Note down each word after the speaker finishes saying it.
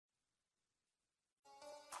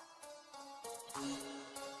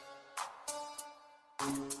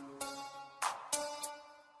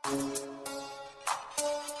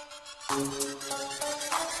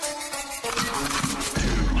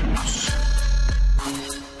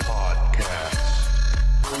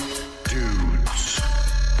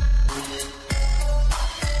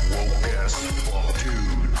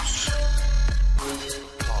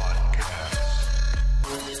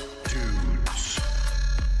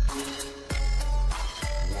All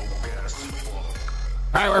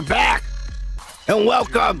right, we're back, and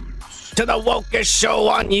welcome to the Wokest Show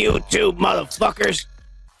on YouTube, motherfuckers.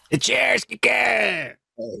 Cheers, Kike.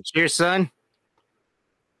 Cheers, son.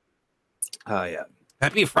 Oh, yeah.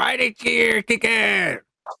 Happy Friday, cheers, Kike.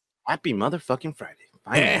 Happy motherfucking Friday.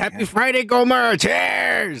 Finally, hey, happy Friday, Gomer.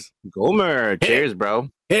 Cheers. Gomer. Cheers, bro.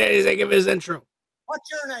 Hey, give his intro.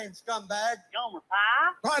 What's your name, scumbag? Gomer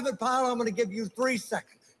Pyle. Private Pyle, I'm going to give you 3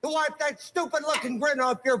 seconds to wipe that stupid-looking grin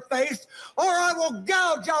off your face, or I will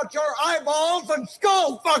gouge out your eyeballs and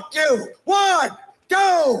skull fuck you. 1,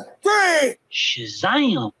 2, 3.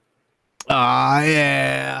 Shazam. Ah,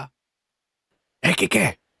 yeah. Hey,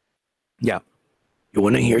 Kike. Yeah. You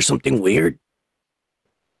want to hear something weird?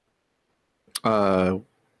 Well,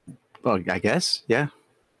 I guess, yeah.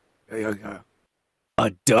 A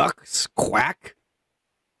duck's quack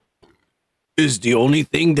is the only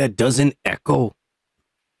thing that doesn't echo.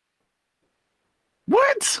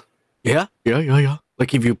 What? Yeah.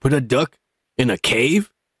 Like if you put a duck in a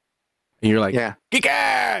cave and you're like, yeah, Kika,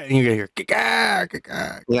 and you're gonna hear Kika,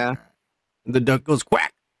 Kika. Yeah. And the duck goes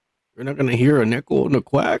quack. You're not gonna hear an echo and a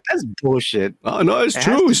quack. That's bullshit. Oh no, it's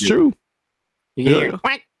true. It's true. You can hear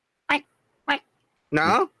quack, quack, quack.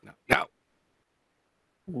 No? No.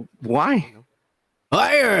 Why?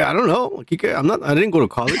 I don't know. Kika, I didn't go to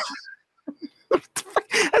college.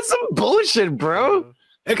 That's some bullshit, bro.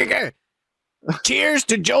 Hey, Kika. Cheers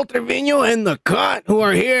to Joe Trevino and the cunt who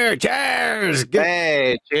are here. Cheers.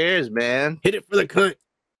 Hey, cheers, man. Hit it for the cunt.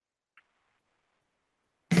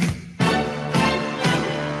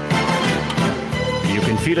 You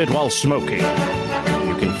can feel it while smoking.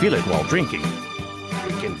 You can feel it while drinking.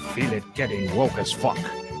 You can feel it getting woke as fuck.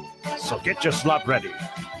 So get your slot ready,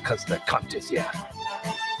 because the cunt is here.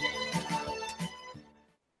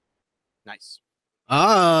 Nice.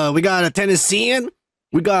 We got a Tennessean.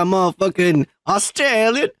 We got a motherfucking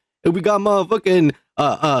Australian. And we got motherfucking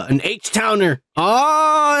an H-Towner.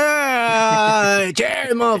 Oh, yeah.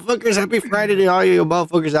 Cheers, motherfuckers. Happy Friday to all you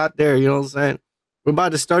motherfuckers out there. You know what I'm saying? We're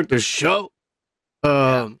about to start the show.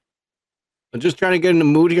 I'm just trying to get in the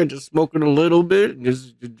mood here. Just smoking a little bit.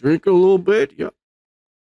 Just drinking a little bit. Yeah.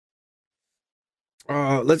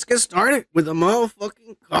 Let's get started with the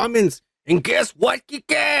motherfucking comments. And guess what,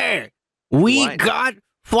 Kike? We got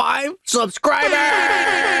 5 subscribers.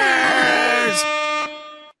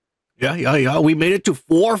 Yeah. We made it to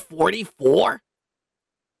 444.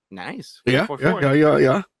 Nice. Yeah.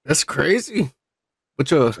 That's crazy. Let's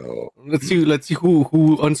see who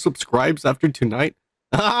unsubscribes after tonight.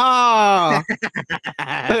 Ah.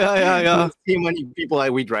 Yeah. See how many people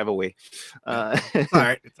we drive away. It's all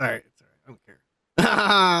right. I don't care.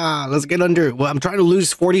 Let's get under. Well, I'm trying to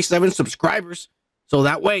lose 47 subscribers, so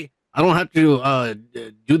that way I don't have to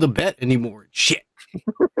do the bet anymore. Shit.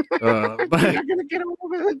 But you're gonna get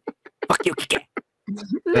over it. Fuck you, Kike.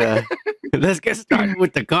 Let's get started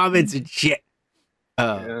with the comments and shit.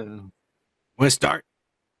 We'll start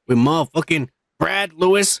with motherfucking Brad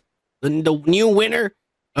Lewis, the new winner,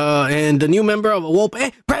 and the new member of Awopa.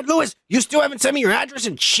 Hey, Brad Lewis, you still haven't sent me your address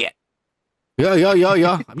and shit. Yeah.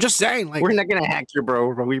 I'm just saying, like, we're not gonna hack you,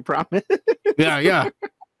 bro. We promise. Yeah.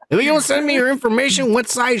 If you don't send me your information, what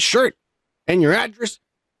size shirt, and your address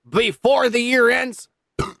before the year ends,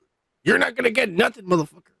 you're not gonna get nothing,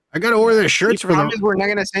 motherfucker. I gotta order the shirts for them. We're not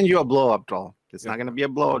gonna send you a blow up doll. It's not gonna be a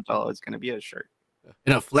blow up doll. It's gonna be a shirt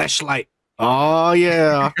and a flashlight. Oh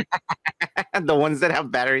yeah, the ones that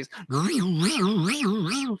have batteries.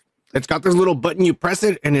 It's got this little button. You press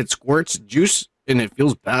it, and it squirts juice, and it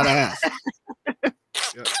feels badass.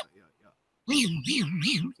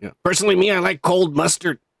 Yeah. Personally, me, I like cold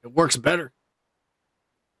mustard. It works better.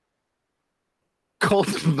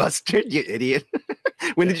 Cold mustard, you idiot.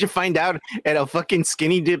 When did you find out at a fucking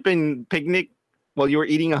skinny dipping picnic while you were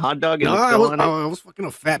eating a hot dog? No, I was fucking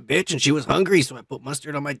a fat bitch and she was hungry, so I put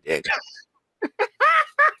mustard on my dick.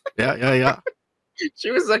 Yeah. She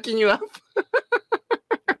was sucking you up.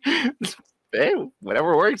 Hey,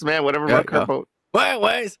 whatever works, man. Whatever works.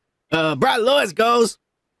 Anyways, Brad Lewis goes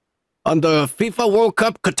on the FIFA World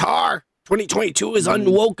Cup Qatar 2022 is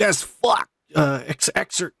unwoke as fuck.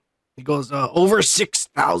 Excerpt. He goes, over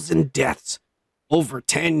 6,000 deaths over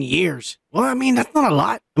 10 years. Well, I mean, that's not a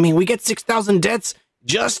lot. I mean, we get 6,000 deaths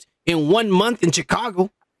just in 1 month in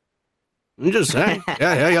Chicago. I'm just saying.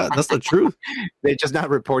 Yeah. That's the truth. They're just not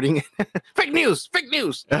reporting it. Fake news.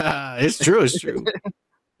 It's true.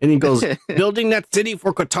 And he goes, building that city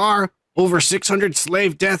for Qatar, over 600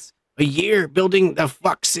 slave deaths a year, building the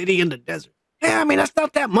fuck city in the desert. Yeah, I mean, that's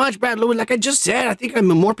not that much, Brad Lewis. Like I just said, I think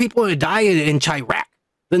more people die in Chirac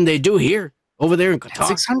than they do here, over there in Qatar.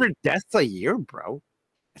 600 deaths a year, bro.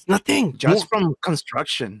 It's nothing. Just from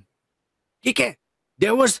construction. Kike,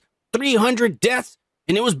 there was 300 deaths,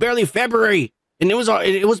 and it was barely February. And it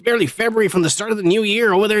was barely February from the start of the new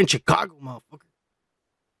year over there in Chicago, motherfucker.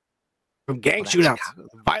 From gang shootouts,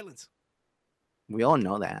 violence. We all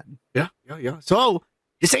know that. Yeah. So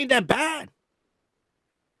this ain't that bad.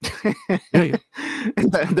 Yeah.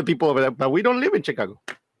 The people over there, but we don't live in Chicago.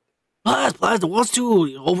 Plus, the world's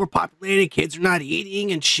too overpopulated. Kids are not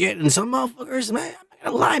eating and shit. And some motherfuckers, man, I'm not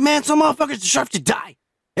gonna lie, man, some motherfuckers deserve to die.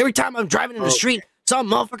 Every time I'm driving in the street, some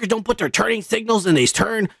motherfuckers don't put their turning signals and they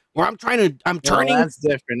turn. Or I'm turning. That's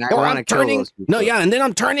different. Or I'm turning. No, yeah, and then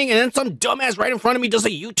I'm turning, and then some dumbass right in front of me does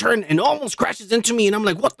a U-turn and almost crashes into me, and I'm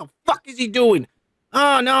like, what the fuck is he doing?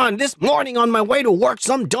 Oh no! And this morning on my way to work,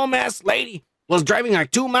 some dumbass lady was driving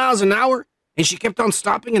like 2 miles an hour, and she kept on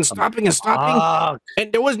stopping and stopping and stopping,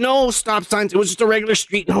 and there was no stop signs. It was just a regular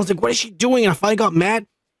street, and I was like, what is she doing? And I finally got mad,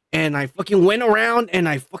 and I fucking went around and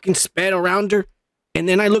I fucking sped around her, and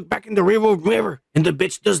then I look back in the rearview mirror, and the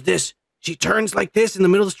bitch does this. She turns like this in the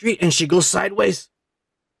middle of the street, and she goes sideways.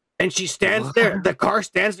 And she stands there. The car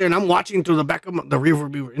stands there, and I'm watching through the back of the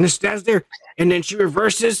rearview mirror. And it stands there, and then she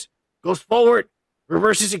reverses, goes forward,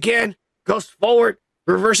 reverses again, goes forward,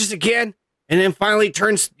 reverses again, and then finally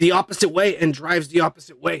turns the opposite way and drives the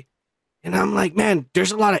opposite way. And I'm like, man,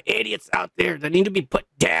 there's a lot of idiots out there that need to be put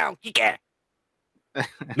down.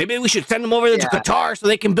 Maybe we should send them over to Qatar so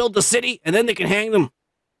they can build the city, and then they can hang them.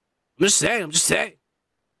 I'm just saying.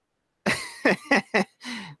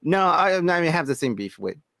 No, I have the same beef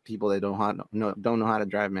with people that don't know how to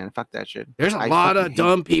drive, man. Fuck that shit. There's a lot of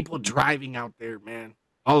dumb people driving out there, man.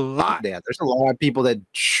 A lot. Yeah, there's a lot of people that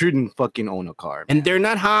shouldn't fucking own a car, man. And they're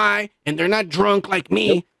not high, and they're not drunk like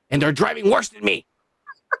me, and they're driving worse than me.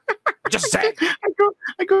 Just saying.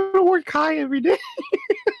 I go to work high every day.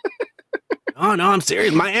 Oh no, I'm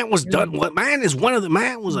serious. My aunt was done. My aunt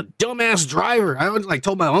was a dumbass driver. I was like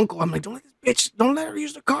told my uncle, I'm like, don't let her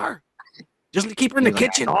use the car. Just keep her in the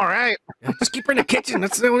kitchen. All right. Yeah, just keep her in the kitchen.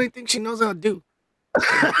 That's the only thing she knows how to do.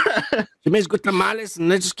 She makes good tamales, and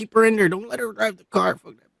let's just keep her in there. Don't let her drive the car.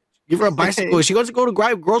 Fuck that bitch. Give her a bicycle. If she goes to go to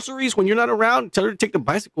grab groceries when you're not around, tell her to take the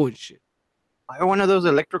bicycle and shit. Buy one of those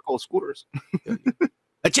electrical scooters.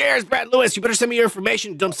 Cheers, Brad Lewis. You better send me your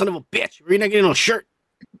information, dumb son of a bitch, or you're not getting no shirt.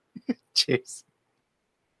 Cheers.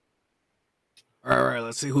 All right,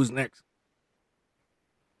 let's see who's next.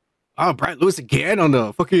 Oh, Brad Lewis again on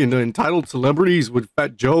the fucking entitled celebrities with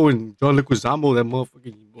Fat Joe and John Leguizamo, that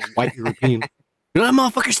motherfucking white European. You know that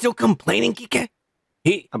motherfucker still complaining, Kike?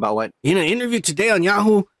 About what? In an interview today on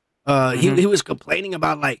Yahoo, he was complaining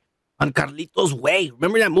about like on Carlitos Way.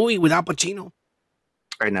 Remember that movie with Al Pacino?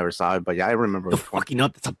 I never saw it, but yeah, I remember. You're fucking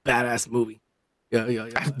up. That's a badass movie. Yeah.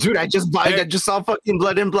 Dude, I just saw fucking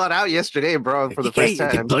Blood In, Blood Out yesterday, bro, for the first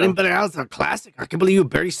time. Blood In, Blood Out is a classic. I can't believe you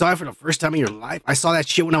barely saw it for the first time in your life. I saw that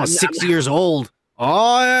shit when I was 6 years old.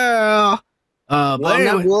 Oh, yeah. Well, I'm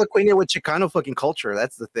not well acquainted with Chicano fucking culture.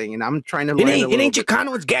 That's the thing, and I'm trying to learn It ain't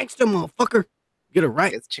Chicano, it's gangster, motherfucker. Get it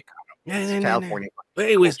right. It's Chicano. Yeah, it's California. But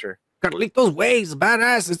anyways, Carlitos Way is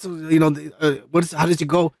badass. It's, how does it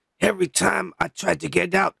go? Every time I tried to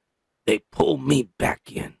get out, they pull me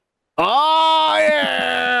back in. Oh,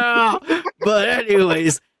 yeah. But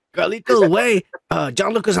anyways, Carlitos Way,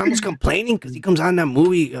 John Leguizamo's complaining because he comes on that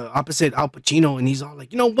movie opposite Al Pacino, and he's all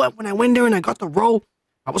like, you know what? When I went there and I got the role,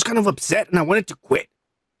 I was kind of upset and I wanted to quit.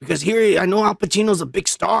 Because here, I know Al Pacino's a big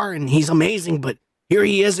star and he's amazing, but here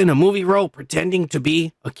he is in a movie role pretending to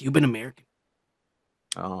be a Cuban American.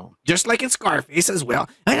 Oh. Just like in Scarface as well.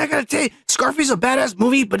 And I gotta tell you, Scarface is a badass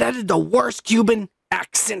movie, but that is the worst Cuban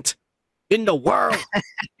accent in the world.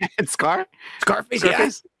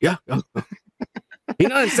 Scarface? Yeah. He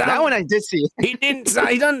doesn't sound. That one I did see. He didn't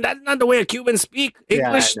sound. That's not the way a Cuban speak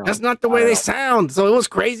English. Yeah, that's not the way they sound. So it was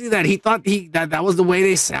crazy that he thought that was the way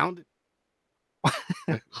they sounded.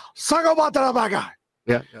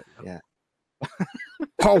 Yeah.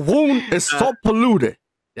 Her wound is so polluted.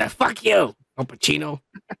 Yeah, fuck you, Al Pacino.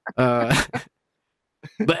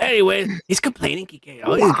 But anyway, he's complaining.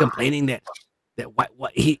 He's complaining that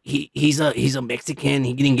what he's a Mexican.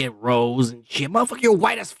 He didn't get roles and shit. Motherfucker, you're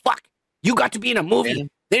white as fuck. You got to be in a movie. Yeah.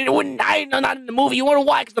 They wouldn't. I'm not in the movie. You wonder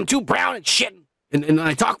why? Because I'm too brown and shit, and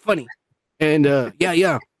I talk funny. And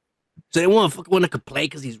yeah. So they want to complain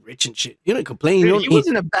because he's rich and shit. You don't complain. Dude, he was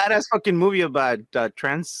in a badass fucking movie about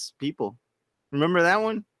trans people. Remember that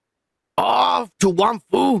one? Oh, to Wong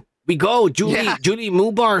Fu we go. Judy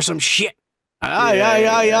Mubar or some shit.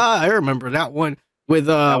 Yeah. I remember that one with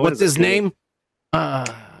what's his name?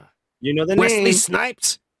 You know the Wesley name.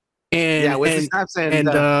 Snipes. And Wesley Snipes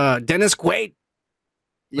and Dennis Quaid.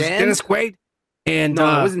 Yeah, Dennis Quaid. And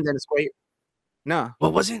no, it wasn't Dennis Quaid. No,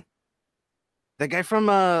 What was it? that guy from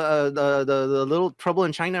the Little Trouble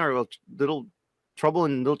in China or Little Trouble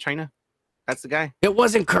in Little China. That's the guy. It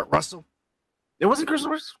wasn't Kurt Russell. It wasn't Chris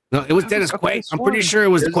Roberts. No, it was Dennis Quaid. I'm pretty sure it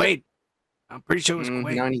was Is it? Quaid. I'm pretty sure it was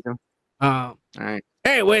Quaid. No, neither. All right.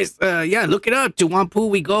 Anyways, yeah, look it up. To Wampu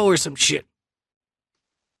We Go or some shit.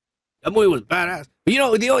 That movie was badass. You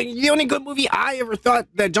know, the only good movie I ever thought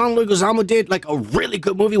that John Leguizamo did, like a really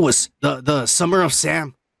good movie, was the Summer of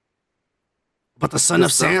Sam. But the Son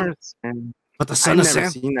of Sam. But the Son of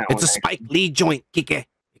Sam. It's a Spike Lee joint. Kike.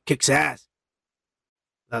 It kicks ass.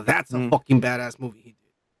 Now that's a fucking badass movie he did.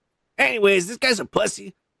 Anyways, this guy's a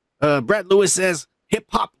pussy. Brett Lewis says, hip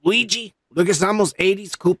hop Luigi, Leguizamo's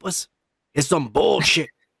 80s Koopas. It's some bullshit.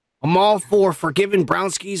 I'm all for giving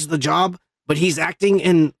Brownskis the job, but he's acting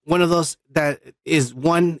in one of those that is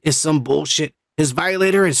some bullshit. His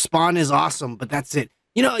Violator and Spawn is awesome, but that's it.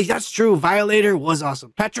 You know, that's true. Violator was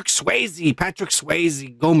awesome. Patrick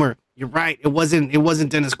Swayze, Gomer. You're right. It wasn't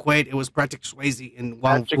Dennis Quaid. It was Patrick Swayze in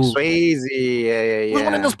Wong Patrick Swayze. Yeah. He was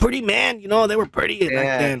one of those pretty men. You know, they were pretty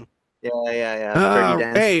back then.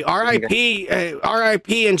 Yeah. Hey,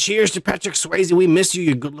 R.I.P. and cheers to Patrick Swayze. We miss you,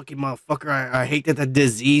 you good-looking motherfucker. I hate that the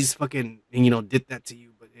disease fucking, did that to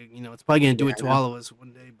you. But, it's probably going to do it to all of us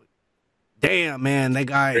one day. But damn, man, that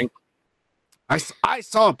guy. I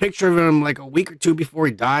saw a picture of him like a week or two before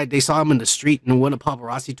he died. They saw him in the street, and when a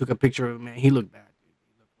paparazzi took a picture of him, man, he looked bad. He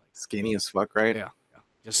looked like skinny as fuck, right? Yeah.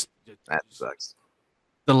 Just that sucks.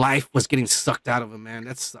 The life was getting sucked out of him, man.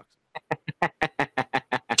 That sucks.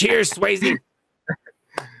 Cheers, Swayze.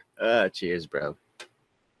 Cheers, bro.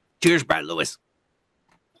 Cheers, Brad Lewis.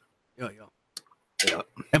 Yo.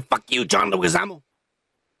 And fuck you, John Leguizamo.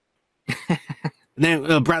 And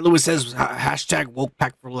then Brad Lewis says, hashtag woke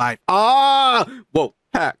pack for life. Woke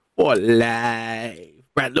pack for life.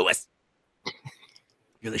 Brad Lewis.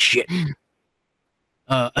 You're the shit.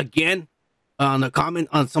 Again,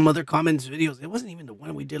 on some other comments videos, it wasn't even the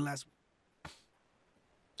one we did last week.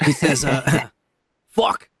 He says,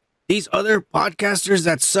 fuck these other podcasters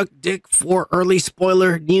that suck dick for early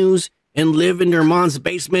spoiler news and live in their mom's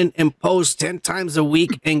basement and post 10 times a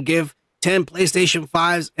week and give 10 PlayStation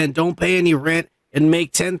 5s and don't pay any rent and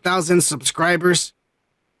make 10,000 subscribers.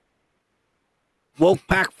 Woke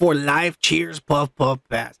pack for life. Cheers, puff,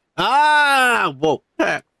 pass. Woke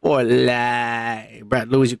pack for life. Brad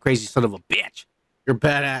Lewis, you crazy son of a bitch. You're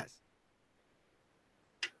badass.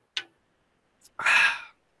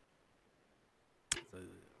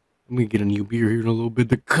 Let me get a new beer here in a little bit.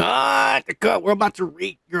 The cut. We're about to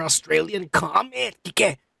read your Australian comment.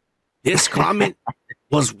 Kike. This comment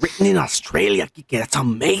was written in Australia. Kike, that's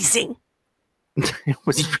amazing. It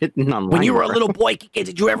was written online. When you were a little boy, Kike,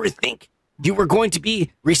 did you ever think you were going to be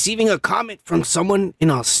receiving a comment from someone in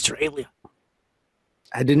Australia?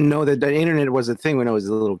 I didn't know that the internet was a thing when I was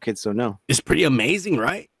a little kid, so no. It's pretty amazing,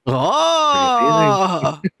 right?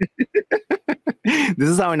 Oh! This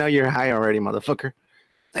is how I know you're high already, motherfucker.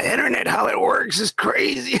 The internet, how it works is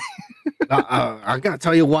crazy. I gotta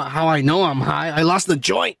tell you how I know I'm high. I lost the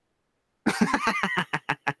joint.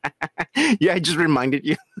 Yeah, I just reminded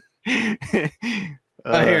you. Here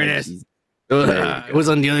it is. It was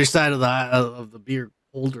on the other side of the beer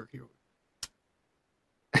holder here.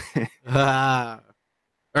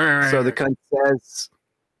 So the cunt says,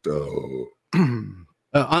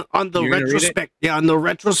 on the retrospect, on the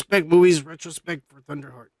retrospect movies, retrospect for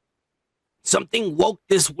Thunderheart. Something woke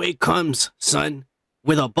this way comes, son,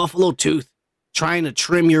 with a buffalo tooth, trying to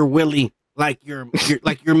trim your willy like your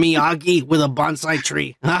Miyagi with a bonsai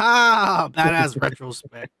tree. Badass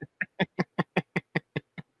retrospect.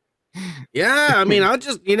 Yeah, I mean, I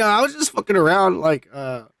was just fucking around, like,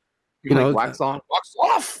 wax on, wax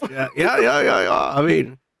off. Yeah. I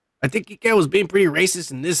mean, I think Ike was being pretty racist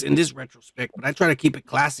in this retrospect, but I try to keep it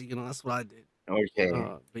classy. That's what I did. Okay.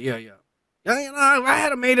 But yeah. Yeah, if I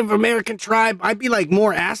had a Native American tribe, I'd be like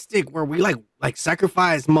more Aztec, where we like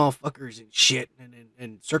sacrifice motherfuckers and shit,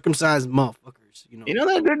 and circumcise motherfuckers. You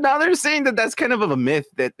know that now they're saying that that's kind of a myth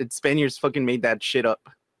that Spaniards fucking made that shit up.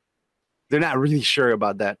 They're not really sure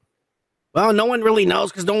about that. Well, no one really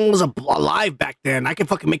knows because no one was alive back then. I can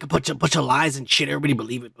fucking make a bunch of lies and shit. Everybody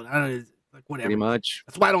believe it, but I don't like whatever. Pretty much.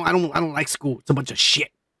 That's why I don't like school. It's a bunch of shit.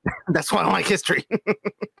 That's why I don't like history.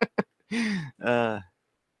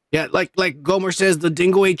 Yeah, like Gomer says, the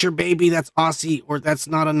dingo ate your baby. That's Aussie, or that's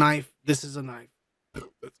not a knife. This is a knife.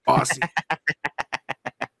 That's Aussie.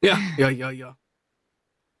 Yeah.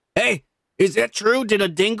 Hey, is that true? Did a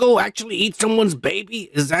dingo actually eat someone's baby?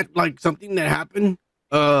 Is that like something that happened?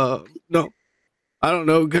 No, I don't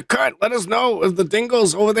know. Cut. Let us know if the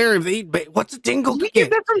dingoes over there, if they eat. What's a dingo? Did you get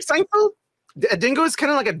that from Seinfeld? A dingo is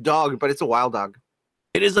kind of like a dog, but it's a wild dog.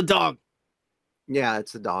 It is a dog. Yeah,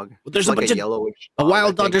 it's a dog. But there's It's a bunch of yellowish. a dog, I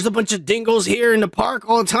wild dog. think. There's a bunch of dingoes here in the park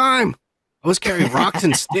all the time. I was carrying rocks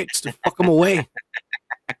and sticks to fuck them away.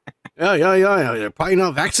 Yeah. They're probably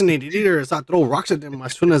not vaccinated either, so I throw rocks at them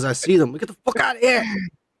as soon as I see them. Get the fuck out of here.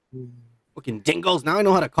 Fucking dingoes. Now I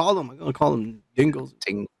know how to call them. I'm going to call them dingoes.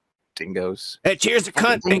 Dingoes. Hey, cheers to Fucking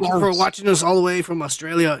cunt. Thank you for dingoes. watching us all the way from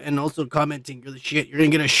Australia and also commenting. You're the shit. You're going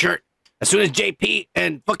to get a shirt. As soon as JP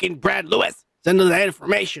and fucking Brad Lewis send us that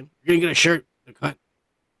information, you're going to get a shirt. The cunt.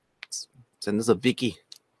 Send us a Vicky.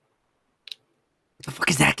 What the fuck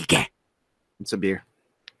is that, Kike? It's a beer.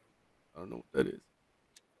 I don't know what that is.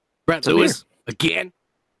 Brad It's a Lewis, again,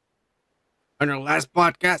 on our last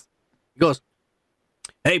podcast, he goes,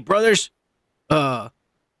 hey, brothers,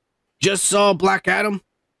 just saw Black Adam,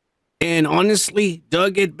 and honestly,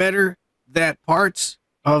 dug it better that parts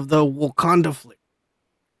of the Wakanda flick.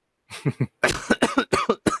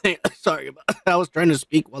 Sorry about that. I was trying to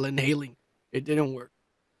speak while inhaling. It didn't work.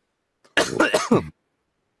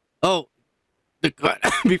 Oh, the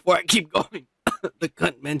cunt, before I keep going, the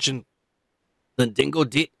cunt mentioned the dingo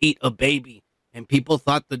did eat a baby, and people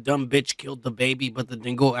thought the dumb bitch killed the baby, but the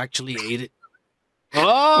dingo actually ate it.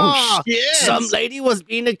 Oh, shit! some lady was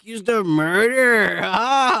being accused of murder.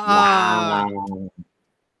 Ah, Wow.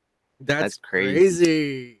 that's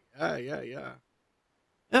crazy. Yeah.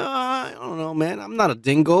 I don't know, man. I'm not a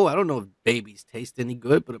dingo. I don't know if babies taste any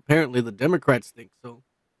good, but apparently the Democrats think so.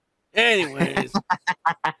 Anyways,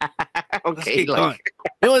 let's Okay, keep going.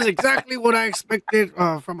 It was exactly what I expected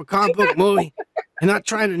from a comic book movie, and not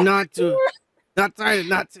trying to not to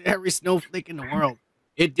every snowflake in the world.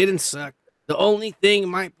 It didn't suck. The only thing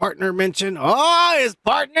my partner mentioned, his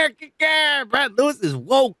partner, Brad Lewis is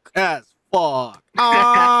woke as fuck.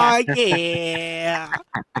 Oh yeah.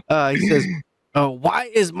 He says, why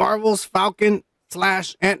is Marvel's Falcon /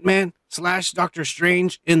 Ant-Man / Doctor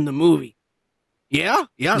Strange in the movie? Yeah.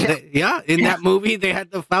 In that movie, they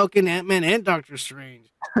had the Falcon, Ant-Man, and Doctor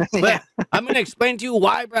Strange. But I'm going to explain to you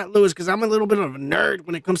why, Brad Lewis, because I'm a little bit of a nerd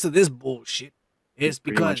when it comes to this bullshit. It's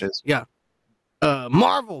Pretty much because, is.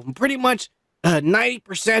 Marvel, pretty much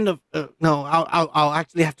 90% of, no, I'll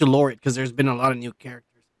actually have to lower it because there's been a lot of new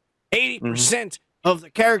characters. 80% of the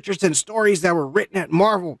characters and stories that were written at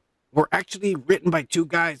Marvel were actually written by two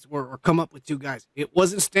guys or come up with two guys. It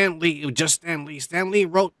wasn't Stan Lee, it was just Stan Lee. Stan Lee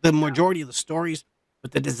wrote the majority of the stories,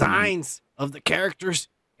 but the designs of the characters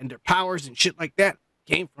and their powers and shit like that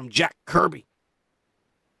came from Jack Kirby.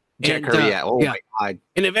 Jack Kirby, yeah. Oh my god.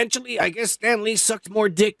 And eventually, I guess Stan Lee sucked more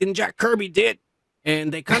dick than Jack Kirby did.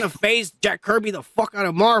 And they kind of phased Jack Kirby the fuck out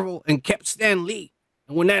of Marvel and kept Stan Lee.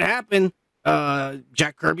 And when that happened,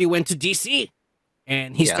 Jack Kirby went to DC.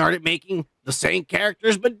 And he started making the same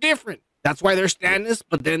characters, but different. That's why there's Stannis,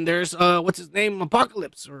 but then there's, what's his name?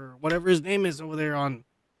 Apocalypse, or whatever his name is over there on,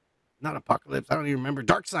 not Apocalypse, I don't even remember.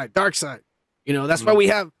 Darkseid. You know, that's why we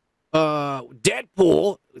have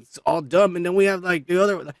Deadpool. It's all dumb. And then we have, like, the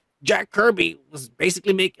other, Jack Kirby was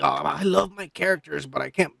basically making, I love my characters, but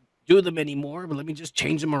I can't do them anymore, but let me just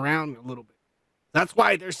change them around a little bit. That's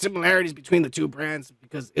why there's similarities between the two brands,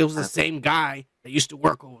 because it was the same guy that used to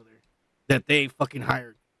work over there that they fucking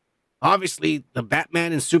hired. Obviously, the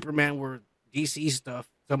Batman and Superman were DC stuff,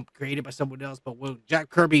 some created by someone else, but when Jack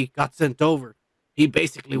Kirby got sent over, he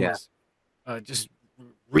basically was just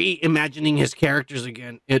reimagining his characters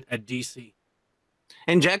again at DC.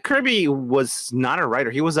 And Jack Kirby was not a writer;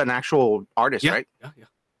 he was an actual artist, right? Yeah.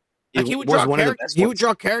 Like he would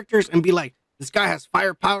draw characters and be like, "This guy has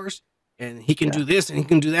fire powers, and he can do this and he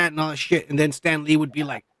can do that and all that shit." And then Stan Lee would be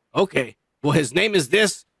like, "Okay, well, his name is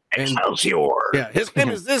this." And, Excelsior. Yeah, his name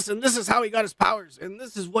is this, and this is how he got his powers, and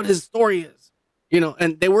this is what his story is. You know,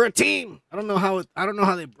 and they were a team. I don't know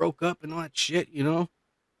how they broke up and all that shit. You know.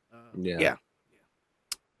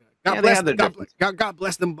 God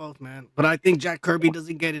bless them both, man. But I think Jack Kirby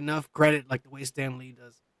doesn't get enough credit like the way Stan Lee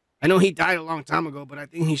does. I know he died a long time ago, but I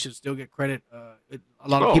think he should still get credit. A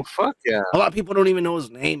lot of people don't even know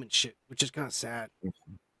his name and shit, which is kind of sad.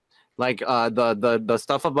 Like the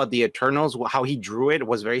stuff about the Eternals, how he drew it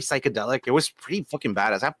was very psychedelic. It was pretty fucking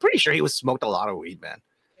badass. I'm pretty sure he was smoked a lot of weed, man,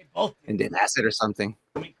 and did acid or something.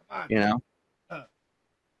 I mean, come on, you know.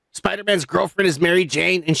 Spider-Man's girlfriend is Mary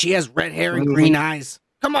Jane, and she has red hair and green eyes.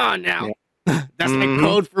 Come on now, that's like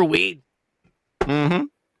code for weed. Fucking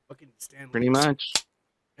Stanley. Pretty much.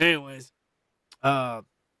 Anyways, I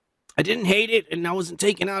didn't hate it, and I wasn't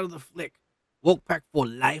taken out of the flick. Woke Pack for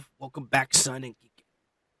life. Welcome back, son and Kike.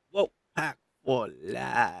 Woke Pack for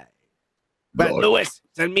life. Brad Lewis,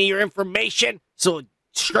 send me your information. So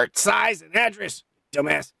shirt size and address,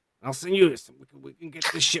 dumbass. I'll send you this. We can get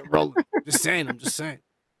this shit rolling. Just saying. I'm just saying.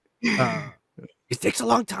 It takes a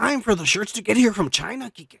long time for the shirts to get here from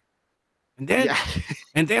China, Kike. And then,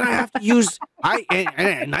 and then I have to use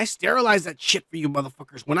I sterilize that shit for you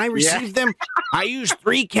motherfuckers. When I receive them, I use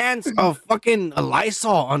 3 cans of fucking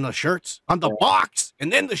Lysol on the shirts, on the box,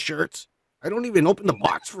 and then the shirts. I don't even open the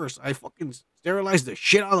box first. I fucking sterilize the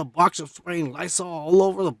shit out of the box of spraying Lysol all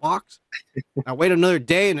over the box. I wait another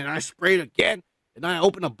day and then I spray it again. And then I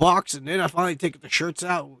open a box and then I finally take the shirts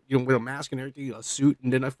out, you know, with a mask and everything, a suit,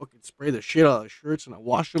 and then I fucking spray the shit out of the shirts and I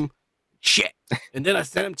wash them. Shit. And then I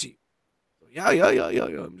send them to you. So yeah.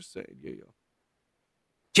 I'm just saying. Yeah.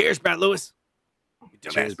 Cheers, Brad Lewis.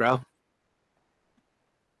 Cheers, bro.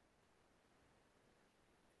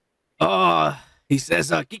 He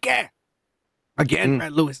says, Kike. Again,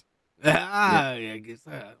 Brad Lewis. I guess,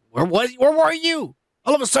 where were you?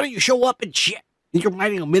 All of a sudden you show up and shit. And you're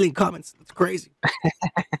writing a million comments. That's crazy.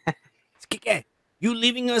 It's Kike. You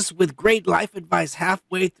leaving us with great life advice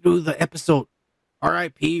halfway through the episode.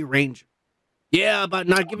 R.I.P. Ranger. Yeah, about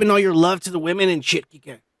not giving all your love to the women and shit,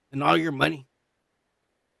 Kike. And all your money.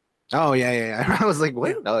 Oh, yeah. I was like,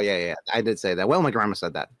 what? Oh, yeah. I did say that. Well, my grandma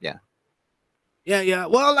said that. Yeah. Yeah.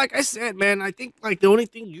 Well, like I said, man, I think like the only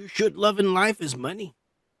thing you should love in life is money.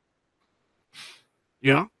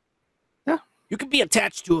 You know? Yeah. You can be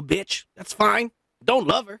attached to a bitch. That's fine. Don't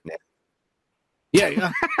love her.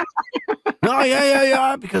 Yeah. No,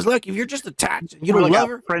 yeah. Because look, if you're just attached and you don't love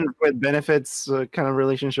her, friend with benefits kind of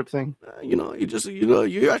relationship thing.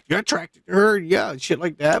 You're attracted to her, yeah, shit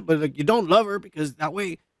like that. But like, you don't love her because that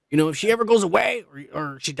way, if she ever goes away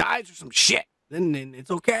or she dies or some shit, then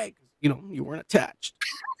it's okay. You weren't attached.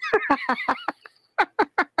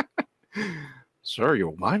 Sir,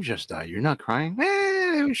 your wife just died. You're not crying?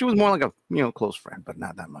 She was more like a close friend, but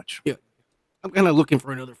not that much. Yeah. I'm kind of looking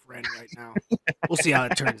for another friend right now. We'll see how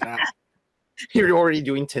it turns out. You're already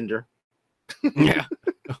doing Tinder. Yeah,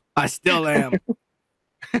 I still am.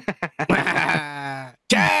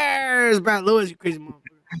 Cheers, Brad Lewis, you crazy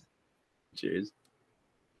motherfucker. Cheers.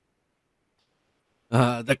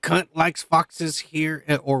 The cunt likes foxes here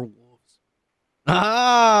or wolves.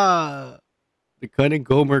 The cunt and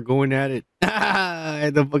Gomer going at it.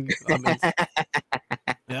 And the fucking comments.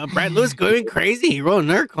 Yeah, Brad Lewis going crazy. He wrote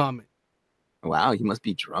another comment. Wow, he must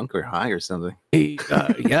be drunk or high or something.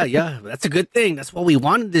 Yeah. That's a good thing. That's what we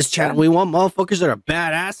wanted this channel. We want motherfuckers that are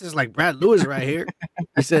badasses like Brad Lewis right here.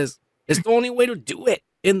 He says it's the only way to do it.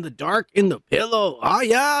 In the dark, in the pillow. Oh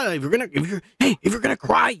yeah. If you're gonna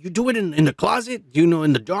cry, you do it in the closet.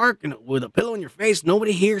 In the dark and with a pillow in your face.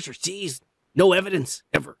 Nobody hears or sees. No evidence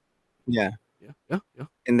ever. Yeah. Yeah.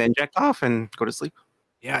 And then jack off and go to sleep.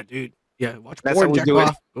 Yeah, dude. Yeah, watch That's porn, how we jack do it.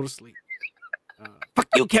 off, go to sleep. Fuck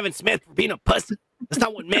you, Kevin Smith, for being a pussy. That's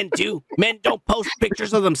not what men do. Men don't post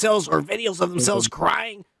pictures of themselves or videos of themselves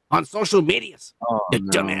crying on social medias. Oh, You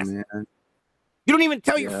dumbass. Man. You don't even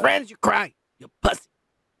tell your friends you cry. You pussy.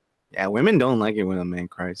 Yeah, women don't like it when a man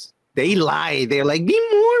cries. They lie. They're like, be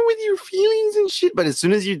more with your feelings and shit. But as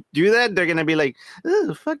soon as you do that, they're gonna be like,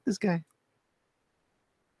 oh, fuck this guy.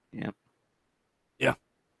 Yeah.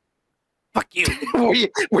 Fuck you.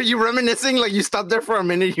 were you reminiscing? Like you stopped there for a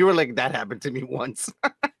minute. You were like, that happened to me once.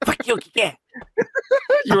 Fuck you, yeah.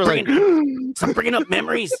 You were like, stop bringing up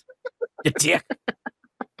memories. You dick.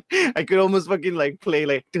 I could almost fucking like play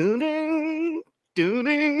like doo-ding.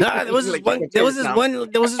 Nah, there was this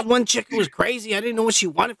one chick who was crazy. I didn't know what she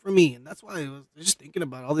wanted from me, and that's why I was just thinking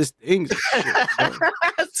about all these things.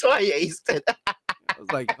 That's why I aced it. I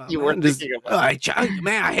was like, you weren't thinking about it.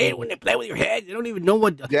 Man, I hate it when they play with your head. They don't even know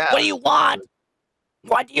what. Yeah. What do you want?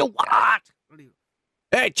 What do you want?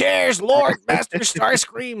 Hey, cheers, Lord Master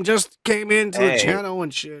Starscream just came into the channel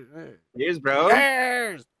and shit. Hey. Cheers, bro.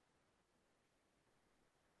 Cheers.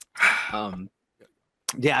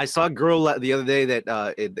 Yeah, I saw a girl the other day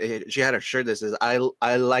that she had a shirt that says I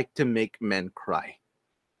like to make men cry.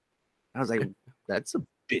 I was like, that's a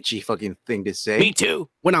bitchy fucking thing to say. Me too.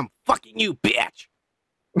 When I'm fucking you, bitch.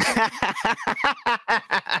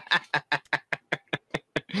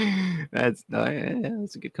 That's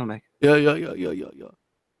a good comeback. Yeah.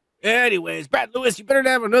 Anyways, Brad Lewis, you better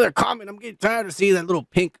have another comment. I'm getting tired of seeing that little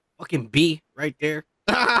pink fucking bee right there.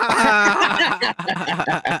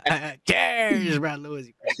 Cheers, Brad Lewis.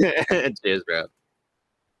 Cheers, bro.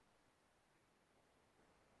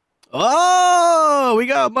 Oh, we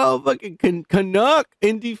got motherfucking Canuck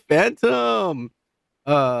Indie Phantom.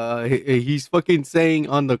 He's fucking saying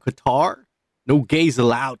on the Qatar, no gays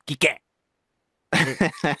allowed. Kike. That's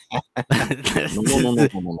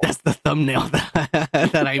the thumbnail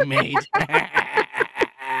that I made.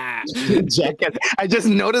 Jackass. I just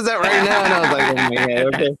noticed that right now, and I was like, oh man,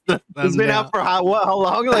 okay. It's been out for how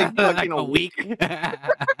long? Like fucking a week.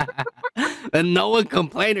 And no one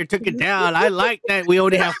complained or took it down. I like that we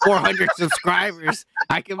only have 400 subscribers.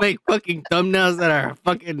 I can make fucking thumbnails that are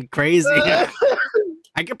fucking crazy.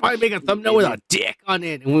 I could probably make a thumbnail with a dick on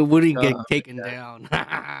it, and we wouldn't get taken down.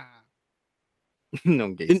 No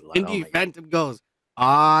Indie Phantom goes, oh,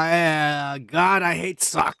 yeah, God, I hate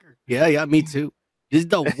soccer. Yeah, me too. This is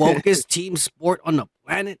the wokest team sport on the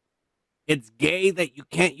planet. It's gay that you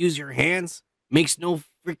can't use your hands. Makes no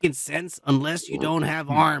freaking sense unless you don't have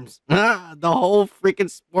arms. The whole freaking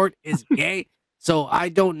sport is gay. So I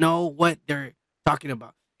don't know what they're talking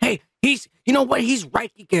about. Hey, you know what? He's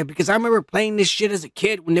right, Kike, because I remember playing this shit as a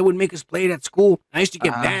kid when they would make us play it at school. I used to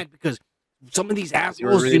get mad because some of these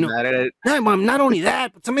assholes, really mad at it? No, Mom, not only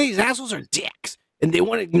that, but some of these assholes are dicks. And they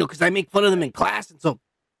want to, because I make fun of them in class. And so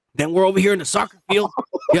then we're over here in the soccer field.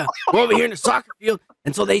 Yeah, we're over here in the soccer field.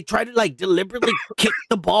 And so they try to like deliberately kick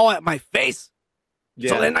the ball at my face. Yeah.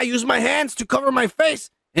 So then I use my hands to cover my face.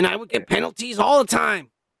 And I would get penalties all the time.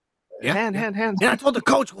 Yeah. Hand. And I told the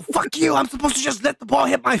coach, well, fuck you. I'm supposed to just let the ball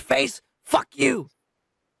hit my face. Fuck you.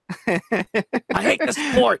 I hate the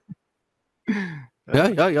sport. Yeah.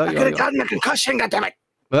 I could have gotten a concussion, goddammit.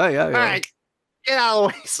 Yeah. All right. Get out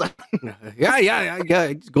of the way, son. Yeah.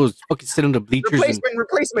 It just goes fucking sit on the bleachers.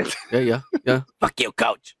 Replacement. Yeah. Fuck you,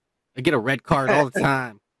 coach. I get a red card all the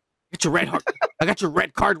time. Get your red card. I got your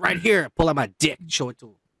red card right here. Pull out my dick and show it to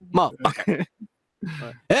him. Motherfucker.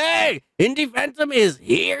 Hey, Indie Phantom is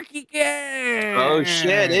here, Kike. Oh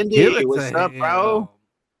shit, Indie. What's up, bro?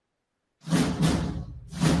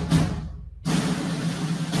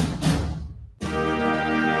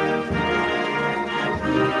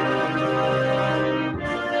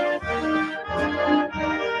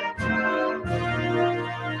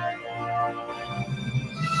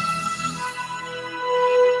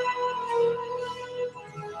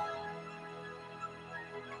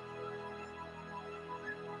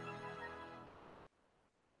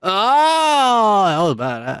 Oh, that was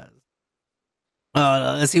badass.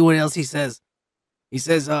 Let's see what else he says. He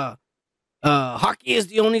says, hockey is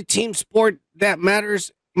the only team sport that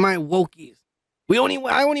matters. My wokies. I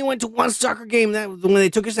only went to one soccer game. That was when they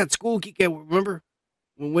took us at school. Kike, remember?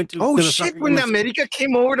 We went to. Oh shit! When America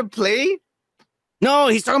came over to play. No,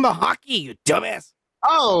 he's talking about hockey. You dumbass.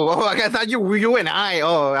 Oh, I thought you and I.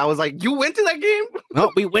 Oh, I was like, you went to that game?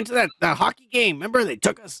 No, we went to that hockey game. Remember, they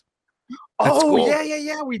took us. Oh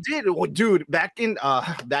yeah, we did. Well, dude, back in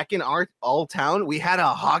our all town, we had a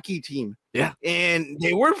hockey team. Yeah, and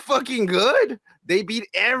they were fucking good. They beat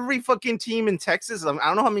every fucking team in Texas. I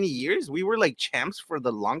don't know how many years. We were like champs for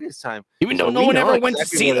the longest time. Even though no one ever went to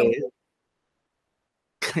see them.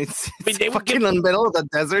 It's fucking in the middle of the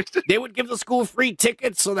desert. They would give the school free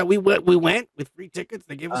tickets so that we went with free tickets.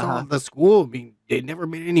 They gave us all the school. I mean, they never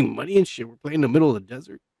made any money and shit. We're playing in the middle of the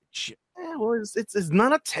desert. Shit. Yeah, well, it's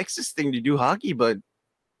not a Texas thing to do hockey, but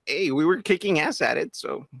hey, we were kicking ass at it.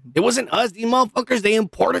 So it wasn't us. These motherfuckers, they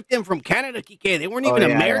imported them from Canada, Kike. They weren't even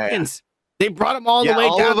Americans. Yeah. They brought them all the way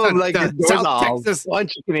down to South Texas. A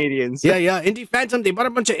bunch of Canadians. Yeah. Indie Phantom, they brought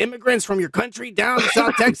a bunch of immigrants from your country down to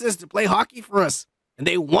South Texas to play hockey for us. And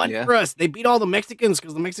they won for us. They beat all the Mexicans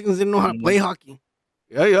because the Mexicans didn't know how to play hockey.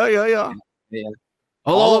 Yeah.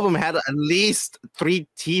 All of them had at least 3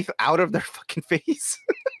 teeth out of their fucking face.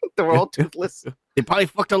 They were all toothless. They probably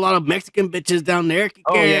fucked a lot of Mexican bitches down there.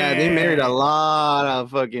 Oh, yeah. They married a lot of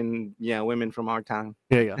fucking, women from our town.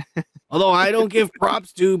 Yeah. Although I don't give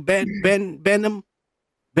props to Benham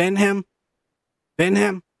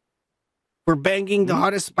for banging the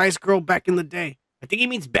hottest Spice Girl back in the day. I think he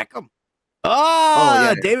means Beckham.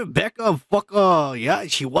 David Beckham. Fuck. Yeah,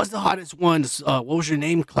 she was the hottest one. What was her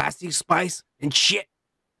name? Classy Spice and shit.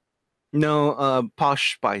 No,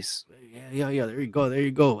 Posh Spice. Yeah. There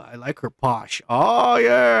you go. I like her posh. Oh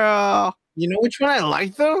yeah. You know which one I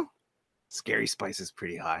like though? Scary Spice is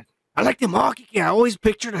pretty hot. I like them all. I always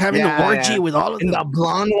pictured having the orgy with all of them. And the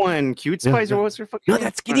blonde one, Cute Spice, or what's her fucking? No,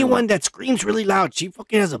 that skinny one that screams really loud. She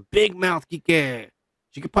fucking has a big mouth. Kike.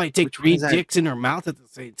 She could probably take 3 dicks in her mouth at the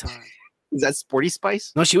same time. Is that Sporty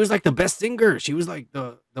Spice? No, she was like the best singer. She was like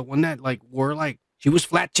the one that like wore like, she was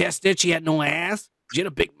flat chested. She had no ass. She had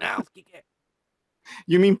a big mouth.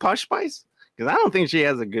 You mean Posh Spice? Because I don't think she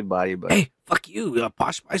has a good body. But hey, fuck you.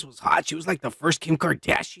 Posh Spice was hot. She was like the first Kim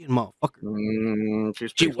Kardashian motherfucker.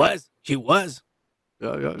 She was.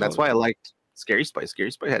 That's why I liked Scary Spice.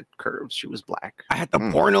 Scary Spice had curves. She was black. I had the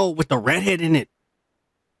porno with the redhead in it.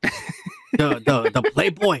 The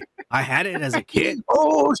Playboy. I had it as a kid.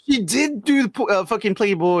 Oh, she did do the fucking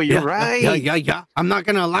Playboy. You're right. Yeah. I'm not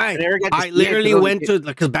gonna lie. I literally went to,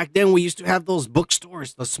 because back then we used to have those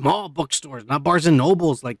bookstores, the small bookstores, not Barnes and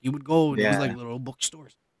Nobles. Like you would go, it was like little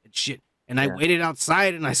bookstores and shit. And I waited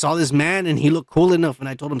outside and I saw this man and he looked cool enough. And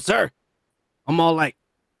I told him, sir, I'm all like,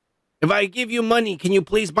 if I give you money, can you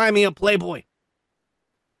please buy me a Playboy?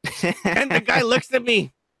 And the guy looks at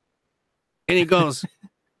me and he goes,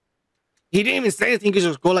 he didn't even say anything.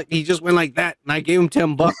 He just went like that. And I gave him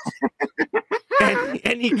 $10.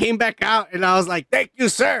 and he came back out and I was like, thank you,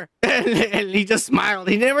 sir. And he just smiled.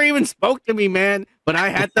 He never even spoke to me, man. But I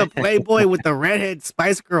had the Playboy with the redhead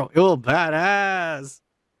Spice Girl. It was badass.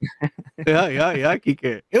 Yeah,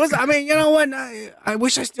 Kike. It was, I mean, you know what? I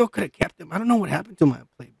wish I still could have kept them. I don't know what happened to my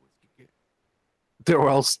Playboys, Kike. They were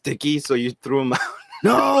all sticky, so you threw them out.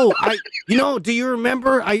 No, do you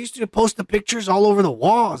remember? I used to post the pictures all over the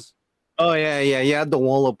walls. Oh yeah. You had the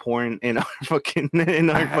wall of porn in our fucking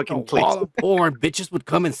place. Wall of porn. Bitches would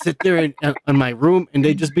come and sit there in my room, and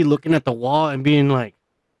they'd just be looking at the wall and being like,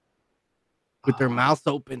 with their mouths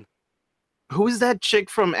open. Who is that chick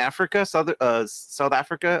from Africa, South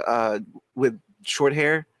Africa, with short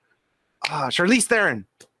hair? Charlize Theron.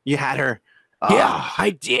 You had her. Yeah,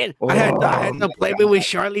 I did. I had the Playboy with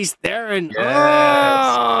Charlize Theron. Yes.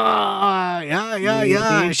 Yeah.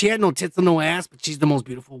 Mm-hmm. She had no tits and no ass, but she's the most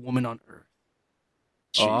beautiful woman on earth.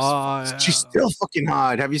 She's still fucking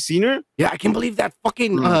hot. Have you seen her? Yeah, I can't believe that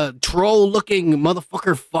fucking troll-looking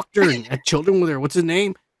motherfucker fucked her and had children with her. What's his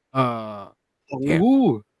name?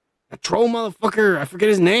 Ooh. A troll motherfucker. I forget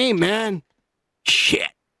his name, man. Shit.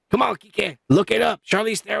 Come on, Kike. Look it up.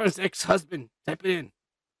 Charlize Theron's ex-husband. Type it in.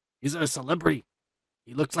 He's a celebrity.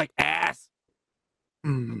 He looks like ass.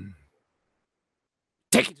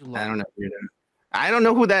 Take it too long. I don't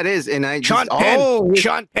know who that is. And Sean Penn.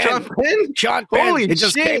 Sean Penn. Holy it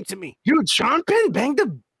just shit. came to me. Dude, Sean Penn banged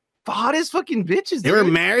the hottest fucking bitches. They were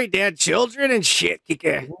married. They had children and shit,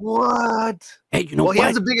 Kike. What? Hey, you know what? He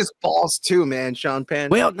has the biggest balls too, man, Sean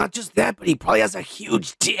Penn. Well, not just that, but he probably has a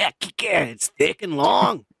huge dick, Kike. It's thick and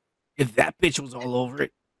long. If that bitch was all over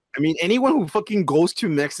it. I mean, anyone who fucking goes to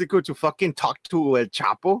Mexico to fucking talk to El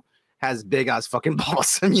Chapo has big ass fucking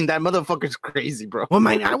balls. I mean, that motherfucker's crazy, bro. Well,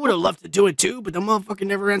 man, I would have loved to do it too, but the motherfucker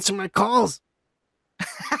never answered my calls.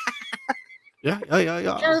 Yeah. Yeah.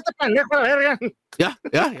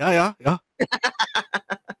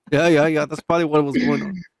 That's probably what was going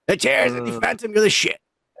on. Hey, cheers, Eddie Phantom, you're the shit.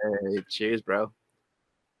 Hey, cheers, bro.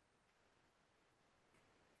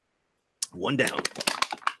 One down.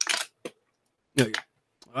 Yeah.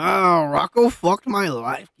 Wow, Rocco fucked my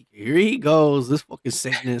life. Here he goes, this fucking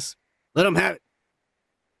Satanist. Let him have it.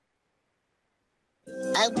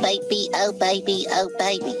 Oh, baby, oh, baby, oh,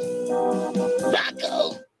 baby.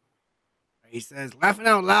 Rocco. He says, laughing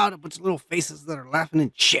out loud, a bunch of little faces that are laughing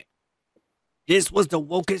and shit. This was the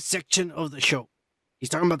wokest section of the show. He's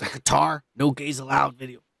talking about the Qatar No Gays Allowed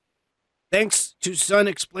video. Thanks to Son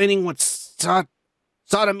explaining what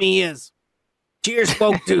sodomy is. Cheers,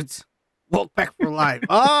 woke dudes. Woke back for life.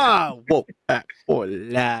 Woke back for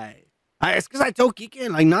life. It's because I told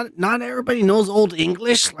Keegan, like, not everybody knows old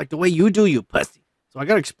English like the way you do, you pussy. So I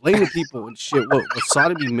got to explain to people and shit what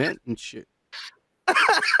sodomy meant and shit.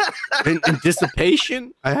 And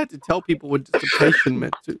dissipation, I had to tell people what dissipation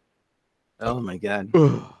meant too. Oh my god.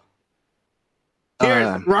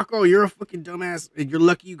 Here, Rocco, you're a fucking dumbass. And you're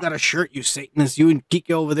lucky you got a shirt, you Satanist. You and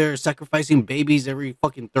Kike over there sacrificing babies every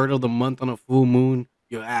fucking third of the month on a full moon.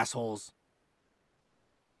 You assholes.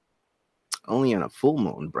 Only on a full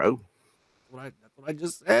moon, bro. That's what I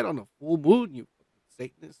just said, on a full moon, you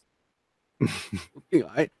fucking Satanist.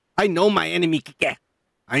 I know my enemy, Kike.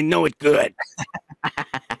 I know it good.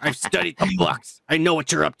 I've studied the books. I know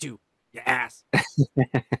what you're up to, you ass.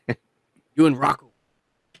 You and Rocco.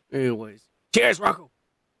 Anyways. Cheers, Rocco.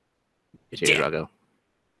 Cheers, Rocco.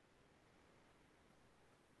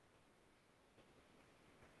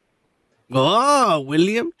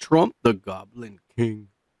 William Trump, the Goblin King.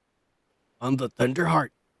 On the Thunderheart.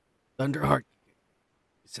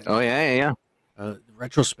 Oh, yeah. The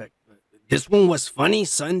retrospect. This one was funny.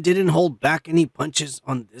 Son didn't hold back any punches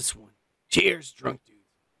on this one. Cheers, drunk dudes.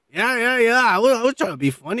 Yeah. I was trying to be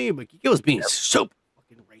funny, but Kike was being so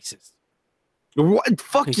fucking racist. What?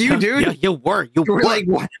 Fuck you, dude. Yeah, you were. You were like,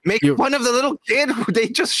 what? Make fun of the little kid who they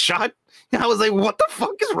just shot. And I was like, what the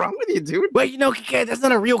fuck is wrong with you, dude? Well, you know, Kike, that's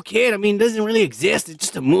not a real kid. I mean, it doesn't really exist. It's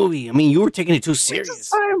just a movie. I mean, you were taking it too serious.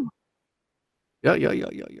 Yeah.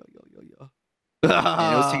 It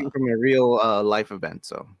was taken from a real life event,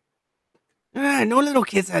 so. No little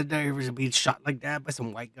kids had ever been shot like that by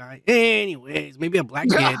some white guy. Anyways, maybe a black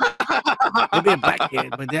kid. Maybe a black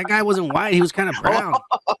kid, but that guy wasn't white. He was kind of brown.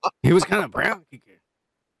 He was kind of brown.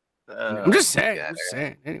 I'm just saying. I'm just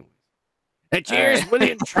saying. Anyways. And cheers,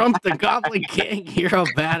 William Trump, the Goblin King. You're a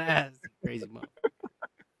badass. Crazy motherfucker.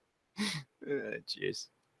 Cheers.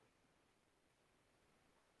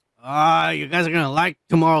 You guys are gonna like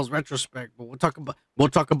tomorrow's retrospect, but we'll talk about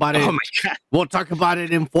it. Oh my God. We'll talk about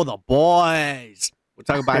it in For the Boys. We'll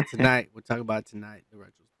talk about it tonight. The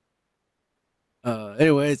retrospect.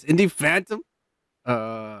 Anyways, Indie Phantom.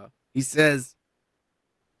 He says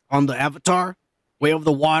on the Avatar, Way of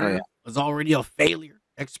the Water was already a failure.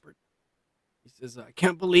 Expert. He says, I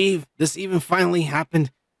can't believe this even finally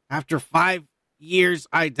happened. After 5 years,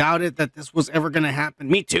 I doubted that this was ever gonna happen.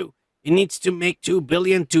 Me too. It needs to make $2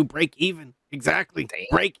 billion to break even. Exactly. Damn.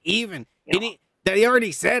 Break even. They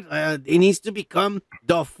already said it needs to become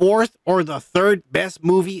the 4th or the 3rd best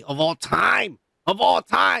movie of all time.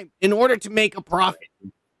 In order to make a profit.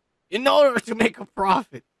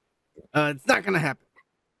 It's not going to happen.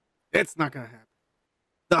 It's not going to happen.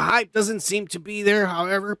 The hype doesn't seem to be there.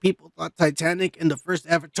 However, people thought Titanic and the first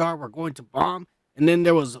Avatar were going to bomb. And then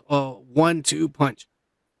there was a 1-2 punch.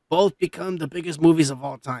 Both become the biggest movies of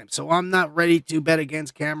all time. So I'm not ready to bet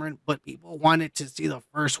against Cameron, but people wanted to see the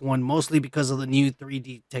first one, mostly because of the new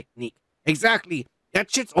 3D technique. Exactly.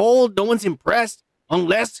 That shit's old. No one's impressed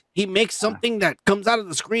unless he makes something that comes out of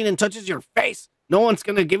the screen and touches your face. No one's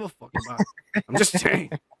going to give a fuck about it. I'm just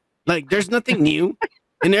saying. Like, there's nothing new.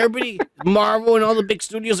 And everybody, Marvel and all the big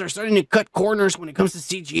studios are starting to cut corners when it comes to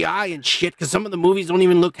CGI and shit, because some of the movies don't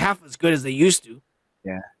even look half as good as they used to.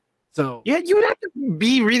 Yeah. So yeah, you would have to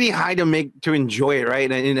be really high to enjoy it, right?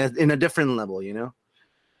 In a different level, you know.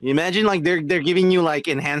 You imagine like they're giving you like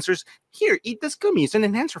enhancers. Here, eat this gummy. It's an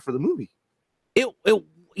enhancer for the movie.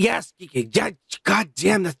 Yes, Kike. God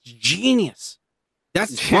damn, that's genius.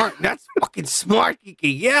 That's smart. That's fucking smart, Kike.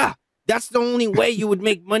 Yeah, that's the only way you would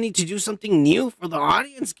make money to do something new for the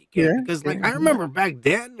audience, Kike. Yeah, because like I remember back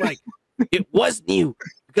then, like it was new.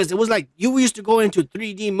 Because it was like, you used to go into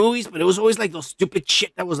 3D movies, but it was always like those stupid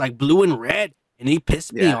shit that was like blue and red. And he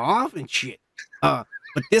pissed me off and shit. But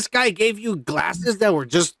this guy gave you glasses that were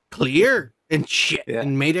just clear and shit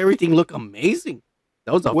and made everything look amazing.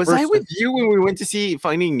 That was I with you when we went to see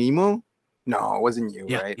Finding Nemo? No, it wasn't you,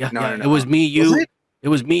 right? No. It was me, you. It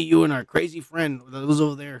was me, you, and our crazy friend that was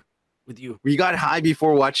over there with you. We got high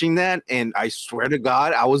before watching that. And I swear to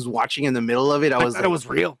God, I was watching in the middle of it. I thought it was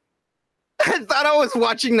real. I thought I was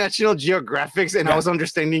watching National Geographic and I was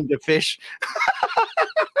understanding the fish.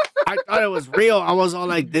 I thought it was real. I was all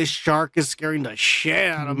like, this shark is scaring the shit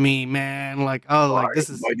out of me, man. Like, I was like, this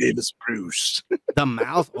is... My name is Bruce. The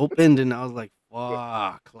mouth opened and I was like,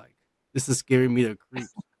 fuck. Like, this is scaring me to creep.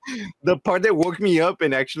 The part that woke me up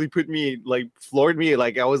and actually put me, like, floored me,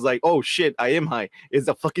 like, I was like, oh, shit, I am high. It's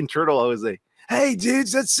a fucking turtle. I was like, hey,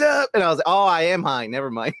 dudes, what's up? And I was like, oh, I am high. Never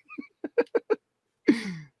mind.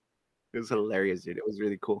 It was hilarious, dude. It was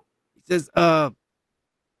really cool. He says, where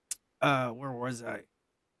was I?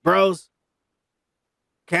 Bros,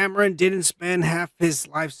 Cameron didn't spend half his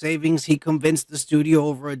life savings. He convinced the studio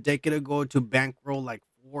over a decade ago to bankroll like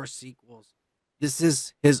 4 sequels. This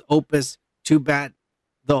is his opus. Too bad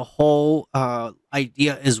the whole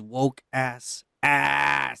idea is woke ass.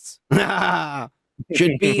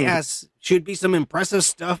 Should be some impressive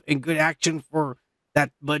stuff and good action for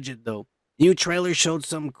that budget though. New trailer showed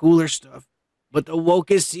some cooler stuff, but the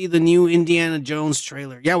wokest see the new Indiana Jones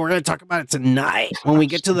trailer. Yeah, we're going to talk about it tonight when we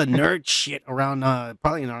get to the nerd shit around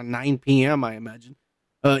probably around 9 p.m., I imagine.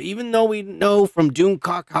 Even though we know from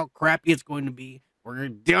Doomcock how crappy it's going to be, we're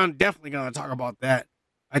definitely going to talk about that.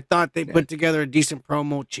 I thought they put together a decent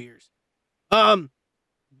promo. Cheers.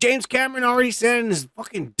 James Cameron already said in his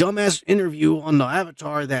fucking dumbass interview on the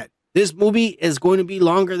Avatar that this movie is going to be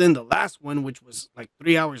longer than the last one, which was like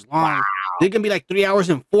 3 hours long. Wow. They're going to be like 3 hours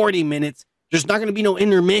and 40 minutes. There's not going to be no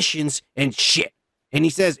intermissions and shit. And he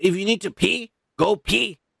says, if you need to pee, go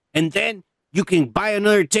pee. And then you can buy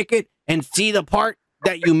another ticket and see the part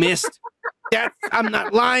that you missed. I'm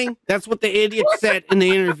not lying. That's what the idiot said in the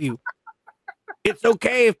interview. It's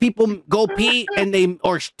okay if people go pee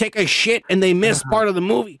or take a shit and they miss part of the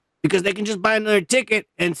movie because they can just buy another ticket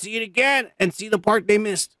and see it again and see the part they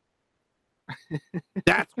missed.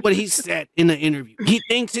 That's what he said in the interview. He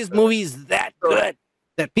thinks his movie is that good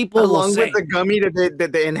that people along will with the gummy,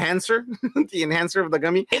 the enhancer, the enhancer of the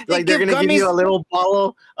gummy. Like they're gonna give you a little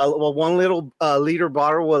bottle, one little liter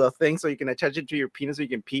bottle with a thing so you can attach it to your penis so you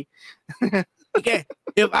can pee. Okay,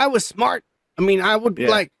 if I was smart, I mean, I would be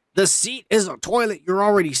like, the seat is a toilet you're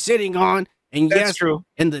already sitting on. And That's yes, true.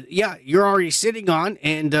 and you're already sitting on,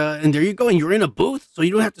 and there you go, and you're in a booth, so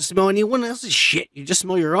you don't have to smell anyone else's shit. You just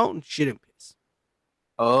smell your own shit and piss.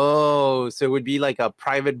 Oh, so it would be like a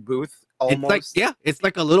private booth almost. It's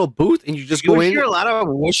like a little booth, and you just You go would in. hear a lot of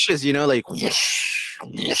whooshes, like whoosh,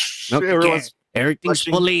 whoosh. Okay. Everyone's Everything's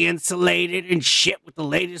flushing. fully insulated and shit with the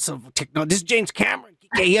latest of technology. This is James Cameron.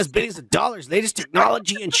 Yeah, he has billions of dollars, latest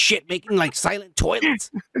technology and shit, making like silent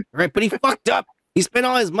toilets. Right, but he fucked up. He spent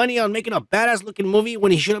all his money on making a badass looking movie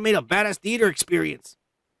when he should have made a badass theater experience.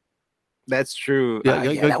 That's true. Yeah,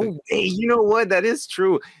 Hey, you know what? That is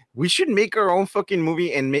true. We should make our own fucking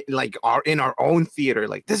movie and make like in our own theater.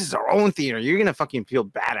 Like this is our own theater. You're gonna fucking feel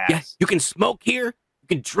badass. Yeah, you can smoke here, you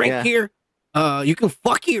can drink Yeah. here, you can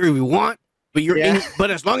fuck here if you want, but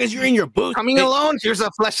but as long as you're in your booth, Coming alone, here's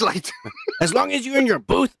a flashlight. as long as you're in your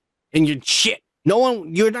booth and you're shit,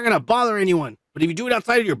 you're not gonna bother anyone. But if you do it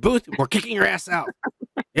outside of your booth, we're kicking your ass out.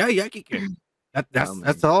 Yeah, kick it.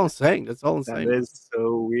 That's all I'm saying. That's all I'm saying. That is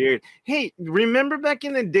so weird. Hey, remember back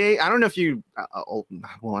in the day? I don't know if you,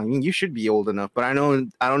 well, I mean, you should be old enough, but I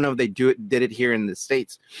don't know if they did it here in the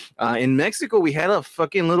States. In Mexico, we had a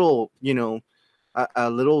fucking little, a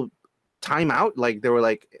little timeout. Like they were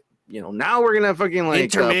like, now we're gonna fucking like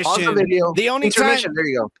Intermission. pause the video. The only Intermission. time- There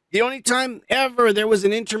you go. The only time ever there was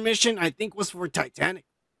an intermission, I think, was for Titanic.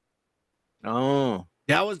 Oh,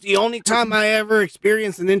 That was the only time I ever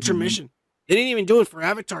experienced an intermission. They didn't even do it for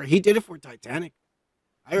Avatar. He did it for Titanic.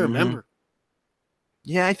 I remember.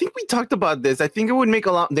 yeah. I think we talked about this. I think it would make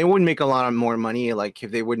a lot. They would make a lot of more money, like if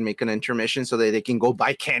they would make an intermission, so that they can go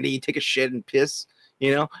buy candy, take a shit, and piss,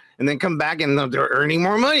 and then come back and they're earning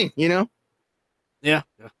more money. Yeah.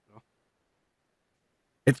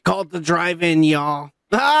 It's called the drive-in, y'all.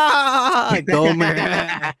 Ah, Gomer.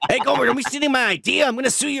 Hey, Gomer, don't be stealing my idea. I'm going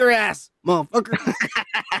to sue your ass, motherfucker.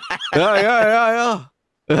 Yeah.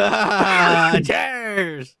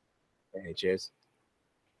 Cheers. Hey, cheers.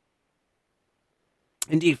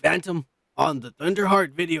 Indeed, Phantom on the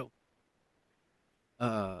Thunderheart video.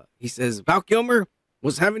 He says, Val Kilmer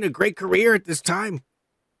was having a great career at this time.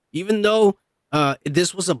 Even though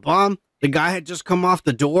this was a bomb, the guy had just come off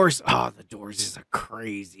The Doors. Oh, The Doors is a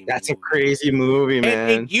crazy That's a movie. crazy movie, man.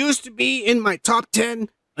 It used to be in my top 10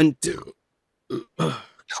 until...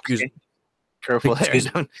 excuse me. Careful there.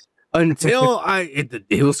 Excuse me. Until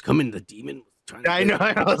it was coming, the demon was trying to I know.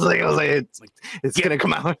 I was like, it's gonna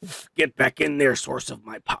come out. get back in there, source of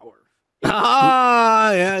my power.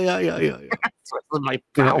 Ah, yeah. My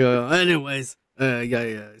Anyways,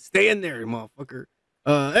 stay in there, motherfucker.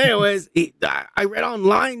 Anyways, I read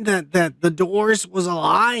online that The Doors was a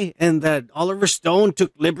lie and that Oliver Stone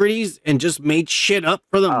took liberties and just made shit up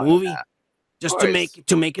for the movie. Yeah. Just Of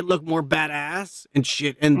to make it look more badass and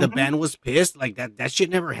shit. And the band was pissed. Like that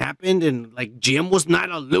shit never happened. And like Jim was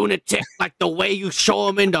not a lunatic like the way you show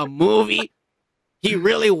him in the movie. He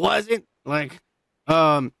really wasn't. Like,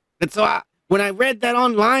 and so when I read that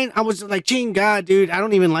online, I was just like, "Ching God, dude, I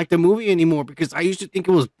don't even like the movie anymore because I used to think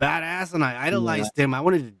it was badass and I idolized him. I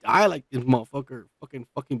wanted to die like this motherfucker, fucking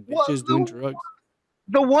bitches doing drugs."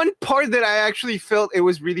 The one part that I actually felt it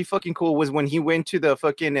was really fucking cool was when he went to the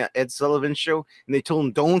fucking Ed Sullivan show and they told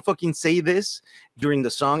him, "Don't fucking say this" during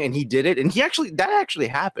the song, and he did it, and that actually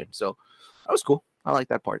happened. So that was cool. I like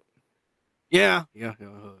that part. Yeah.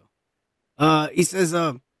 He says,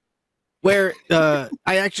 where I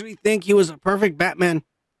actually think he was a perfect Batman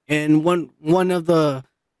and one of the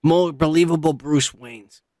more believable Bruce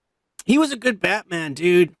Waynes. He was a good Batman,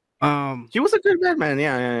 dude. He was a good Batman.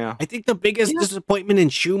 Yeah. I think the biggest disappointment in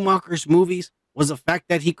Schumacher's movies was the fact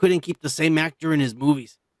that he couldn't keep the same actor in his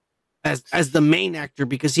movies as the main actor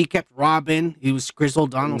because he kept Robin. He was Chris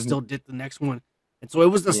O'Donnell, still did the next one. And so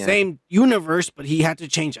it was the same universe, but he had to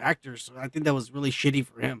change actors. So I think that was really shitty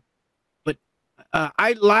for him. But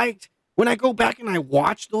I liked, when I go back and I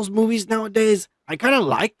watch those movies nowadays, I kind of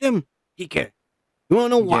like them. You want to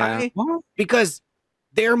know why? Yeah. Because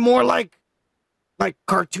they're more like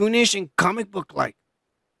cartoonish and comic book like.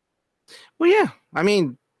 Well, yeah. I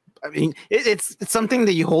mean, it's something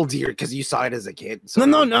that you hold dear because you saw it as a kid. So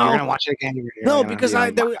No. You're gonna watch it again. Because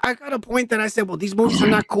I got a point that I said, well, these movies are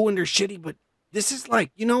not cool and they're shitty, but this is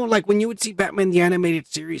like, like when you would see Batman the animated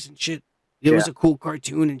series and shit, it was a cool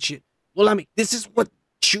cartoon and shit. Well, I mean, this is what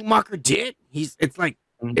Schumacher did. It's like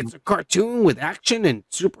it's a cartoon with action and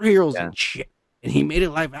superheroes and shit. And he made it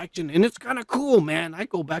live action, and it's kind of cool, man. I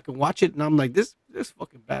go back and watch it, and I'm like, this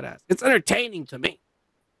fucking badass. It's entertaining to me.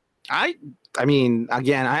 I mean,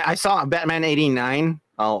 again, I saw Batman '89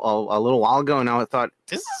 a little while ago, and I thought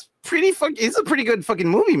this is it's a pretty good fucking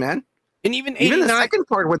movie, man. And even the 89, second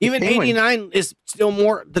part with even the Penguin. 89 is still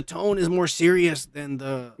more. The tone is more serious than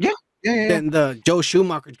the than the Joe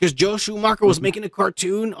Schumacher, because Joe Schumacher was making a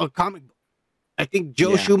cartoon, a comic book. I think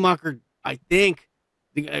Joe Schumacher, did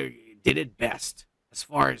it best as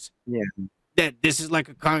far as that this is like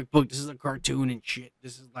a comic book, this is a cartoon and shit.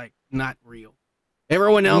 This is like not real.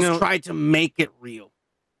 Everyone else tried to make it real,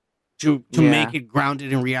 to make it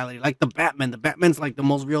grounded in reality, like the Batman. The Batman's like the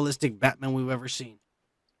most realistic Batman we've ever seen.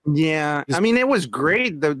 Yeah, I mean, it was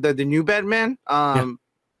great. The new Batman. And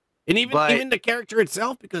even the character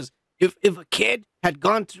itself, because if a kid had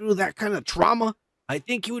gone through that kind of trauma, I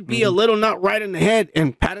think he would be a little not right in the head.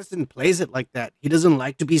 And Pattinson plays it like that. He doesn't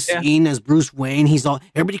like to be seen as Bruce Wayne.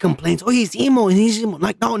 Everybody complains, oh, he's emo, and he's emo.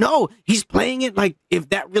 Like, no, he's playing it like if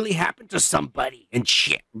that really happened to somebody and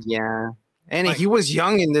shit. Yeah, and he was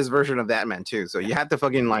young in this version of Batman too. So you have to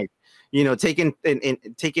fucking take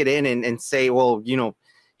it in and say, well,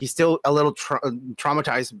 he's still a little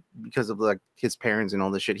traumatized because of like his parents and all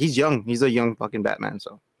this shit. He's young. He's a young fucking Batman.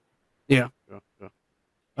 So yeah.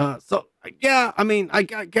 I mean, I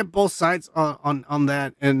get both sides on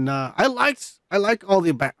that, and I like all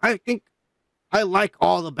the I like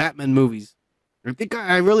all the Batman movies. I think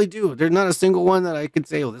I really do. There's not a single one that I could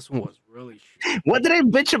say, oh, this one was really shit. What did I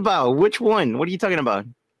bitch about? Which one? What are you talking about?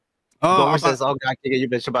 Oh, says, oh God, you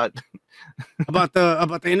bitch about about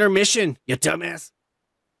the intermission, you dumbass.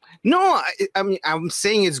 No, I mean, I'm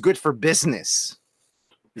saying it's good for business.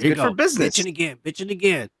 It's good for business. Bitching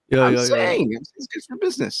again. I'm saying it's good for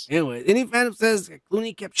business. Anyway, any fan says that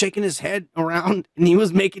Clooney kept shaking his head around and he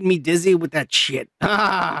was making me dizzy with that shit.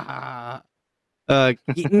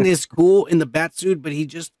 Keaton is cool in the bat suit, but he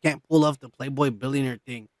just can't pull off the Playboy billionaire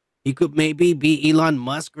thing. He could maybe be Elon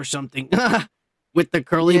Musk or something with the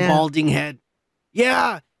curly balding head.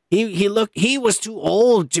 Yeah. He was too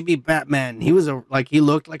old to be Batman. He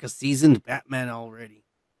looked like a seasoned Batman already.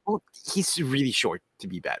 Well, he's really short to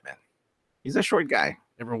be Batman. He's a short guy.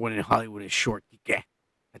 Everyone in Hollywood is short. Yeah.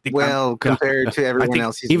 Compared to everyone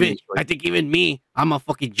else, he's really short. I think even me, I'm a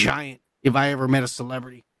fucking giant if I ever met a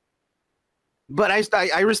celebrity. But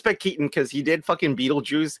I respect Keaton because he did fucking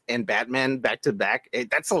Beetlejuice and Batman back to back.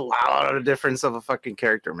 That's a lot of difference of a fucking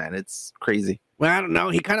character, man. It's crazy. Well, I don't know.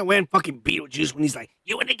 He kind of went fucking Beetlejuice when he's like,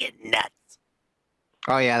 "You want to get nuts?"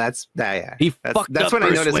 Oh yeah, that's that. Yeah, that's when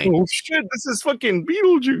Bruce I noticed. Wayne. Oh shit, this is fucking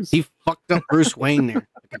Beetlejuice. He fucked up Bruce Wayne there,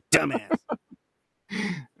 like a dumbass.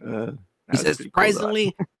 He says,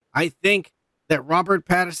 surprisingly, I think that Robert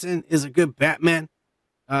Pattinson is a good Batman,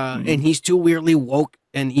 and he's too weirdly woke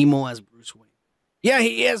and emo as Bruce Wayne. Yeah,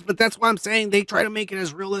 he is, but that's why I'm saying they try to make it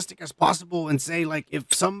as realistic as possible and say, like, if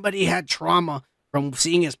somebody had trauma from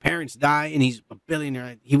seeing his parents die and he's a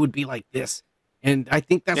billionaire, he would be like this. And I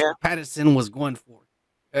think that's what Pattinson was going for.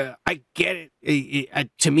 I get it.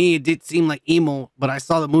 To me, it did seem like emo, but I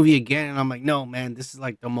saw the movie again and I'm like, no, man, this is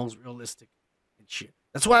like the most realistic and shit.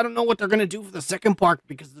 That's why I don't know what they're going to do for the second part,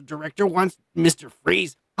 because the director wants Mr.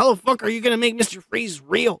 Freeze. How the fuck are you going to make Mr. Freeze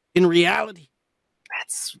real in reality?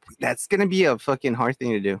 That's going to be a fucking hard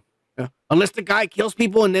thing to do. Yeah. Unless the guy kills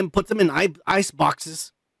people and then puts them in ice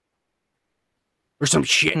boxes. Or some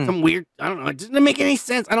shit, some weird, I don't know. It doesn't make any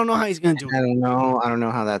sense. I don't know how he's going to do it. I don't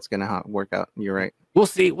know how that's going to work out. You're right. We'll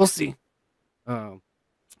see.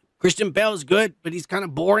 Christian Bale is good, but he's kind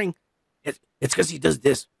of boring. It's because he does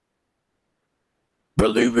this.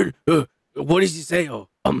 Believe it. What does he say? Oh,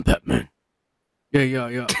 I'm Batman. Yeah.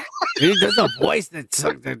 He does a voice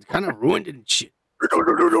that kind of ruined it and shit.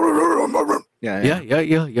 Yeah.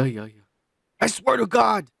 I swear to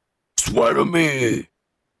God. Swear to me.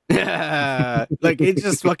 Like, it's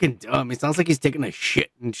just fucking dumb. It sounds like he's taking a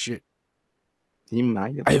shit and shit. He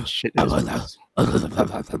might have shit. Yeah.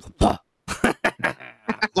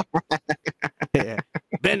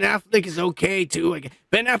 Ben Affleck is okay too. Like,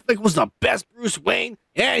 Ben Affleck was the best Bruce Wayne,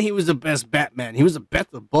 and he was the best Batman. He was the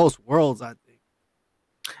best of both worlds, I think.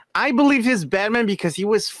 I believe his Batman because he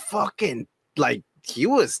was fucking like, he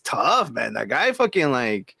was tough, man. That guy fucking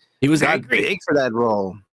like, he was got angry big for that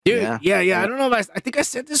role. Dude, yeah. I don't know if I think I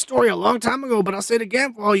said this story a long time ago, but I'll say it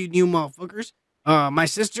again for all you new motherfuckers. My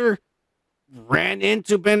sister ran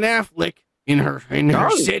into Ben Affleck in her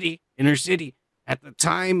city at the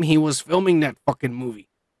time he was filming that fucking movie.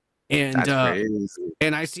 And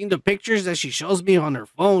and I seen the pictures that she shows me on her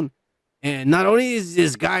phone. And not only is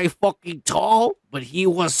this guy fucking tall, but he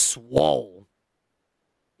was swole.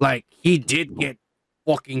 Like, he did get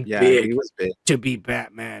fucking big, he was big to be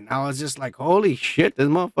Batman. I was just like, holy shit, this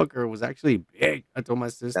motherfucker was actually big. I told my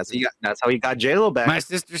sister. That's how he got J-Lo back. My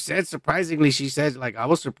sister said, surprisingly, she said, like, I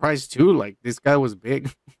was surprised too. Like, this guy was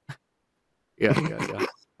big. Yeah.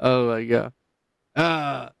 Oh my God.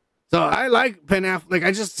 So I like Ben Affleck.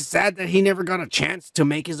 I just sad that he never got a chance to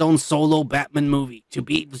make his own solo Batman movie to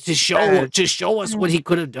show us what he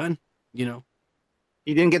could have done. You know.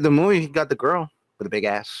 He didn't get the movie. He got the girl with a big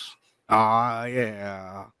ass. Ah,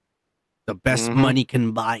 yeah. The best money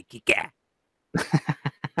can buy, Kika.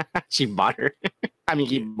 She bought her. I mean,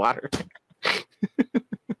 he bought her.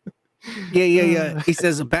 Yeah. He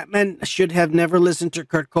says Batman should have never listened to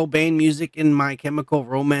Kurt Cobain music in My Chemical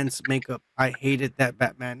Romance makeup. I hated that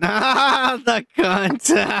Batman. The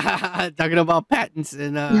cunt. Talking about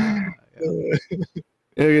Pattinson.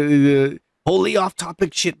 Wholly off-topic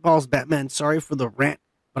shitballs, Batman. Sorry for the rant,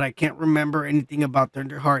 but I can't remember anything about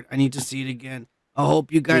Thunderheart. I need to see it again. I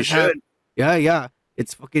hope you guys have. Yeah.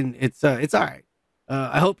 It's all right.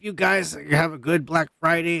 I hope you guys have a good Black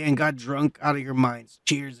Friday and got drunk out of your minds.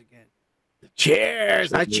 Cheers again.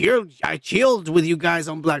 Cheers. I chilled with you guys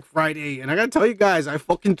on Black Friday, and I gotta tell you guys, I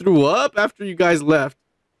fucking threw up after you guys left.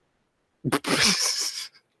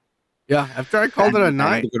 Yeah, after I called it a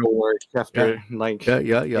night. To go to work after Yeah.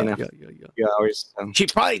 hours. She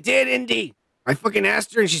probably did, Indy. I fucking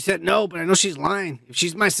asked her and she said no, but I know she's lying. If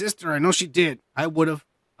she's my sister, I know she did. I would have.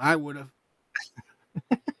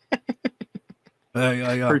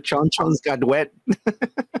 Yeah. Her chon-chons got wet.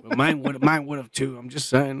 But mine would have too. I'm just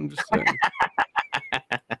saying.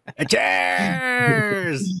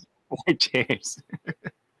 Cheers! Cheers.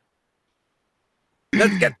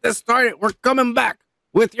 Let's get this started. We're coming back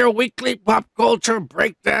with your weekly pop culture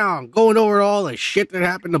breakdown, going over all the shit that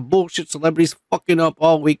happened to bullshit celebrities fucking up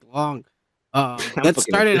all week long. Let's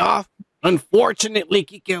start it off. Unfortunately,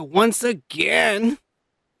 Kike, once again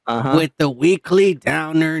with the weekly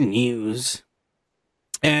downer news.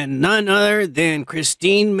 And none other than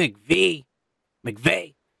Christine McVie.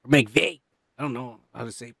 I don't know how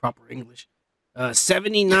to say proper English.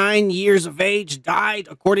 79 years of age, died,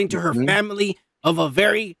 according to her family, of a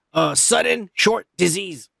very sudden short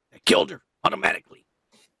disease that killed her automatically.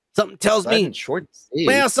 Something tells me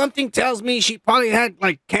something tells me she probably had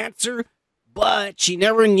like cancer, but she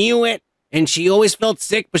never knew it, and she always felt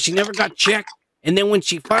sick, but she never got checked. And then when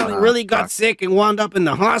she finally really got sick and wound up in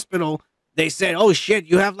the hospital, they said, "Oh shit,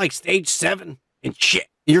 you have like stage 7 and shit.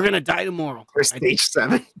 You're gonna die tomorrow." For stage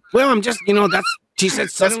 7? Well, I'm just, that's she said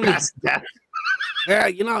suddenly. Yeah,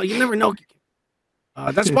 you never know.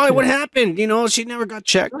 That's probably what happened. She never got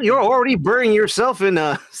checked. You're already burying yourself in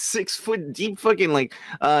a 6 foot deep fucking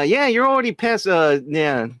you're already past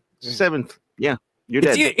 7th. Yeah, you're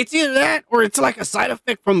dead. It's either that or it's like a side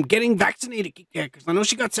effect from getting vaccinated. Because I know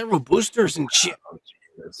she got several boosters and shit.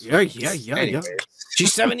 Yeah.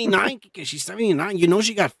 She's 79. She's 79.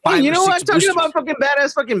 She got 5. Hey, you know what? Talking boosters. about fucking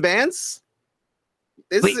badass fucking bands.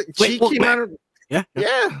 She came out of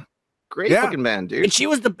great fucking band, dude. And she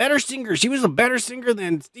was the better singer. She was a better singer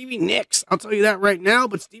than Stevie Nicks. I'll tell you that right now.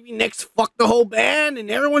 But Stevie Nicks fucked the whole band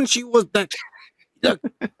and everyone. She was the. Look,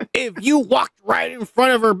 if you walked right in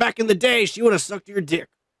front of her back in the day, she would have sucked your dick.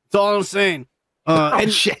 That's all I'm saying.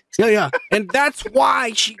 Shit. Yeah. And that's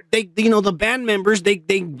why the band members, they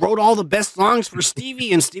wrote all the best songs for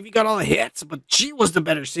Stevie, and Stevie got all the hits, but she was the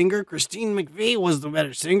better singer. Christine McVie was the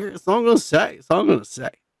better singer. That's all I'm gonna say.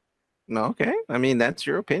 No, okay. I mean, that's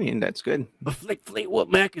your opinion. That's good. But Fleetwood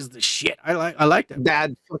Mac is the shit. I like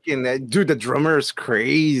that. Dude, the drummer is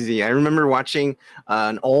crazy. I remember watching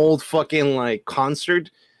an old fucking concert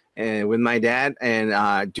and with my dad,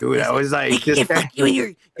 and dude, I was like, this guy, you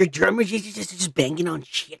and your drummers just banging on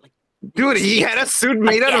shit. Dude, he had a suit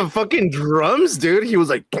made out of fucking drums, dude. He was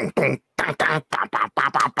like, yeah,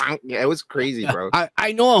 it was crazy, bro.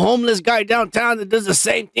 I know a homeless guy downtown that does the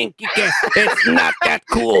same thing. It's not that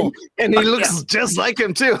cool. And he looks just like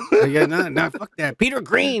him, too. Fuck that. Peter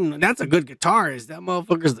Green, that's a good guitarist. That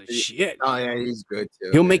motherfucker's the shit. Oh, yeah, he's good, too.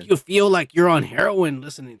 He'll make you feel like you're on heroin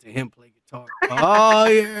listening to him play guitar. Oh,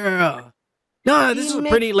 yeah. No, this is a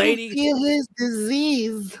pretty lady. Feel his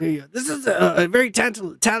disease. Yeah. This is a very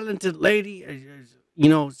talented lady.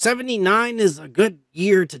 79 is a good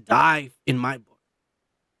year to die in my book.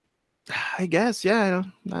 I guess, yeah. I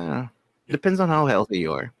don't know. It depends on how healthy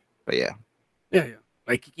you are, but yeah. Yeah.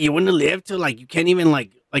 Like you wouldn't live till you can't even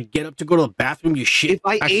get up to go to the bathroom. You shit. If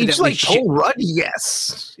I age like Paul Rudd,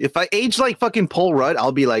 yes. If I age like fucking Paul Rudd,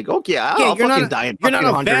 I'll be like, okay, I'll fucking die in fucking 110. You're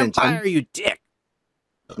not a vampire, you dick.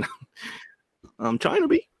 I'm trying to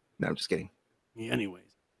be. No, I'm just kidding. Yeah,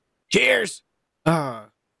 anyways, cheers,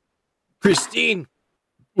 Christine.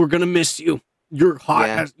 We're gonna miss you. You're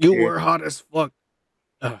hot. You were hot as fuck.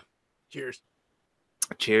 Cheers.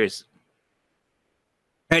 Cheers.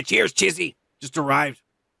 Hey, cheers, Chizzy. Just arrived.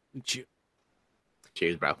 Cheers,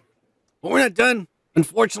 bro. But we're not done,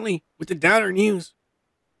 unfortunately, with the downer news.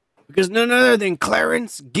 Because none other than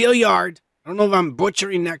Clarence Gilliard. I don't know if I'm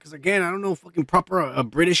butchering that because, again, I don't know fucking proper a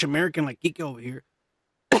British American like Kike over here.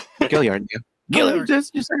 Gilliard, yeah. Gilliard.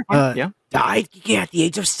 Just yeah. Died Kike at the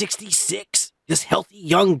age of 66. This healthy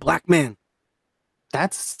young black man.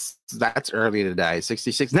 That's early to die.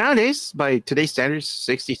 66 nowadays, by today's standards,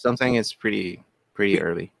 60 something is pretty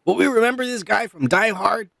early. Well, we remember this guy from Die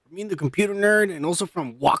Hard, from being the computer nerd, and also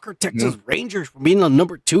from Walker, Texas Rangers, from being on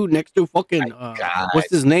number 2 next to fucking what's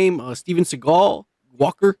his name, Steven Seagal,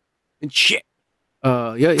 Walker, and shit.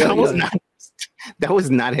 That was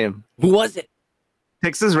not him. Who was it?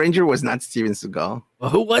 Texas Ranger was not Steven Seagal. Well,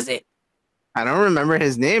 who was it? I don't remember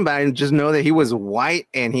his name, but I just know that he was white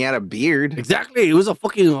and he had a beard. Exactly. It was a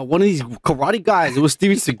fucking one of these karate guys. It was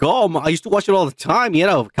Steven Seagal. I used to watch it all the time. He had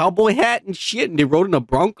a cowboy hat and shit, and they rode in a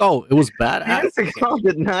Bronco. It was badass. Steven Seagal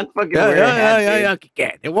did not fucking wear a hat.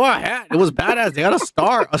 Yeah. They wore a hat. It was badass. They had a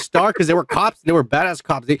star because they were cops. And they were badass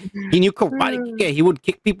cops. He knew karate. Yeah, he would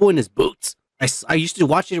kick people in his boots. I used to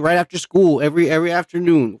watch it right after school every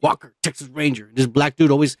afternoon. Walker, Texas Ranger. This black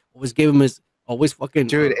dude always gave him his. Always fucking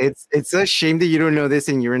dude. It's a shame that you don't know this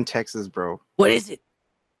and you're in Texas, bro. What is it?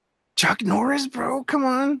 Chuck Norris, bro. Come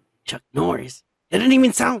on, Chuck Norris. That doesn't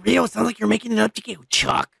even sound real. It sounds like you're making it up to get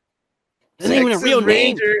Chuck. That's not even a real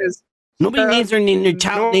name. Nobody names their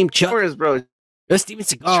child named Chuck. Norris, bro. That's Steven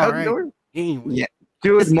Seagal, Chuck right? Norris? Anyway. Yeah,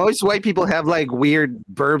 dude. Most white people have like weird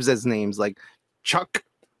verbs as names, like Chuck,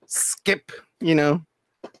 Skip. You know,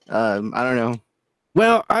 I don't know.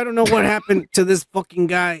 Well, I don't know what happened to this fucking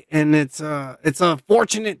guy, and it's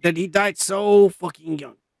unfortunate that he died so fucking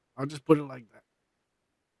young. I'll just put it like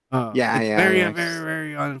that. Very,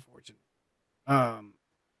 very unfortunate. I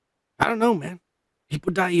don't know, man.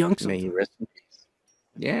 People die young sometimes. May he rest in peace.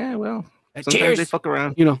 Yeah, well, sometimes cheers. They fuck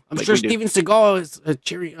around. You know, I'm like sure Steven Seagal is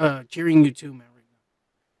cheering you too, man. Right now.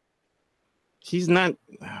 He's not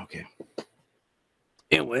okay.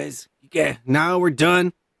 Anyways, yeah. Now we're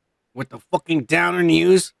done with the fucking downer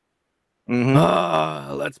news.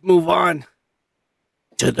 Let's move on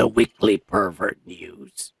to the weekly pervert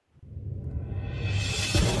news.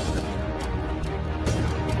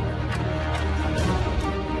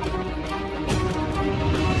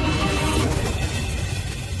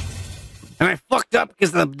 And I fucked up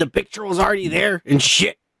because the picture was already there and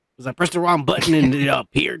shit. Because I pressed the wrong button and it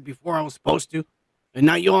appeared before I was supposed to. And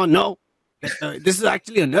now you all know. This is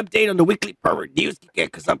actually an update on the weekly pervert news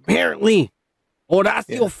because apparently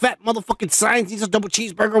Horacio fat motherfucking Signs needs a double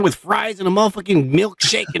cheeseburger with fries and a motherfucking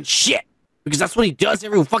milkshake and shit because that's what he does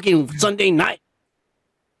every fucking Sunday night.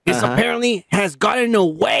 This apparently has gotten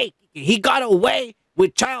away. He got away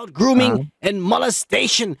with child grooming and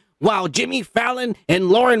molestation while Jimmy Fallon and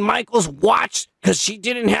Lauren Michaels watched because she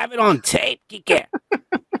didn't have it on tape.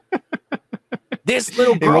 This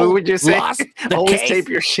little girl what would you say? Lost the Always case. tape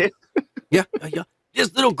your shit. Yeah.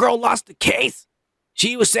 This little girl lost the case.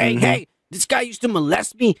 She was saying, hey, this guy used to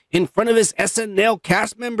molest me in front of his SNL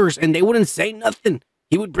cast members, and they wouldn't say nothing.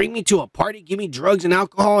 He would bring me to a party, give me drugs and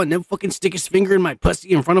alcohol, and then fucking stick his finger in my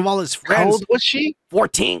pussy in front of all his friends. How old was she?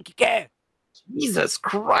 14. Yeah. Jesus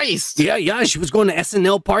Christ. Yeah. She was going to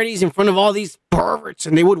SNL parties in front of all these perverts,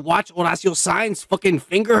 and they would watch Horacio Signs fucking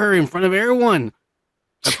finger her in front of everyone.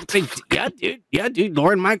 Yeah, dude.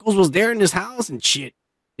 Lauren Michaels was there in his house and shit.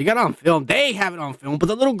 They got it on film. They have it on film, but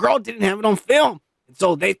the little girl didn't have it on film. And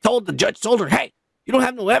so the judge told her, hey, you don't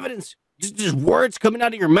have no evidence. Just words coming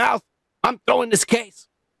out of your mouth. I'm throwing this case.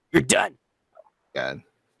 You're done. God.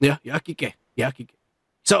 Yeah, Kike.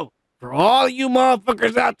 So, for all you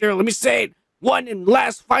motherfuckers out there, let me say it one and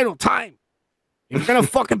last final time. You're gonna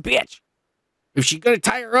fucking bitch. If she's gonna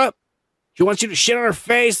tie her up, she wants you to shit on her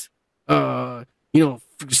face, skull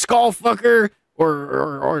fucker,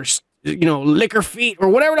 or lick her feet, or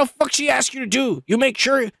whatever the fuck she asks you to do. You make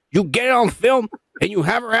sure you get it on film and you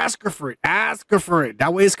have her ask her for it. Ask her for it.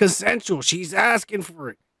 That way it's consensual. She's asking for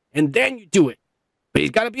it. And then you do it. But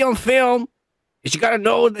he's got to be on film. And she got to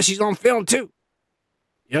know that she's on film too.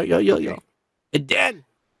 Yo. And then,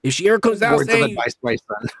 if she ever comes out saying...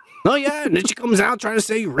 Oh, yeah. And then she comes out trying to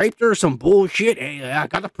say you raped her or some bullshit. Hey, I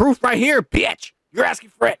got the proof right here, bitch. You're asking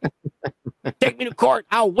for it. Take me to court.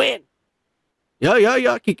 I'll win. Yo,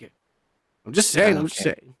 Kike. I'm just saying.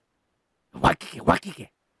 Why, Kike?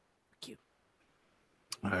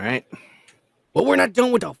 All right. Well, we're not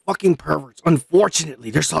done with the fucking perverts.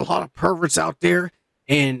 Unfortunately, there's a lot of perverts out there,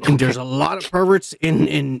 and there's a lot of perverts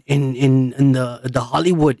in the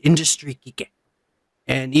Hollywood industry, Kike.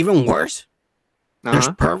 And even worse, there's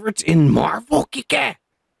perverts in Marvel, Kike.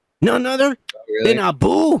 None other than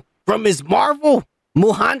Abu from Ms. Marvel,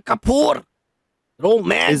 Mohan Kapoor. The old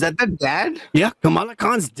man. Is that the dad? Yeah, Kamala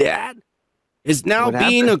Khan's dad. is now What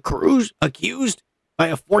being accused by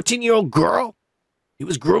a 14-year-old girl. He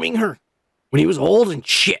was grooming her when he was old and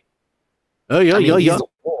shit. Oh, yeah, He's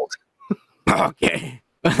old. Okay.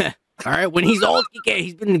 All right. When he's old, okay,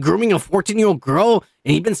 he's been grooming a 14-year-old girl,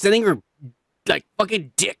 and he's been sending her like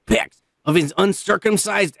fucking dick pics of his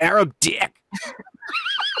uncircumcised Arab dick.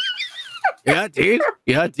 Yeah, dude.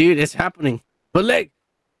 Yeah, dude. It's happening. But look,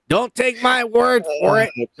 don't take my word for it.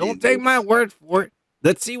 Don't take my word for it.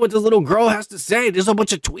 Let's see what this little girl has to say. There's a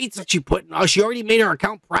bunch of tweets that she put. Oh, she already made her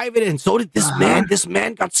account private, and so did this man. This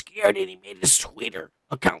man got scared, and he made his Twitter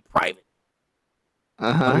account private.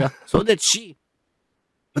 So did she.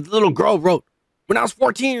 But the little girl wrote, when I was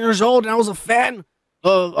 14 years old and I was a fan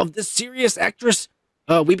of this serious actress,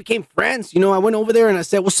 we became friends. You know, I went over there and I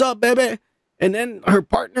said, what's up, baby? And then her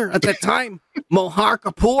partner at that time, Mohar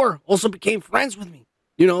Kapoor, also became friends with me.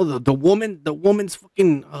 You know, the woman's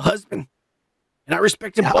fucking husband. And I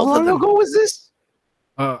respected both of them. How long ago was this?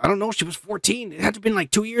 I don't know. She was 14. It had to have been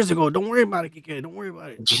like 2 years ago. Don't worry about it, Kike. Don't worry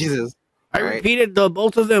about it. Jesus. I repeated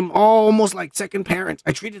both of them almost like second parents.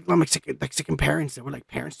 I treated them like second parents. They were like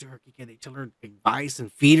parents to her. Kike. They tell her advice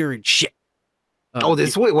and feed her and shit.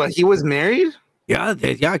 He was married? Yeah,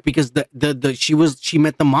 because she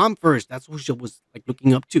met the mom first. That's who she was like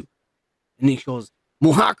looking up to. And he goes,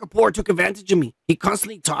 Mohar Kapoor took advantage of me. He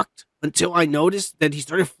constantly talked until I noticed that he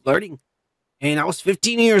started flirting. And I was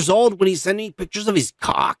 15 years old when he sent me pictures of his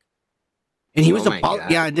cock. And he was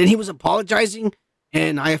and then he was apologizing,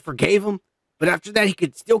 and I forgave him. But after that, he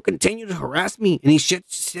could still continue to harass me, and he said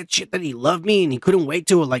shit that he loved me, and he couldn't wait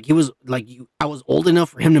till I was old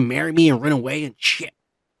enough for him to marry me and run away and shit.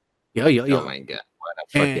 Yeah. Oh my god, what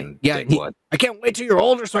a fucking dickwood. I can't wait till you're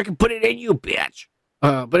older so I can put it in you, bitch.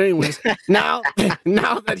 But anyways, now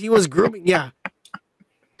that he was grooming,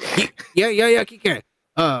 Kike.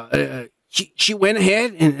 She went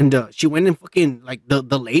ahead and she went and fucking like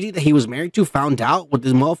the lady that he was married to found out what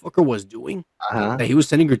this motherfucker was doing. That he was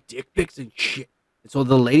sending her dick pics and shit. And so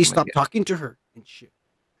the lady stopped talking to her and shit.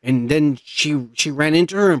 And then she ran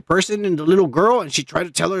into her in person and the little girl, and she tried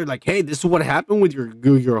to tell her like, hey, this is what happened with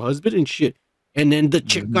your husband and shit. And then the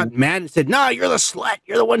chick got mad and said, nah, you're the slut.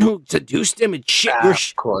 You're the one who seduced him and shit. You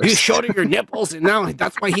showed her your nipples, and now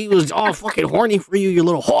that's why he was all fucking horny for you, you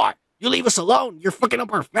little whore. You leave us alone. You're fucking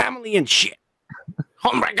up our family and shit.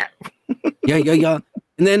 Oh my god. Yeah.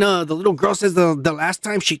 And then the little girl says the last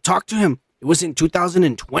time she talked to him, it was in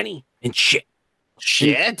 2020 and shit.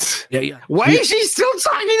 Shit. Yeah. Why is she still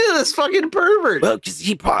talking to this fucking pervert? Well, because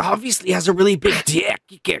he obviously has a really big dick.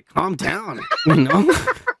 You can't calm down, you know?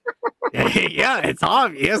 Yeah, it's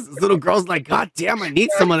obvious. This little girl's like, God damn, I need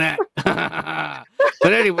some of that.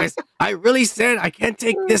 But anyways, I really said, I can't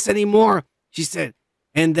take this anymore, she said.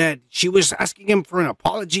 And that she was asking him for an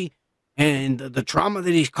apology and the trauma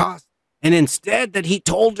that he caused. And instead that he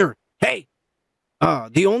told her, hey,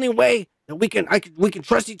 the only way that we can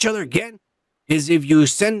trust each other again is if you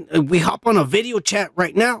we hop on a video chat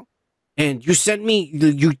right now and you send me,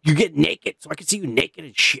 you get naked so I can see you naked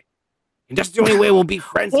and shit. And that's the only way we'll be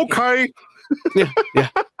friends. Okay. Yeah.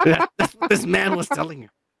 That's what this man was telling her.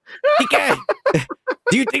 Okay.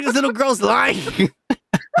 Do you think this little girl's lying?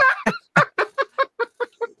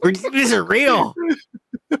 Or do you think these are real?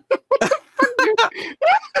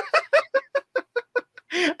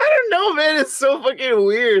 I don't know, man. It's so fucking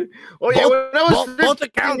weird. Oh yeah, when I was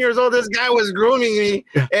 15 years old, this guy was grooming me,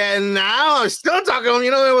 and now I'm still talking to him.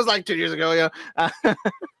 You know, it was like 2 years ago. Yeah. Fuck,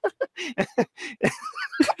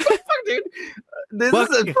 dude. This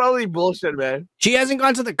is probably bullshit, man. She hasn't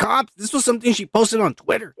gone to the cops. This was something she posted on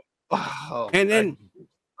Twitter. And then,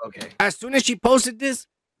 as soon as she posted this,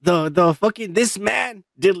 the fucking this man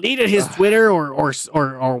deleted his Twitter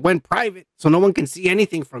or went private, so no one can see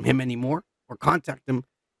anything from him anymore or contact him.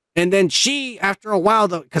 And then she, after a while,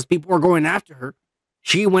 because people were going after her,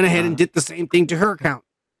 she went ahead and did the same thing to her account.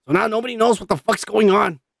 So now nobody knows what the fuck's going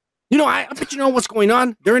on. You know, I bet you know what's going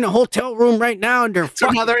on. They're in a hotel room right now and they're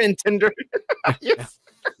fucking. Now they're in Tinder. Yes.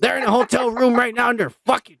 They're in a hotel room right now and they're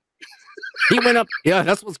fucking. He went up. Yeah,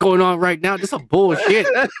 that's what's going on right now. This is bullshit.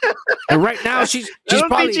 And right now she's I don't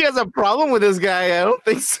probably. think she has a problem with this guy. I don't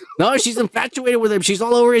think so. No, she's infatuated with him. She's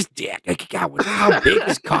all over his dick. Like, God, wonder how big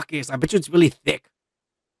his cock is. I bet you it's really thick.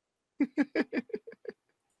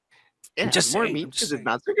 Yeah, just more saying, meat because it's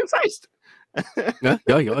not circumcised. Yeah.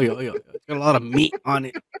 It's got a lot of meat on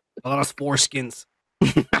it. A lot of foreskins.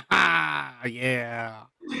 Yeah.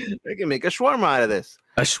 They can make a shawarma out of this.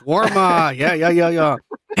 A shawarma. Yeah.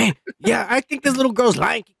 Hey, yeah, I think this little girl's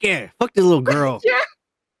lying. Yeah, fuck this little girl. Yeah.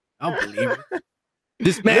 I don't believe it.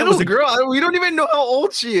 This man little was a girl. We don't even know how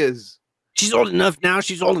old she is. She's old enough now.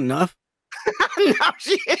 She's old enough. Now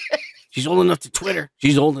she is. She's old enough to Twitter.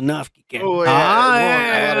 She's old enough. Oh,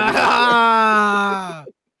 yeah.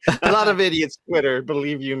 A lot of idiots Twitter,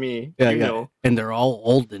 believe you me. Yeah, you yeah. know. And they're all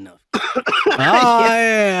old enough.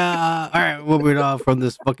 Yeah. All right, moving on from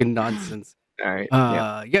this fucking nonsense. All right.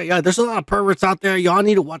 Yeah. There's a lot of perverts out there. Y'all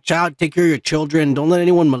need to watch out. Take care of your children. Don't let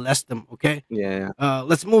anyone molest them. Okay. Yeah.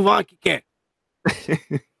 Let's move on, Kike,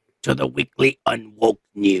 to the weekly unwoke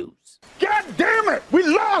news. God damn it! We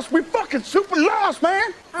lost! We fucking super lost,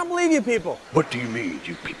 man! I don't believe you people. What do you mean,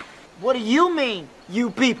 you people? What do you mean,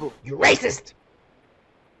 you people? You racist!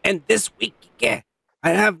 And this week, Kike, I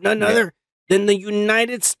have none other than the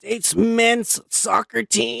United States men's soccer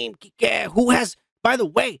team, Kike, who has, by the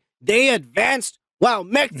way, they advanced while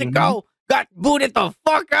Mexico got booted the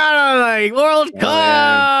fuck out of the World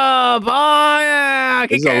Cup. Oh, yeah.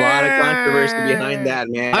 There's a lot of controversy behind that,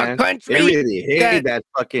 man. A country They really hated that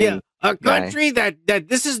fucking. a country that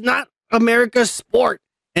this is not America's sport.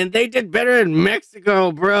 And they did better in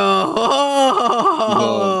Mexico, bro.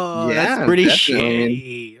 Oh, Yeah, that's pretty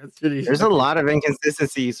definitely. shitty. That's pretty There's a lot of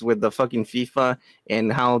inconsistencies with the fucking FIFA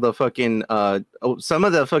and how the fucking some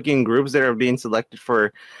of the fucking groups that are being selected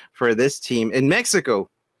for this team in Mexico.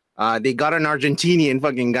 They got an Argentinian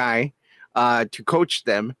fucking guy to coach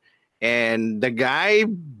them, and the guy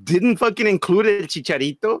didn't fucking include El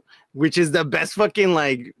Chicharito, which is the best fucking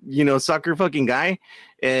soccer fucking guy.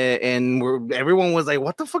 And everyone was like,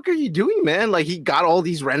 what the fuck are you doing, man? Like, he got all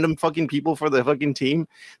these random fucking people for the fucking team.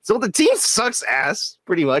 So the team sucks ass,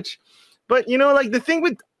 pretty much. But, the thing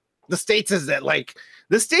with the States is that,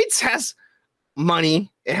 the States has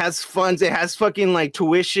money, it has funds, it has fucking,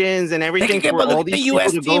 tuitions and everything for all these the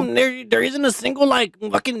U.S. team, there isn't a single,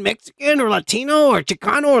 fucking Mexican or Latino or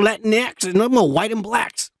Chicano or Latinx. There's no more white and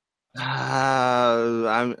blacks.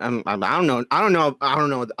 I don't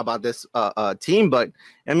know about this team, but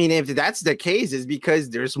I mean, if that's the case, it's because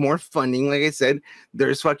there's more funding. Like I said,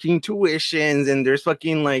 there's fucking tuitions and there's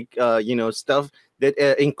fucking stuff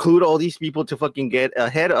that include all these people to fucking get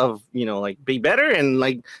ahead of be better, and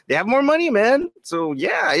they have more money, man. So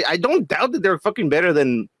yeah, I don't doubt that they're fucking better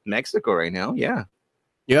than Mexico right now. Yeah.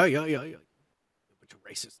 Bunch of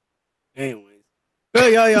racist. Anyways,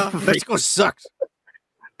 yeah. Mexico sucks.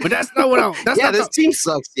 But that's not what I'm. This team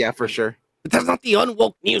sucks. Yeah, for sure. But that's not the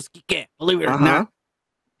unwoke news, Kike. Believe it or not.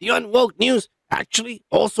 The unwoke news actually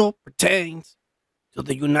also pertains to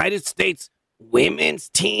the United States women's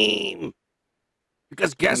team.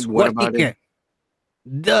 Because guess what, Kike?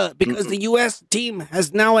 Because the U.S. team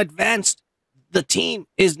has now advanced, the team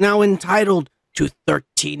is now entitled to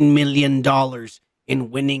 $13 million in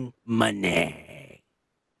winning money.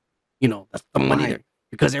 That's the money there.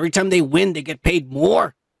 Because every time they win, they get paid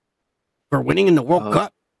more for winning in the World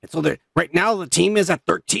Cup. And so right now the team is at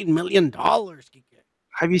 $13 million.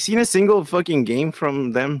 Have you seen a single fucking game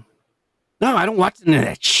from them? No, I don't watch any of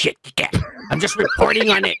that shit. I'm just reporting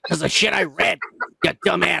on it because of shit I read. You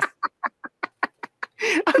dumbass.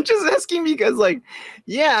 I'm just asking because,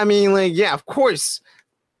 of course,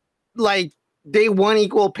 they want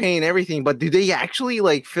equal pay and everything, but do they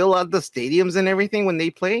actually fill out the stadiums and everything when they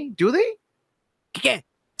play? Do they? Yeah,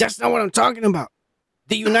 that's not what I'm talking about.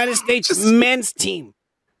 The United States men's team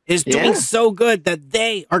is doing so good that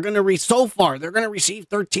they are going to so far they're going to receive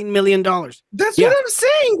 $13 million. That's what I'm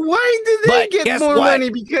saying. Why do they get more money?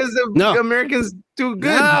 Because of Americans do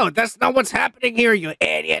good? No, that's not what's happening here, you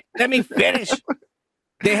idiot. Let me finish.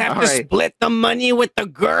 They have to split the money with the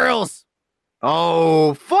girls.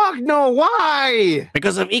 Oh, fuck no. Why?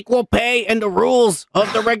 Because of equal pay and the rules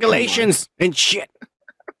of the regulations and shit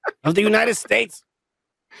of the United States.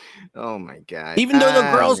 Oh my God. Even though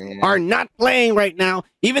the girls are not playing right now,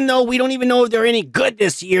 even though we don't even know if they're any good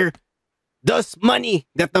this year, this money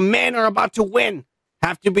that the men are about to win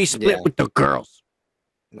have to be split with the girls.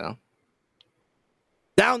 No.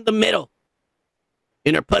 Down the middle.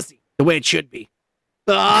 In her pussy, the way it should be.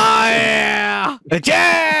 Oh yeah!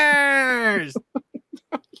 Cheers!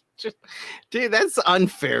 Dude, that's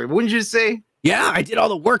unfair. Wouldn't you say? Yeah, I did all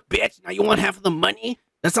the work, bitch. Now you want half of the money?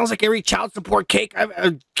 That sounds like every child support case I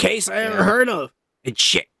ever heard of. It's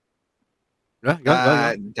shit.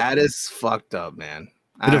 That is fucked up, man.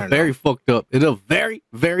 It's very fucked up. It's a very,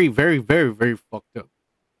 very, very, very, very fucked up.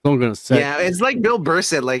 So I'm gonna say. Yeah, it's like Bill Burr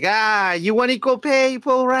said, you want equal pay,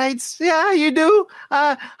 equal rights? Yeah, you do.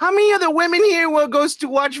 How many other women here goes to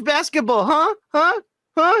watch basketball? Huh?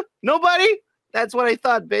 Nobody? That's what I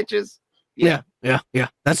thought, bitches. Yeah.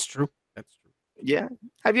 That's true. Yeah.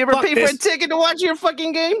 Have you ever paid for a ticket to watch your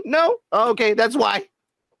fucking game? No? Oh, okay, that's why.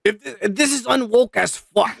 If this is unwoke as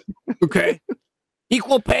fuck, okay?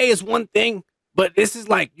 Equal pay is one thing, but this is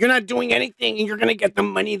you're not doing anything and you're going to get the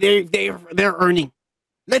money they're earning.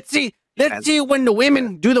 Let's see Let's see when the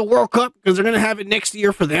women do the World Cup, because they're gonna have it next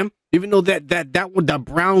year for them. Even though the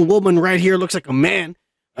brown woman right here looks like a man.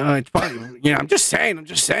 It's probably, I'm just saying.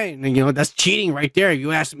 And, that's cheating right there, if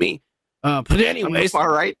you ask me. But anyways, all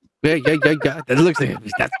right. Yeah. That looks like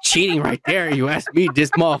that's cheating right there. You ask me,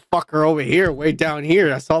 this motherfucker over here, way down here.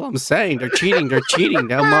 That's all I'm saying. They're cheating. That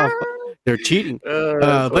motherfucker, they're cheating.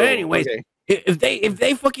 But anyways, okay. if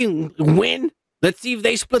they fucking win, let's see if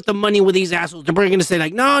they split the money with these assholes. They're probably gonna say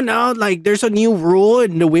like, no, like there's a new rule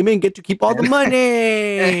and the women get to keep all the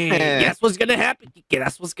money. That's what's gonna happen.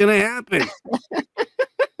 That's what's gonna happen.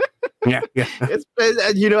 Yeah. It's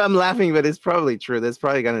I'm laughing, but it's probably true. That's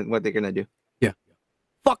probably what they're gonna do. Yeah.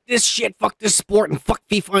 Fuck this shit. Fuck this sport, and fuck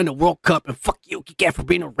FIFA and the World Cup, and fuck you, Kike, for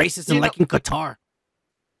being a racist and liking Qatar.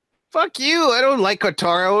 Fuck you. I don't like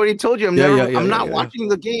Qatar. I already told you. I'm not watching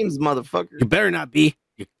the games, motherfucker. You better not be.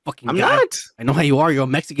 You fucking I'm guy. not. I know how you are. You're a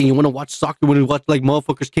Mexican. You want to watch soccer. You want to watch like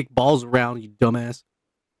motherfuckers kick balls around. You dumbass.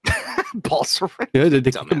 Balls around. Yeah,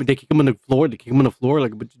 they kick them on the floor. They kick them on the floor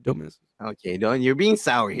like a bunch of dumbasses. Okay, you're being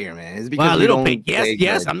sour here, man. It's because a little bit.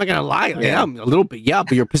 Yes. I'm not gonna lie. Yeah. I am a little bit. Yeah,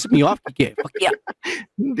 but you're pissing me off. Kike. Fuck yeah.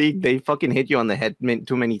 They fucking hit you on the head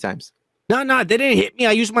too many times. No, they didn't hit me.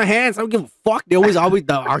 I used my hands. I don't give a fuck. They always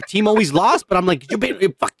our team always lost, but I'm like,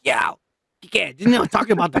 fuck yeah. Kike, didn't know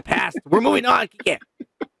talking about the past. We're moving on, Kike.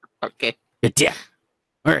 Okay. Yeah.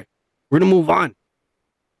 All right. We're gonna move on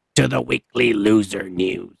to the weekly loser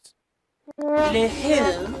news. The who?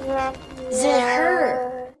 The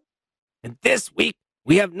her. And this week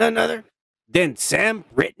we have none other than Sam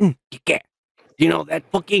Britton. Kike. You know that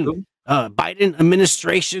fucking Biden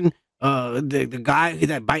administration. The guy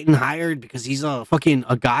that Biden hired because he's a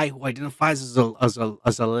guy who identifies as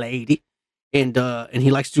a lady, and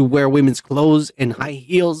he likes to wear women's clothes and high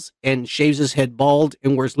heels and shaves his head bald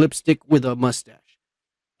and wears lipstick with a mustache.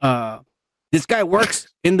 This guy works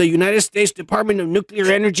in the United States Department of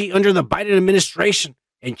Nuclear Energy under the Biden administration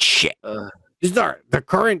and shit. These are the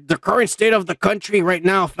current state of the country right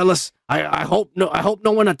now, fellas. I hope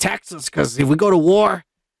no one attacks us, because if we go to war,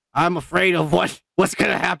 I'm afraid of what's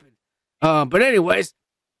gonna happen. But anyways,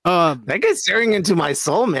 that guy's staring into my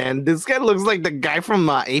soul, man. This guy looks like the guy from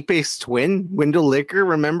Apex Twin, Window Liquor.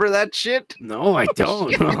 Remember that shit? No, I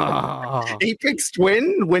don't. Apex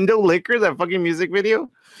Twin, Window Liquor, that fucking music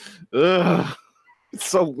video. Ugh, it's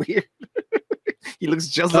so weird. He looks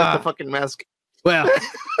just like the fucking mask. Well,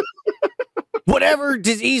 whatever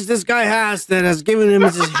disease this guy has that has given him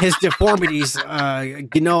his deformities,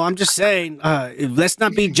 I'm just saying, let's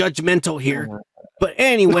not be judgmental here. But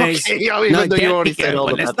anyways, let's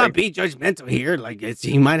not be judgmental here. Like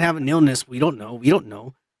he might have an illness. We don't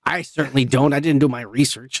know. I certainly don't. I didn't do my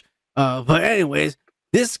research. But anyways,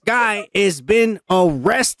 this guy has been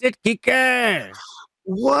arrested, Kike.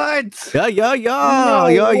 What? Yeah.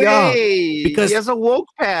 Because he has a woke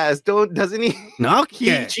pass, doesn't he? No,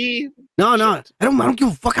 No. I don't give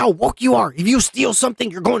a fuck how woke you are. If you steal something,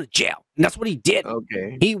 you're going to jail, and that's what he did.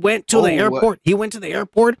 Okay. He went to the airport. What? He went to the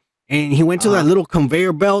airport, and he went to that little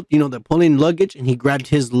conveyor belt, they're pulling luggage, and he grabbed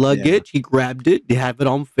his luggage. Yeah. He grabbed it. They have it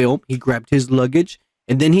on film. He grabbed his luggage,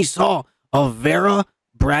 and then he saw a Vera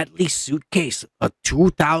Bradley suitcase, a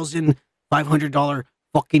 $2,500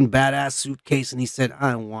 fucking badass suitcase, and he said,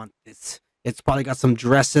 I want this. It's probably got some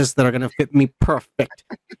dresses that are gonna fit me perfect.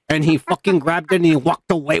 And he fucking grabbed it and he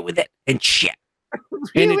walked away with it and shit.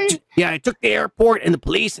 Really? And it took the airport and the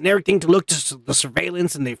police and everything to look to the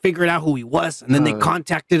surveillance, and they figured out who he was, and then they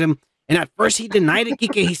contacted him. And at first he denied it,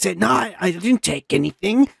 Kike. He said, no, I didn't take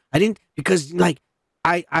anything. I didn't, because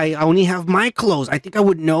I only have my clothes. I think I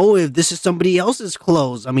would know if this is somebody else's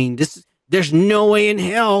clothes. I mean, there's no way in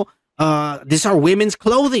hell. These are women's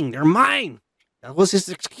clothing. They're mine. That was his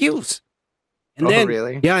excuse. And then,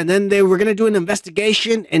 really? Yeah, and then they were going to do an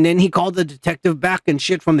investigation, and then he called the detective back and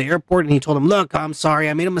shit from the airport, and he told him, look, I'm sorry,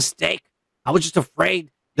 I made a mistake. I was just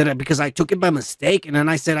afraid that because I took it by mistake, and then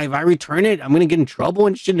I said, if I return it, I'm going to get in trouble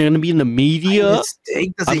and shit. They're going to be in the media.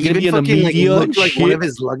 Mistake? Does it even fucking look like one of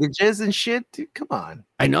his luggages and shit? Dude, come on.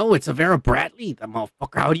 I know, it's a Vera Bradley, that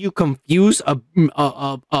motherfucker. How do you confuse a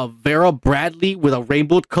Vera Bradley with a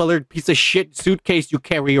rainbow-colored piece of shit suitcase you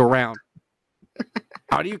carry around?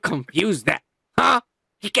 How do you confuse that? Huh?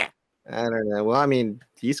 I don't know. Well, I mean,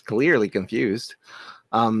 he's clearly confused.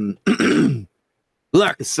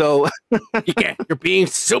 Look, so you're being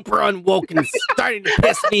super unwoke and starting to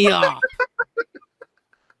piss me off.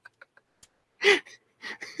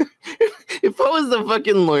 If I was the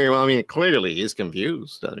fucking lawyer, well, I mean, clearly he's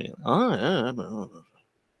confused. I mean,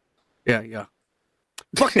 yeah.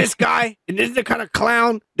 Fuck this guy, and this is the kind of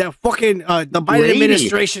clown that fucking the Biden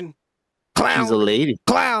administration. clown, She's a lady.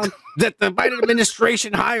 clown that the Biden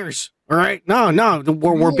administration hires. All right, no,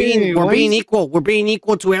 we're being equal. We're being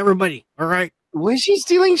equal to everybody. All right. Why is she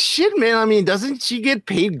stealing shit, man? I mean, doesn't she get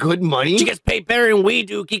paid good money? She gets paid better than we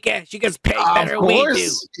do, Kike. She gets paid better than we do.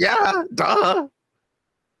 Yeah, duh.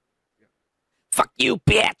 Fuck you,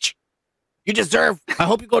 bitch. You deserve. I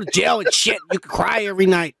hope you go to jail and shit. You can cry every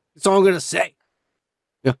night. That's all I'm gonna say.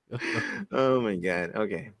 Yeah. Oh my god.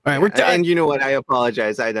 Okay. All right, we're done. And you know what? I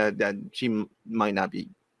apologize. That she might not be,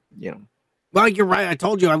 Well, you're right. I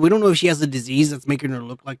told you. We don't know if she has a disease that's making her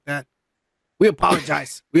look like that. We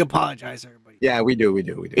apologize. We apologize, everybody. Yeah, we do.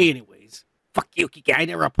 Anyways, fuck you, Kike. I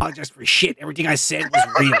never apologized for shit. Everything I said was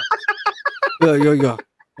real. Yeah.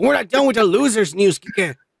 We're not done with the losers news,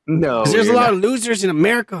 Kike. No. Because there's a lot of losers in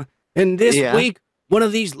America. And this week, one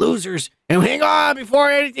of these losers, and hang on,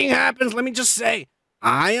 before anything happens, let me just say,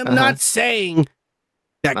 I am not saying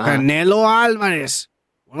that Canelo Alvarez,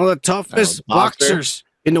 one of the toughest boxers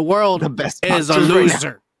in the world, the best is a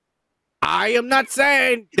loser. I am not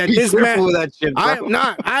saying that this man. With that shit, I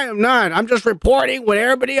am not. I'm just reporting what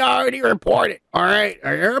everybody already reported. All right.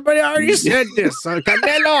 Everybody already said this.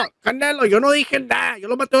 Canelo, yo no dije nada. Yo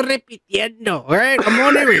lo me estoy repitiendo. All right. I'm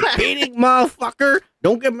only repeating, motherfucker.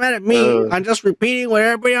 Don't get mad at me. I'm just repeating what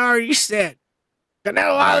everybody already said.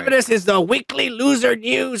 Canelo Alvarez is the weekly loser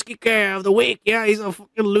news Kike of the week. Yeah, he's a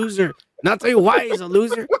fucking loser. And I'll tell you why he's a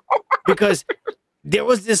loser. Because there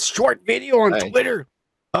was this short video on Twitter.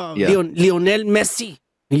 Lionel Messi,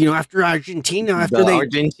 after Argentina, after the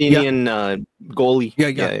Argentinian goalie.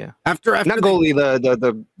 Yeah. After not goalie,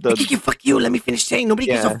 the fuck you. Let me finish saying. Nobody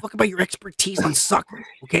gives a fuck about your expertise on soccer.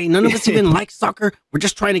 Okay, none of us even like soccer. We're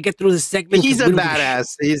just trying to get through this segment. He's a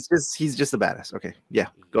badass. He's just a badass. Okay, yeah.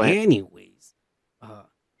 Go ahead. Anyways,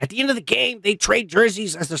 at the end of the game, they trade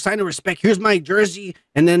jerseys as a sign of respect. Here's my jersey,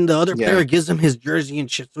 and then the other player gives him his jersey and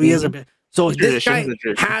shit. So he has a bit. So this guy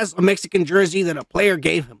has a Mexican jersey that a player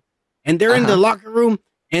gave him. And they're in the locker room,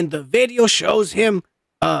 and the video shows him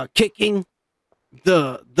kicking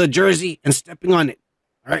the jersey and stepping on it.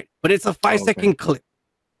 All right. But it's a 5-second clip.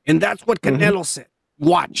 And that's what Canelo said.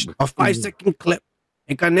 Watch a 5-second clip.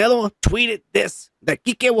 And Canelo tweeted this that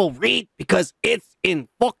Kike will read because it's in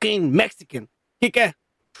fucking Mexican. Kike,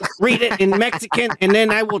 read it in Mexican, and then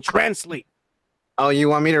I will translate. Oh, you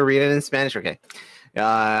want me to read it in Spanish? Okay.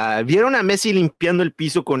 ¿Vieron a Messi limpiando el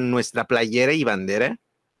piso con nuestra playera y bandera?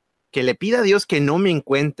 Que le pida a Dios que no me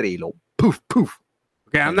encuentre y lo poof, poof.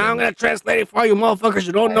 Okay, now I'm going to translate it for you motherfuckers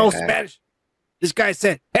who don't know Spanish. This guy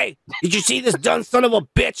said, hey, did you see this dumb son of a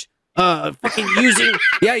bitch fucking using,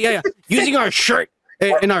 using our shirt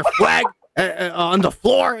and our flag on the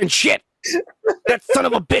floor and shit? That son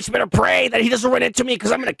of a bitch better pray that he doesn't run into me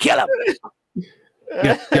because I'm going to kill him.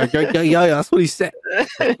 Yeah, that's what he said.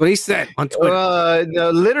 That's what he said on Twitter. No,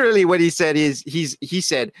 literally what he said is he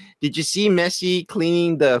said, did you see Messi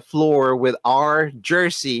cleaning the floor with our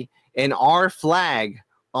jersey and our flag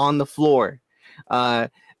on the floor? God,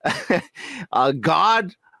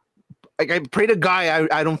 I pray to guy,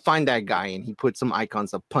 I don't find that guy, and he put some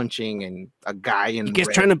icons of punching and a guy in he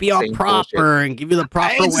gets trying to be all proper bullshit. And give you the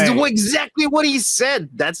proper way. Exactly what he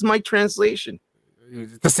said. That's my translation.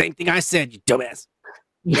 It's the same thing I said, you dumbass.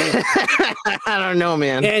 I don't know,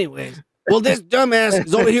 man. Anyways, well, this dumbass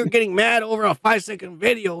is over here getting mad over a 5-second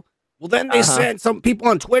video. Well, then they said some people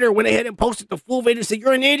on Twitter went ahead and posted the full video and said,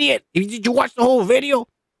 you're an idiot. Did you watch the whole video?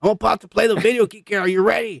 I'm about to play the video, Kike. Are you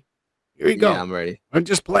ready? Here you go. Yeah, I'm ready. I'm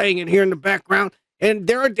just playing it here in the background. And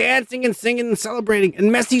they're dancing and singing and celebrating.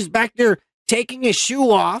 And Messi's back there taking his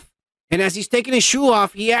shoe off. And as he's taking his shoe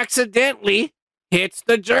off, he accidentally hits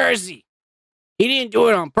the jersey. He didn't do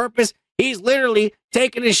it on purpose. He's literally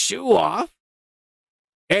taking his shoe off,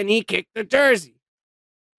 and he kicked the jersey.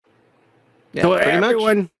 Yeah, so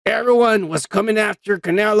everyone was coming after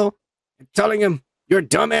Canelo and telling him, you're a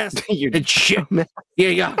dumbass and shit.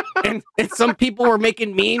 Yeah. And some people were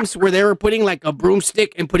making memes where they were putting like a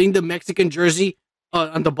broomstick and putting the Mexican jersey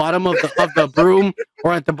on the bottom of the broom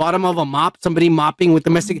or at the bottom of a mop, somebody mopping with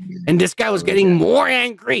the Mexican. And this guy was getting more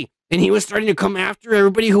angry, and he was starting to come after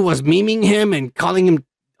everybody who was memeing him and calling him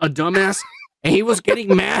a dumbass. And he was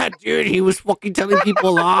getting mad, dude. He was fucking telling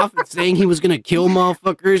people off and saying he was gonna kill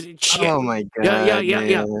motherfuckers and shit. Oh my god.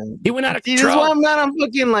 Yeah. He went out of control. This is why I'm not on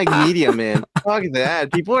fucking like media, man. Fuck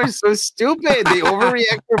that. People are so stupid. They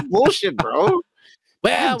overreact for bullshit, bro.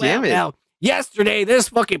 Well. Yesterday, this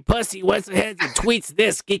fucking pussy went ahead and tweets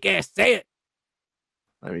this. Geek ass, say it.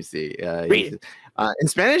 Let me see. Read it. In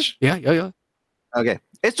Spanish? Yeah. Okay.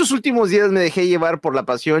 Estos últimos días me dejé llevar por la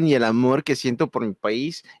pasión y el amor que siento por mi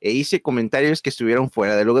país e hice comentarios que estuvieron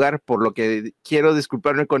fuera de lugar, por lo que quiero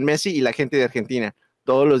disculparme con Messi y la gente de Argentina.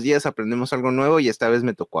 Todos los días aprendemos algo nuevo y esta vez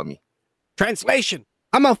me tocó a mí. Translation: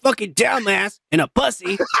 I'm a fucking dumbass and a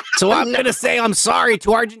pussy, so I'm gonna say I'm sorry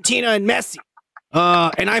to Argentina and Messi.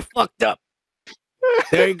 And I fucked up.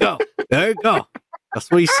 There you go. There you go. That's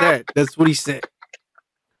what he said. That's what he said.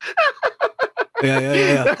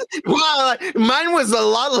 Yeah. Wow, mine was a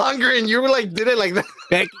lot longer, and you were like, did it like that.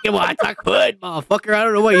 Heck, well, I talk hood, motherfucker. I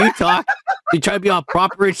don't know what you talk. You try to be all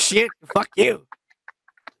proper and shit. Fuck you.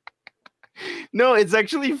 No, it's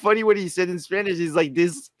actually funny what he said in Spanish. He's like,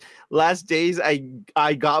 this last days,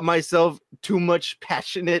 I got myself too much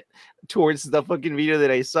passionate towards the fucking video that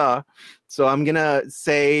I saw. So I'm gonna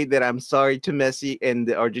say that I'm sorry to Messi and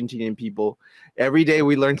the Argentinian people. Every day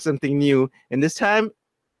we learn something new, and this time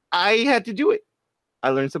I had to do it. I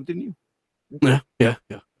learned something new. Yeah.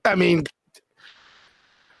 I mean,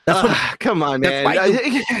 that's what. Come on, man.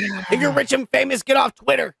 If you're rich and famous, get off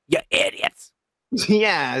Twitter, you idiots.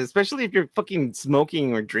 Yeah, especially if you're fucking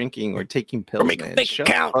smoking or drinking or taking pills. Or make man. a fake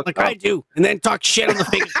account like I do, and then talk shit on the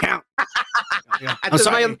fake account. I'm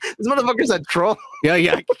sorry. This motherfucker's a troll. Yeah.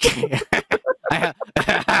 You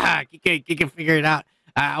can figure it out.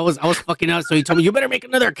 I was fucking out, so he told me, you better make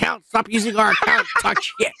another account. Stop using our account to talk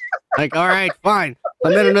shit. Like, all right, fine. I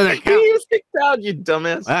made another account. You kicked out, you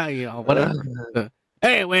dumbass. Whatever.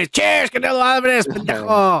 Anyways, cheers, Canelo Alvarez,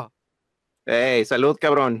 pendejo. Hey, salud,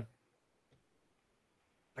 cabrón.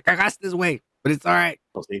 La cagaste this way, but it's all right.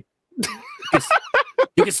 We'll see.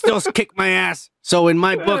 You can still kick my ass. So in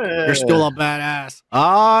my book, you're still a badass.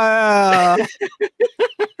 All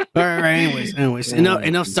right. Anyways,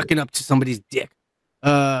 enough sucking up to somebody's dick.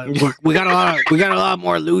 We got a lot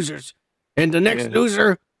more losers, and the next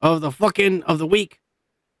loser of the week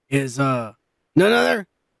is none other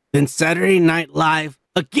than Saturday Night Live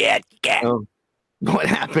again. Oh, what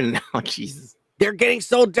happened now? Jesus. They're getting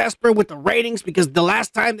so desperate with the ratings because the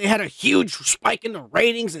last time they had a huge spike in the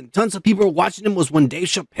ratings and tons of people were watching them was when Dave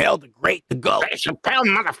Chappelle, the GOAT, Dave Chappelle,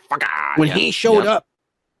 motherfucker, when he showed up.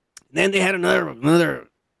 And then they had another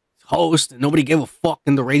host, and nobody gave a fuck,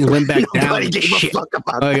 and the ratings went back down. Nobody gave a fuck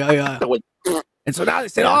about that. And so now they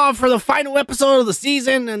said, for the final episode of the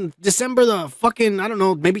season and December, the fucking, I don't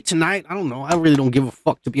know, maybe tonight. I don't know. I really don't give a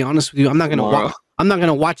fuck, to be honest with you. I'm not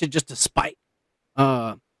gonna watch it just to spite.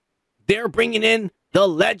 They're bringing in the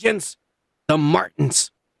legends, the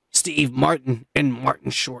Martins, Steve Martin and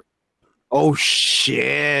Martin Short. Oh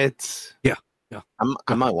shit! Yeah.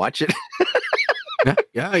 I might watch it.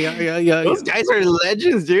 Yeah. Those guys are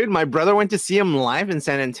legends, dude. My brother went to see them live in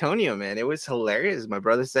San Antonio, man. It was hilarious. My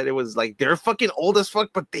brother said it was like they're fucking old as fuck,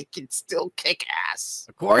 but they can still kick ass.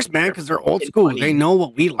 Of course, man, because they're old school. Funny. They know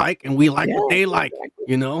what we like, and we like what they like.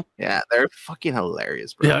 You know? Yeah, they're fucking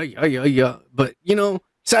hilarious, bro. Yeah. But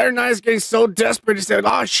Saturday Night is getting so desperate. He said,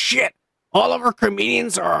 "Oh shit! All of our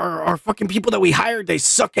comedians are fucking people that we hired. They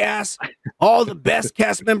suck ass. All the best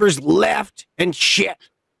cast members left and shit."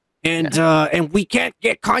 And we can't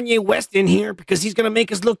get Kanye West in here because he's gonna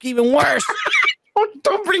make us look even worse.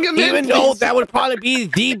 Don't bring him in. Even though that would probably be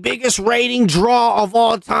the biggest rating draw of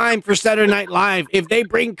all time for Saturday Night Live, if they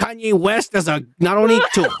bring Kanye West as not only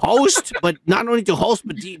to host, but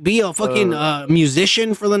be a fucking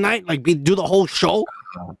musician for the night, like do the whole show,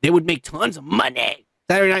 they would make tons of money.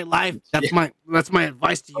 Saturday Night Live. That's my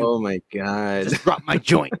advice to you. Oh my god! Just drop my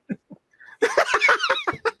joint.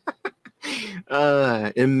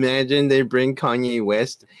 Imagine they bring Kanye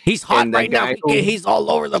West. He's hot right now. He's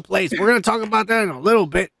all over the place. We're gonna talk about that in a little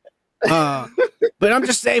bit. But I'm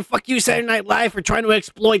just saying, fuck you, Saturday Night Live, for trying to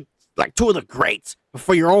exploit like two of the greats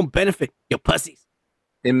for your own benefit, you pussies.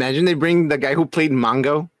 Imagine they bring the guy who played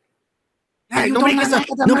Mongo. Hey, nobody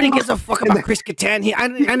gives a fuck about Chris Kattan.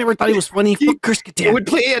 I never thought he was funny. Fuck Chris Kattan. He would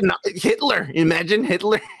play Hitler. Imagine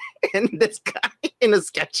Hitler and this guy in a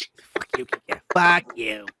sketch. Fuck you, fuck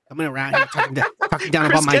you. Coming around here talking down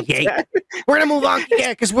about my yay. We're gonna move on,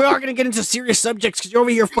 because we are gonna get into serious subjects. Because you're over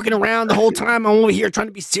here fucking around the whole time. I'm over here trying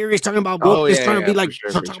to be serious, talking about wokeness, trying to be like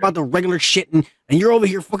talking about the regular shit, and you're over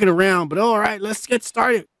here fucking around. But all right, let's get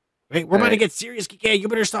started. Wait, we're about to get serious, Kike. You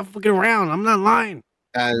better stop fucking around. I'm not lying.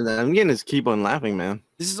 I'm gonna just keep on laughing, man.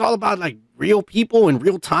 This is all about like real people and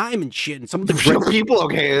real time and shit, and some of the real people.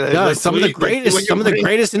 Okay, yeah, some of the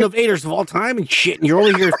greatest innovators of all time and shit. And you're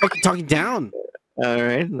over here fucking talking down. All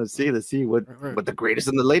right, let's see what the greatest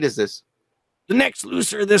and the latest is. The next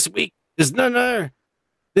loser this week is none other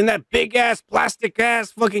than that big ass, plastic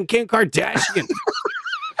ass fucking Kim Kardashian.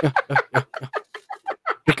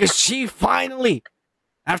 Because she finally,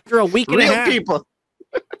 after a week and a half, people.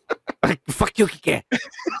 Fuck you, Kike.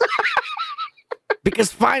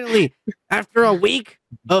 Because finally, after a week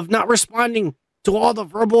of not responding to all the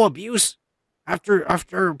verbal abuse,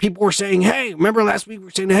 after people were saying, hey, remember last week we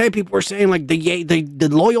were saying, hey, people were saying like the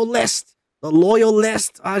loyalist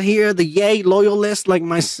out here, the Yay loyalist like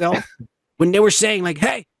myself, when they were saying like,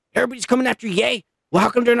 hey, everybody's coming after Yay. Well, how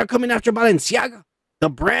come they're not coming after Balenciaga, the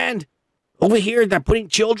brand over here that putting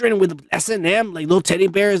children with S&M, like little teddy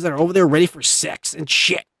bears that are over there ready for sex and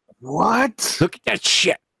shit? What? Look at that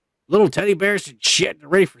shit. Little teddy bears and shit, they're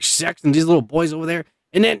ready for sex, and these little boys over there.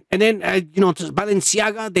 And then to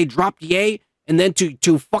Balenciaga, they dropped Yay, and then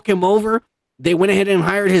to fuck him over, they went ahead and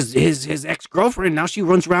hired his ex-girlfriend. Now she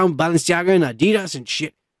runs around Balenciaga and Adidas and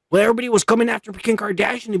shit. Well, everybody was coming after Kim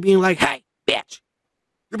Kardashian and being like, hey, bitch,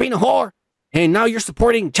 you're being a whore. And now you're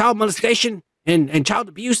supporting child molestation and child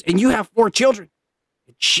abuse, and you have 4 children.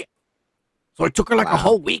 And shit. So it took her like a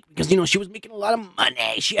whole week because, she was making a lot of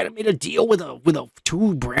money. She had made a deal with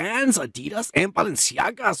 2 brands, Adidas and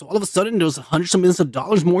Balenciaga. So all of a sudden, there was hundreds of millions of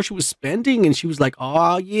dollars more she was spending. And she was like,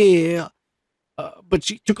 oh, yeah. But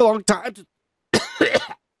she took a long time to...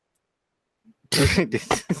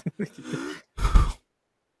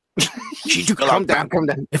 She took a long time. Calm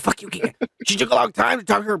down. Hey, fuck you, Kika. She took a long time to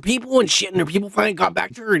talk to her people and shit, and her people finally got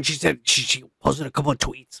back to her, and she said she posted a couple of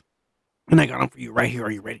tweets, and I got them for you right here.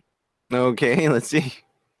 Are you ready? Okay, let's see.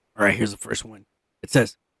 All right, here's the first one. It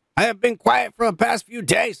says, "I have been quiet for the past few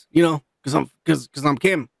days, because I'm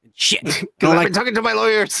Kim and shit. Because I've been talking to my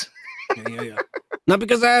lawyers. Yeah. Not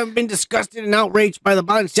because I haven't been disgusted and outraged by the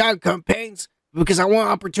Balenciaga campaigns, but because I want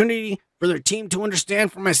opportunity for their team to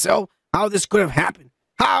understand for myself how this could have happened.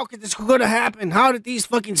 How could this could have happened? How did these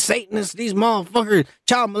fucking Satanists, these motherfuckers,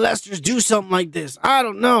 child molesters do something like this? I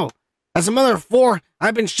don't know. As a mother of 4,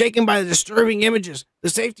 I've been shaken by the disturbing images. The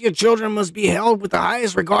safety of children must be held with the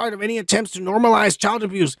highest regard of any attempts to normalize child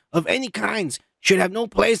abuse of any kinds should have no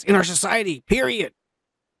place in our society, period.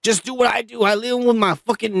 Just do what I do. I live with my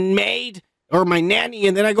fucking maid or my nanny,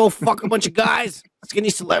 and then I go fuck a bunch of guys,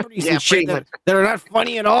 skinny celebrities and shit that are not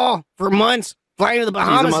funny at all for months, flying to the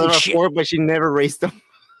Bahamas She's a mother and of shit. 4, but she never raised them.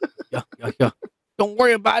 Yeah. Don't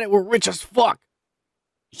worry about it. We're rich as fuck.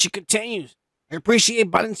 She continues. I appreciate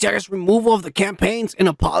Balenciaga's removal of the campaigns and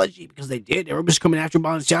apology because they did. Everybody's coming after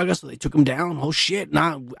Balenciaga, so they took him down. Oh, shit.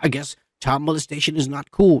 Nah, I guess child molestation is not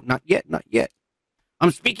cool. Not yet.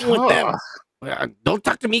 I'm speaking with them. Don't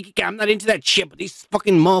talk to me, Kika. I'm not into that shit, but these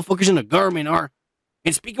fucking motherfuckers in the government are.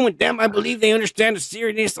 And speaking with them, I believe they understand the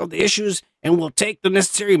seriousness of the issues and will take the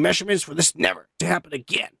necessary measurements for this never to happen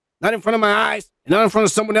again. Not in front of my eyes and not in front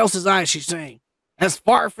of someone else's eyes, she's saying. As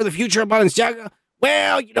far for the future of Balenciaga,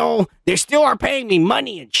 well, they still are paying me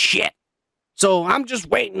money and shit. So I'm just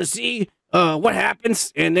waiting to see what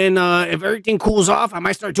happens. And then if everything cools off, I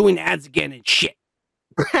might start doing ads again and shit.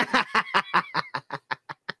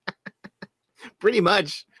 Pretty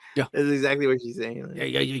much. Yeah. That's exactly what she's saying.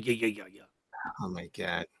 Yeah. Oh, my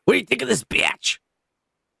God. What do you think of this bitch?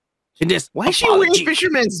 Why is she wearing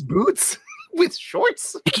fisherman's boots with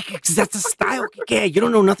shorts? Because that's a style. Yeah, you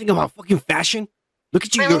don't know nothing about fucking fashion. Look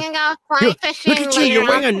at you. Look at you. You're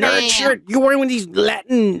wearing a nerd shirt. You're wearing one of these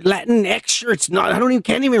Latin X shirts. No,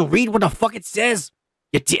 can't even read what the fuck it says.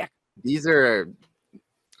 You dick. These are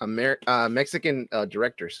Mexican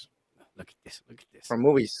directors. Look at this. From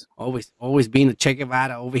movies. Always being a Che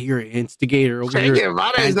Guevara over here, instigator over here. Che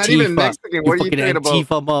Guevara is not even Mexican. What are you thinking about?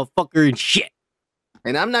 Antifa motherfucker and shit.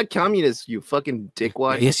 And I'm not communist, you fucking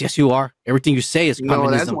dickwad. Yes, you are. Everything you say is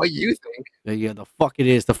communism. No, that's what you think. Yeah, the fuck it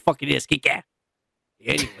is. Kika.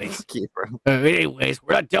 Anyways,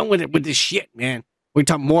 we're not done with this shit, man. We're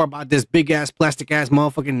talking more about this big ass, plastic ass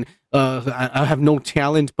motherfucking. I have no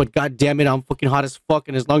talent, but god damn it, I'm fucking hot as fuck.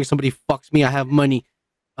 And as long as somebody fucks me, I have money.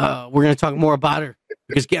 We're gonna talk more about her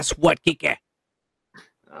because guess what, Kika?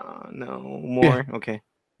 No more. Yeah. Okay.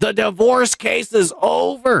 The divorce case is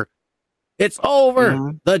over. It's over.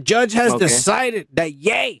 Mm-hmm. The judge has decided that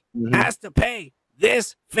Yay has to pay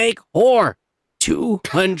this fake whore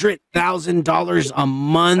 $200,000 a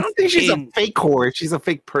month. I don't think she's a fake whore. She's a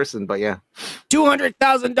fake person, but yeah.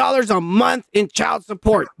 $200,000 a month in child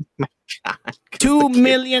support. Oh my God. $2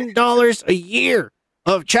 million a year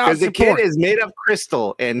of child support. Because the kid is made of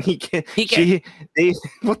crystal, and he can't.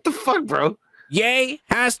 What the fuck, bro? Yay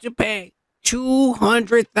has to pay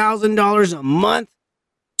 $200,000 a month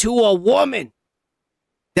to a woman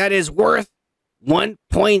that is worth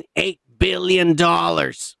 $1.8 billion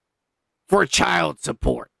for child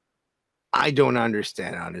support. I don't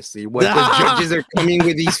understand, honestly, what the judges are coming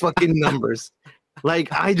with these fucking numbers.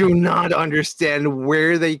 Like, I do not understand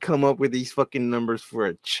where they come up with these fucking numbers for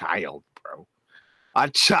a child, bro. A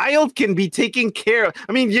child can be taken care of.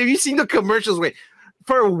 I mean, have you seen the commercials where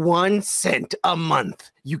for 1 cent a month,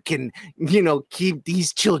 you can, keep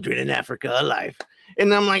these children in Africa alive?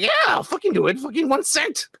 And I'm like, yeah, I'll fucking do it. Fucking 1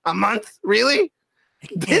 cent a month, really?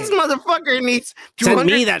 This motherfucker needs 200,000. Send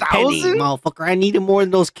me that penny, motherfucker. I need it more than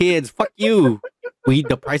those kids. Fuck you.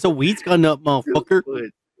 The price of weed's gone up, motherfucker.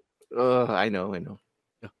 I know.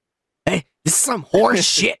 Hey, this is some horse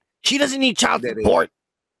shit. She doesn't need child support.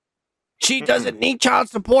 She doesn't need child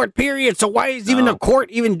support, period. So why is even the court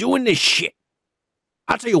even doing this shit?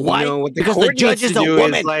 I'll tell you why. Because the judge is a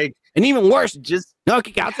woman. And even worse,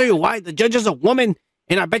 I'll tell you why. The judge is a woman,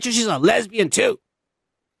 and I bet you she's a lesbian too.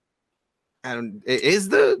 Is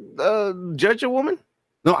the judge a woman?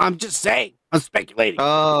 No, I'm just saying. I'm speculating.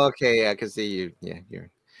 Oh, okay. I can see you. Yeah, you're.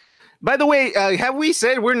 By the way, have we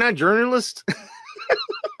said we're not journalists?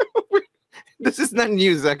 This is not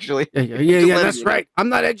news, actually. Yeah, that's right. I'm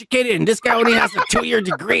not educated, and this guy only has a 2-year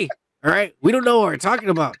degree. All right? We don't know what we're talking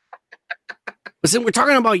about. Listen, we're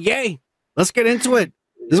talking about Ye. Let's get into it.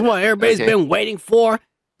 This is what everybody's been waiting for.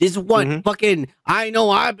 This is what fucking I know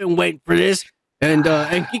I've been waiting for this. And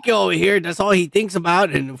Kike over here, that's all he thinks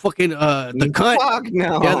about. And fucking the cunt.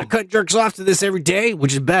 Yeah, the cunt jerks off to this every day,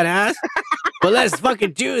 which is badass. But let's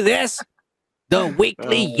fucking do this. The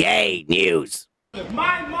weekly Ye news.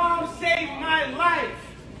 My mom saved my life.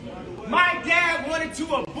 My dad wanted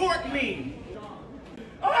to abort me.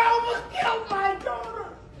 I almost killed my daughter.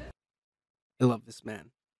 I love this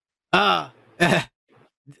man.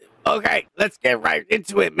 Okay, let's get right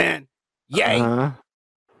into it, man. Ye.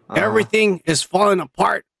 Everything is falling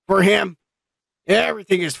apart for him.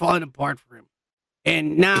 Everything is falling apart for him.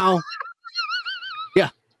 And now,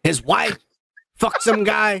 his wife fucked some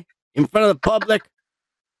guy in front of the public.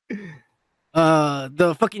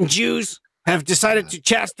 The fucking Jews have decided to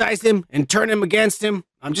chastise him and turn him against him.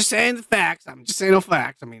 I'm just saying the facts. I'm just saying the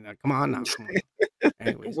facts. I mean, come on now. Come on.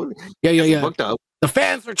 Anyways. Yeah. The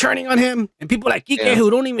fans are turning on him, and people like Kike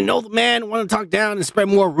who don't even know the man want to talk down and spread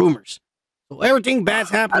more rumors. So everything bad's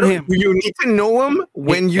happened to him. You need to know him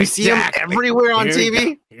when you see him everywhere on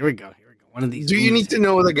TV. Here we go. One of these. Do you need to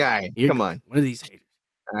know the guy? Come on. One of these haters.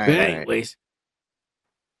 But anyways,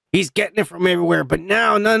 he's getting it from everywhere. But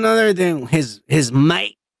now none other than his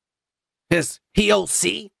mate, his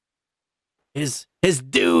POC, his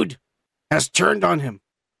dude has turned on him.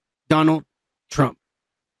 Donald Trump.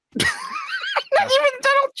 Not even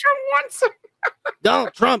Donald Trump wants him.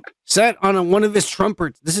 Donald Trump said on one of his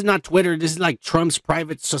Trumpers, this is not Twitter, this is like Trump's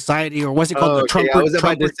private society, or what's it called? The Trumper. I was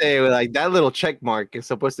about to say, like, that little check mark is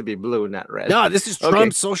supposed to be blue, not red. No, this is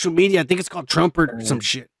Trump's social media. I think it's called Trumper or some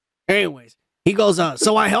shit. Anyways, he goes,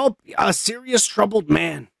 so I help a serious troubled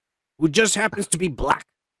man who just happens to be black.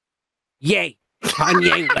 Ye,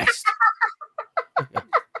 Kanye West.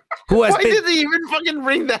 Why did he even fucking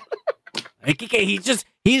bring that?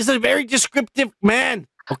 He's a very descriptive man.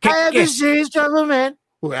 Okay, I have a serious trouble, man,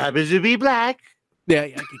 who happens to be black. Yeah.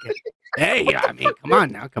 Hey, I mean, come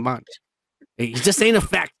on now, come on. Hey, he's just saying the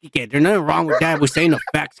facts, Kike. There's nothing wrong with that. We're saying the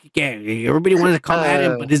facts, Kike. Everybody wanted to come at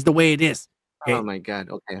him, but it's the way it is. Okay? Oh my God.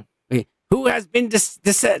 Okay. Who has been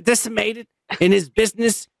decimated in his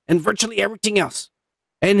business and virtually everything else,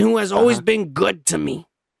 and who has always been good to me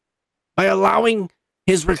by allowing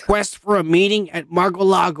his request for a meeting at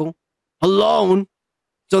Mar-a-Lago alone,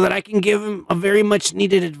 so that I can give him a very much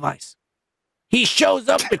needed advice. He shows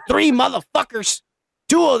up with 3 motherfuckers,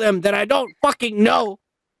 2 of them that I don't fucking know.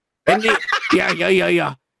 And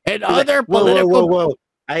yeah. And other political. Whoa.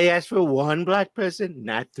 I asked for 1 black person,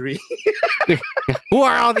 not 3. Who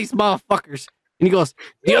are all these motherfuckers? And he goes,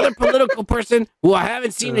 the other political person who I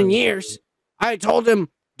haven't seen in years, I told him,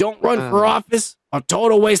 don't run for office. A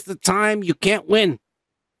total waste of time. You can't win.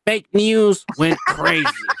 Fake news went crazy.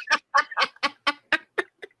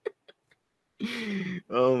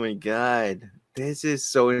 Oh my God, this is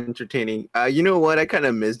so entertaining. You know what? I kind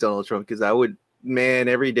of miss Donald Trump because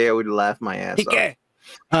every day I would laugh my ass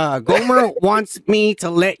off. Gomer wants me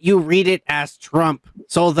to let you read it as Trump.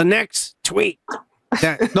 So the next tweet,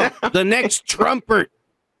 the next Trumper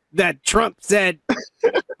that Trump said,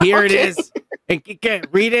 here it is, and Kike,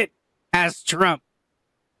 read it as Trump.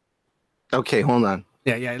 Okay, hold on.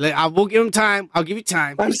 Yeah. I will give him time. I'll give you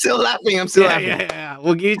time. I'm still laughing. laughing. Yeah.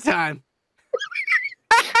 We'll give you time.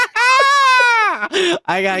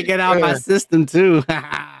 I gotta get out my system too.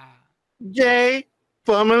 Jay,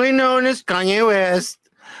 formerly known as Kanye West,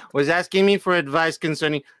 was asking me for advice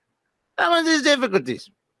concerning some of his difficulties,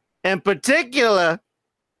 in particular,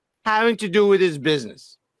 having to do with his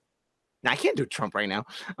business. Now, I can't do Trump right now.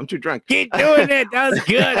 I'm too drunk. Keep doing it. That was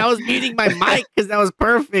good. I was muting my mic because that was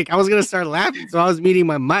perfect. I was gonna start laughing, so I was muting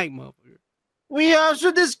my mic, motherfucker. We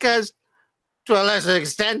also discussed, to a lesser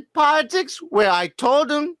extent, politics, where I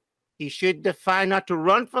told him he should decide not to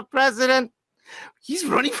run for president He's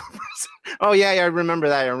running for president. Oh yeah, I remember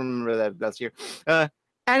that. I remember that last year.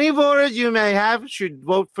 Any voters you may have should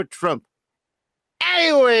vote for Trump.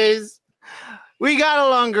 Anyways, we got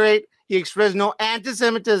along great. He expressed no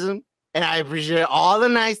anti-Semitism, and I appreciate all the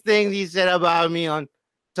nice things he said about me on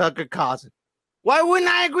Tucker Carlson. Why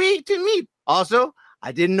wouldn't I agree to meet? Also,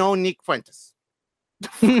 I didn't know Nick Fuentes.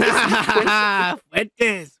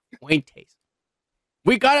 Fuentes.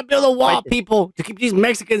 We gotta build a wall, people, to keep these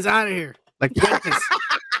Mexicans out of here. Like Fuentes.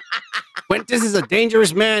 Fuentes is a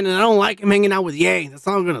dangerous man, and I don't like him hanging out with Ye. That's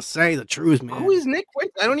all I'm gonna say. The truth, man. Who is Nick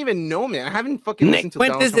Fuentes? I don't even know, man. I haven't fucking listened to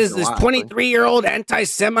Nick Fuentes is this 23-year-old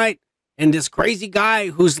anti-Semite and this crazy guy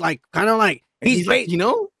who's like kind of like he's like,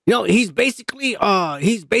 he's basically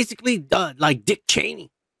like Dick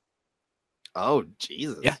Cheney. Oh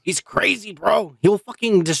Jesus! Yeah, he's crazy, bro. He'll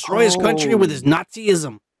fucking destroy his country with his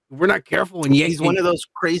Nazism. If we're not careful, and he's one of those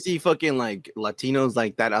crazy fucking like Latinos,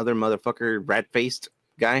 like that other motherfucker, rat-faced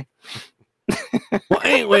guy. Well,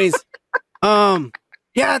 anyways,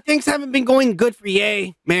 yeah, things haven't been going good for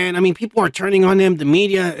Ye, man. I mean, people are turning on him. The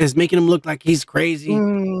media is making him look like he's crazy,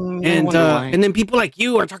 and then people like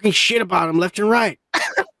you are talking shit about him left and right.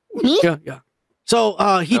 Yeah.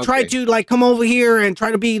 So he tried to like come over here and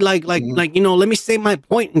try to be like let me say my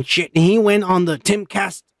point and shit. And he went on the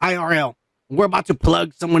Timcast IRL. We're about to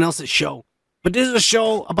plug someone else's show, but this is a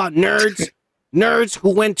show about nerds who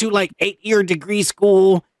went to like 8-year degree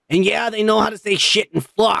school, and yeah, they know how to say shit and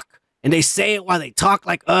fuck, and they say it while they talk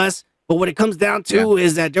like us. But what it comes down to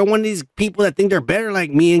is that they're one of these people that think they're better,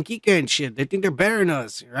 like me and Kika and shit. They think they're better than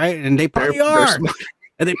us, right? And they probably are.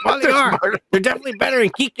 And they probably are. They're definitely better than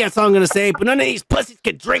Kika, that's all I'm going to say. But none of these pussies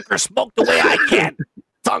can drink or smoke the way I can.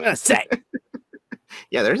 That's all I'm going to say.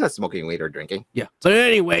 Yeah, there's not smoking weed or drinking. Yeah. So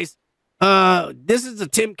anyways, this is the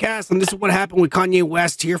Timcast, and this is what happened with Kanye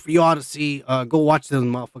West here for you all to see. Go watch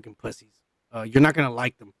them motherfucking pussies. You're not going to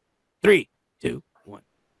like them. 3, 2, 1.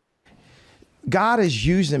 God is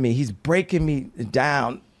using me. He's breaking me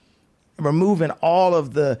down, removing all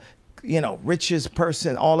of the, richest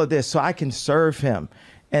person, all of this, so I can serve him.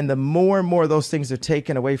 And the more and more those things are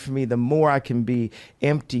taken away from me, the more I can be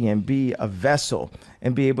empty and be a vessel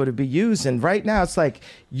and be able to be used. And right now, it's like,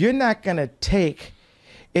 you're not going to take,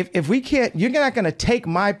 if we can't, you're not going to take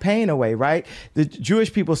my pain away, right? The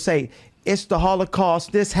Jewish people say, it's the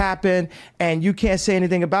Holocaust, this happened, and you can't say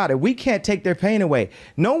anything about it. We can't take their pain away.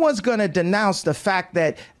 No one's going to denounce the fact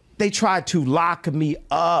that they tried to lock me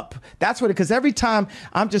up. That's what, because every time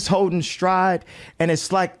I'm just holding stride, and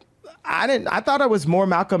it's like, I thought I was more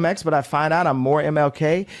Malcolm X, but I find out I'm more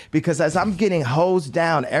MLK, because as I'm getting hosed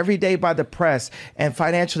down every day by the press and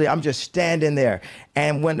financially, I'm just standing there.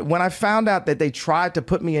 And when I found out that they tried to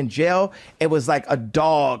put me in jail, it was like a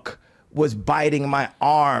dog was biting my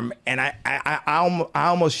arm, and I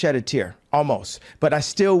almost shed a tear, almost, but I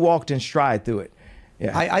still walked in stride through it.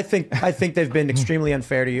 Yeah. I think they've been extremely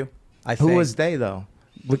unfair to you. Who was they though?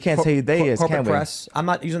 We can't say they is, corporate can we? press. I'm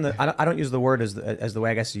not using the. I don't use the word as the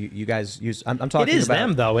way I guess you guys use. I'm talking. It is about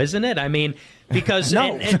them though, isn't it? I mean, because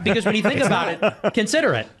No. because when you think about it,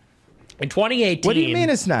 consider it. In 2018. What do you mean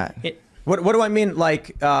it's not? What do I mean?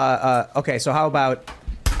 Like, okay, so how about?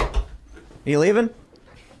 Are you leaving?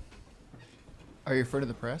 Are you referring to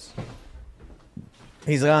the press?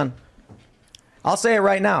 He's gone. I'll say it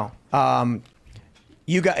right now.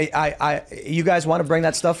 You guys want to bring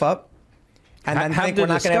that stuff up, and then think we're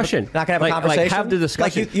not going to have a conversation. Have the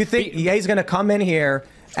discussion. Like you think he's going to come in here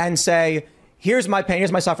and say, "Here's my pain,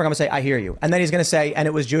 here's my suffering." I'm going to say, "I hear you," and then he's going to say, "And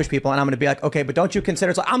it was Jewish people," and I'm going to be like, "Okay, but don't you consider?"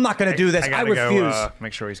 It's like, I'm not going to do this. I refuse. Go,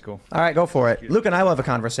 make sure he's cool. All right, go for it. Luke and I will have a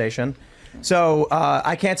conversation. So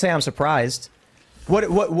I can't say I'm surprised. What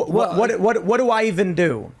do I even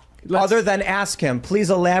do? Other than ask him,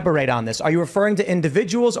 please elaborate on this. Are you referring to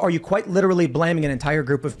individuals, or are you quite literally blaming an entire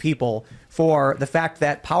group of people for the fact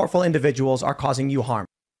that powerful individuals are causing you harm?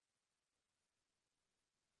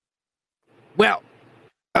 Well,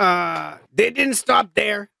 they didn't stop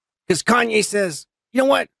there, because Kanye says, you know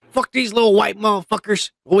what? Fuck these little white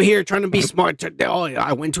motherfuckers over here trying to be smart. Oh,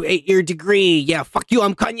 I went to 8-year degree. Yeah, fuck you.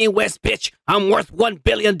 I'm Kanye West, bitch. I'm worth $1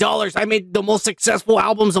 billion. I made the most successful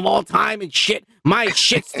albums of all time and shit. My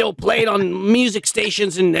shit still played on music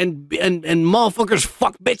stations, and motherfuckers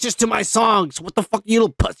fuck bitches to my songs. What the fuck, you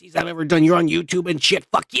little pussies I've ever done? You're on YouTube and shit.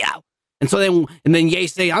 Fuck you. And so then Ye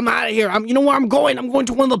say, I'm out of here. You know where I'm going? I'm going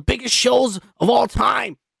to one of the biggest shows of all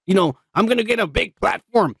time. I'm going to get a big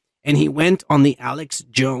platform. And he went on the Alex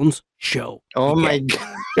Jones show. Oh my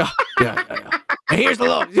God. Yeah. And here's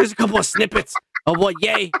a couple of snippets of what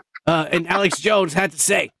Ye and Alex Jones had to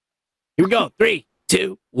say. Here we go. 3,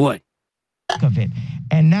 2, 1. Of it.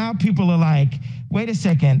 And now people are like, wait a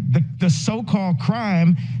second, the so-called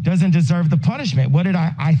crime doesn't deserve the punishment. What did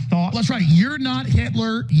I thought? Well, that's right. You're not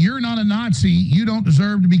Hitler. You're not a Nazi. You don't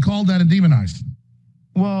deserve to be called that and demonized.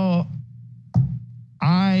 Well,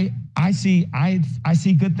 I see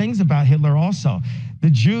good things about Hitler also.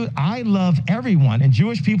 I love everyone, and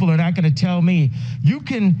Jewish people are not going to tell me you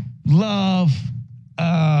can love,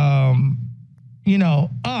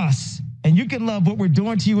 us, and you can love what we're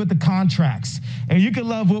doing to you with the contracts, and you can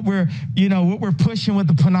love what we're pushing with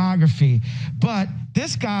the pornography. But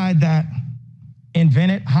this guy that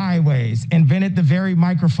invented highways, invented the very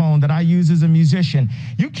microphone that I use as a musician,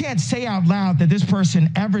 you can't say out loud that this person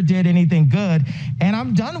ever did anything good, and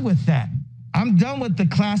I'm done with that. I'm done with the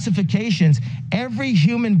classifications. Every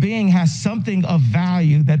human being has something of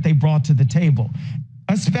value that they brought to the table,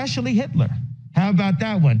 especially Hitler. How about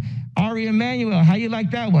that one? Ari Emanuel, how you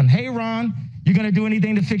like that one? Hey, Ron, you gonna do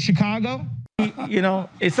anything to fix Chicago?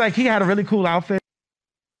 It's like he had a really cool outfit.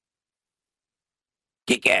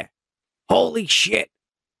 Kike, holy shit.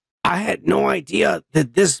 I had no idea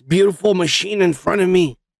that this beautiful machine in front of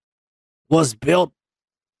me was built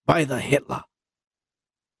by the Hitler.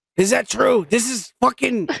 Is that true? This is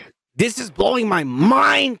blowing my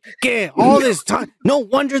mind. Kike, all this time. No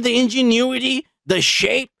wonder the ingenuity, the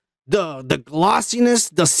shape, the glossiness,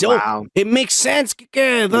 the silk. Wow. It makes sense.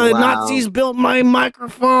 The Nazis built my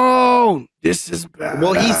microphone. This is bad.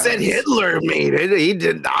 Well, he said Hitler made it. He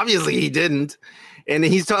didn't. Obviously, he didn't. And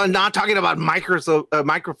he's not talking about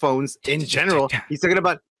microphones in general. He's talking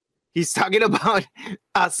about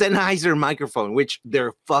Sennheiser microphone, which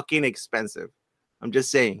they're fucking expensive. I'm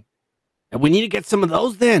just saying. And we need to get some of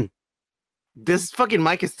those then. This fucking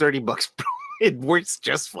mic is $30, bro. It works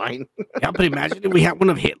just fine. Yeah, but imagine if we had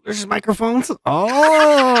one of Hitler's microphones.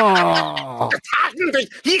 Oh.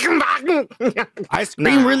 I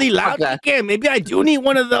scream really loud. Again. Maybe I do need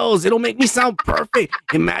one of those. It'll make me sound perfect.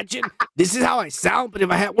 Imagine this is how I sound, but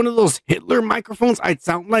if I had one of those Hitler microphones, I'd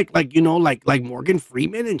sound like Morgan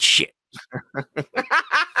Freeman and shit.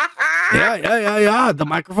 Yeah. The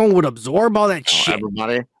microphone would absorb all that shit.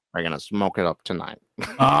 Everybody, we're gonna smoke it up tonight.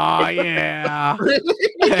 Oh yeah.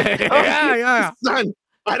 Yeah. Son,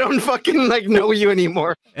 I don't fucking know you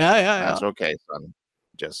anymore. Yeah. That's okay, son.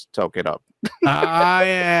 Just toke it up.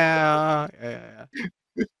 Yeah.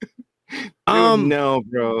 No,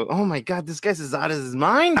 bro. Oh my god, this guy's as out of his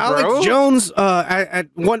mind, bro. Alex Jones, at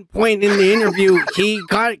one point in the interview, he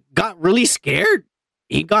got really scared.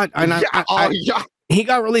 He got he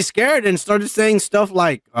got really scared and started saying stuff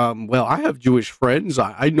like, well, I have Jewish friends.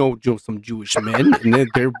 I know some Jewish men, and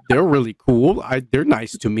they're really cool. They're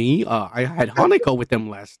nice to me. I had Hanukkah with them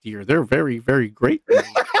last year. They're very, very great.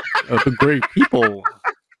 Great people.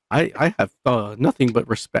 I have nothing but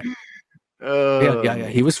respect. Yeah.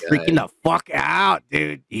 He was freaking the fuck out,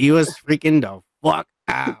 dude. He was freaking the fuck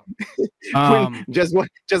out.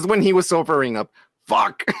 Just when he was sobering up.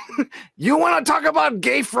 Fuck. You want to talk about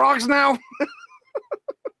gay frogs now?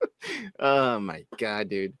 Oh my god,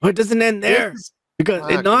 dude. But it doesn't end there.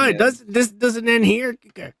 This doesn't end here.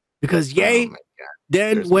 Because Ye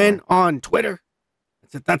then went on Twitter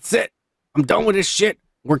and said, that's it. I'm done with this shit.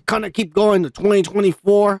 We're gonna keep going to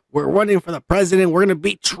 2024. We're running for the president. We're gonna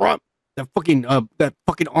beat Trump. That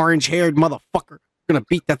fucking orange-haired motherfucker. We're gonna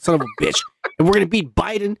beat that son of a bitch. And we're gonna beat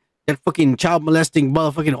Biden, that fucking child molesting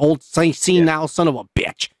motherfucking old senile son of a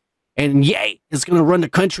bitch. And Ye is gonna run the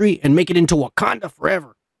country and make it into Wakanda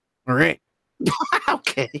forever. All right.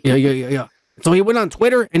 Okay. Yeah. So he went on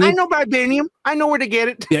Twitter and I know vibranium. I know where to get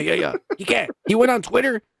it. Yeah. He went on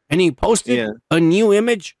Twitter and he posted a new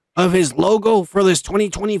image of his logo for this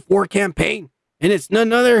 2024 campaign. And it's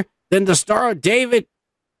none other than the Star of David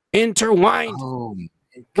intertwined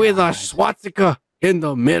with a swastika in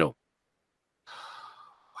the middle.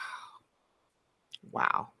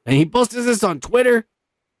 Wow. And he posted this on Twitter.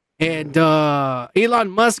 And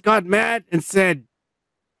Elon Musk got mad and said,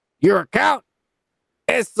 your account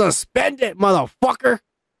is suspended, motherfucker.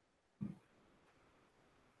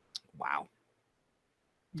 Wow.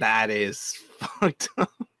 That is fucked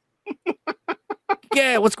up.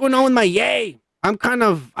 Yeah, what's going on with my Ye? I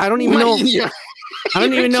don't even know. I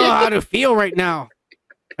don't even know how to feel right now.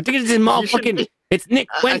 I think it's this motherfucking. It's Nick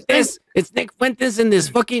Fuentes. It's Nick Fuentes and this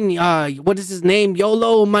fucking what is his name?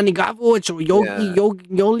 Yolo Manigavovich or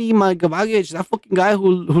Yoli Manigavovich. That fucking guy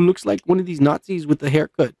who looks like one of these Nazis with the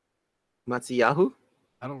haircut. Matsuyahu?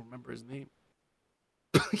 I don't remember his name.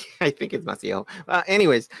 I think it's Matsuyahu.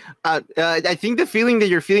 Anyways, I think the feeling that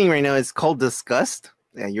you're feeling right now is called disgust.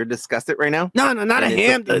 Yeah, you're disgusted right now. No, not at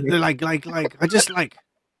him. Like I just I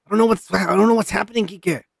don't know what's happening,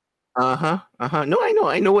 Kike. No,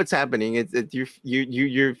 I know what's happening. It's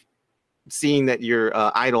you're seeing that your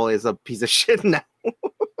idol is a piece of shit now.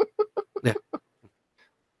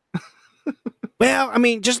 Well, I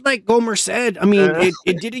mean, just like Gomer said, I mean,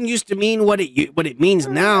 it didn't used to mean what it means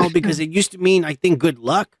now, because it used to mean, I think, good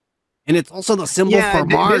luck, and it's also the symbol for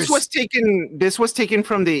Mars. This was taken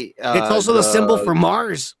from the. It's also the symbol for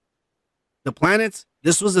Mars, the planets.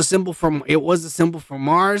 This was a symbol from. It was a symbol for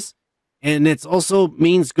Mars, and it's also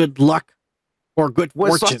means good luck or good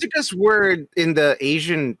fortune. Swastika's word in the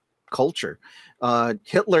Asian culture.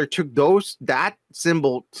 Hitler took that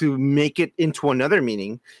symbol to make it into another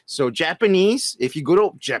meaning. So Japanese, if you go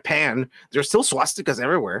to Japan, there's still swastikas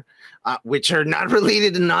everywhere, which are not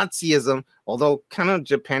related to Nazism, although kind of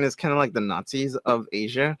Japan is kind of like the Nazis of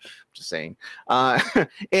Asia. Just saying.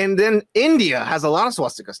 And then India has a lot of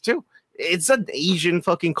swastikas too. It's an Asian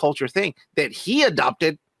fucking culture thing that he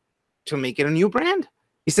adopted to make it a new brand.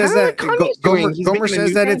 He says that Gomer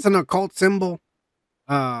says that it's an occult symbol.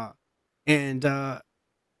 And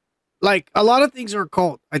like a lot of things are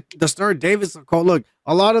occult. The Star of David is occult. Look,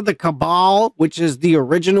 a lot of the Cabal, which is the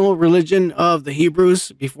original religion of the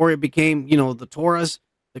Hebrews before it became, the Torahs,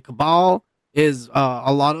 the Cabal is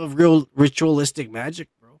a lot of real ritualistic magic,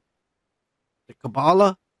 bro. The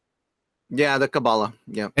Kabbalah. Yeah, the Kabbalah.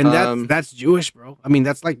 Yeah. And that's Jewish, bro. I mean,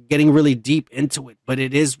 that's like getting really deep into it, but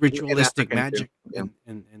it is ritualistic magic. Yeah.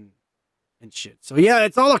 And shit. So yeah,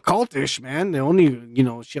 it's all occultish, man. The only,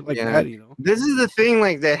 shit like that, This is the thing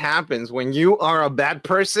like that happens when you are a bad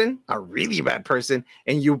person, a really bad person,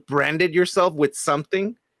 and you branded yourself with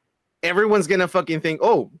something. Everyone's gonna fucking think,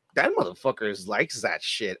 oh, that motherfucker likes that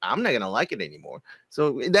shit. I'm not gonna like it anymore.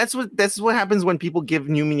 So that's what happens when people give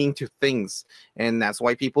new meaning to things. And that's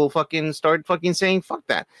why people fucking start fucking saying fuck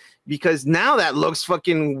that. Because now that looks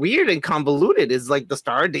fucking weird and convoluted. It's like the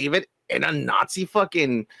Star of David and a Nazi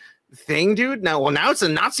fucking thing, dude. Now it's a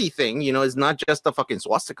Nazi thing, it's not just a fucking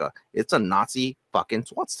swastika, it's a Nazi fucking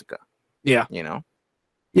swastika. Yeah.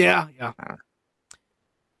 Yeah.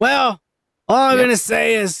 Well, all I'm gonna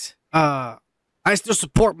say is I still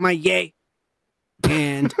support my yay,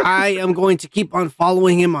 and I am going to keep on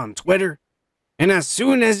following him on Twitter, and as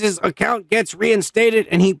soon as his account gets reinstated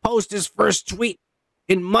and he posts his first tweet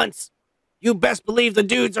in months, you best believe the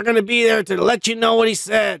dudes are gonna be there to let you know what he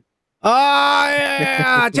said. Oh,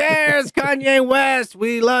 yeah. Cheers, Kanye West.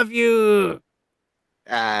 We love you.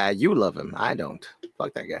 You love him. I don't.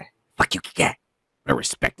 Fuck that guy. Fuck you, guy. I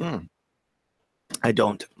respect him. I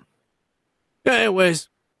don't. Anyways,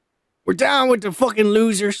 we're down with the fucking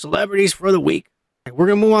loser celebrities for the week. We're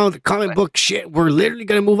going to move on with the comic book shit. We're literally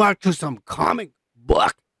going to move on to some comic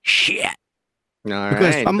book shit. All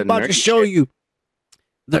because right, I'm about to show you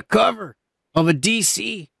the cover of a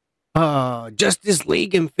DC Justice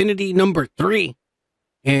League Infinity number 3,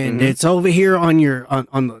 and it's over here on your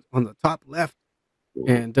on the top left.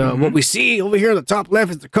 And what we see over here on the top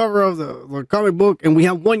left is the cover of the comic book, and we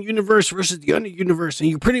have one universe versus the other universe, and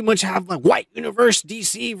you pretty much have like white universe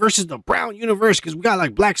DC versus the brown universe, because we got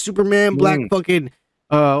like black Superman, black fucking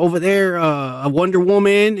over there a Wonder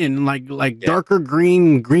Woman, and like darker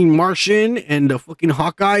green Martian, and the fucking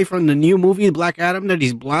Hawkeye from the new movie Black Adam that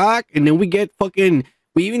he's black, and then we get fucking.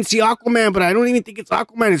 We even see Aquaman, but I don't even think it's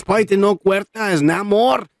Aquaman. It's probably Tenoch Huerta. It's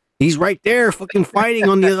Namor. He's right there fucking fighting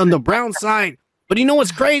on the brown side. But you know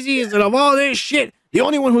what's crazy is that of all this shit, the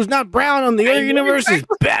only one who's not brown on the other universe is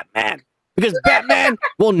Batman. Because Batman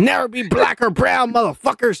will never be black or brown,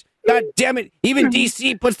 motherfuckers. God damn it. Even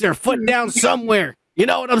DC puts their foot down somewhere. You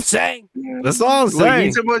know what I'm saying? That's all I'm saying.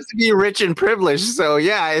 He's supposed to be rich and privileged, so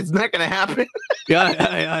yeah, it's not going to happen.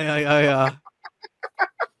 Yeah.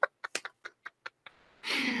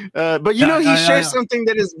 But he shares something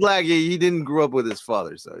that is black. He didn't grow up with his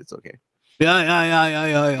father, so it's okay.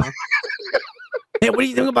 Yeah. Hey, what do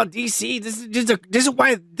you think about DC? This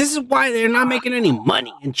is why they're not making any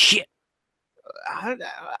money and shit. I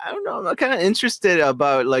don't know. I'm kind of interested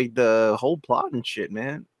about like the whole plot and shit,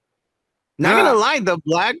 man. Not gonna lie, the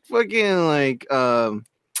black fucking like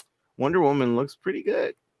Wonder Woman looks pretty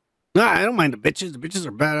good. Nah, I don't mind the bitches. The bitches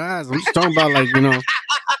are badass. I'm just talking about like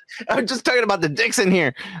I'm just talking about the dicks in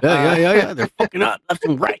here. Yeah. They're fucking up left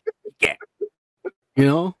and right.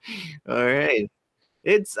 Yeah. All right.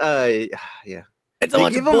 It's yeah. It's a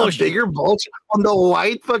bunch of bullshit. A bigger bulge on the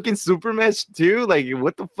white fucking Superman too. Like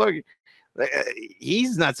what the fuck?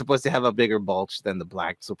 He's not supposed to have a bigger bulge than the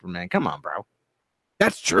black Superman. Come on, bro.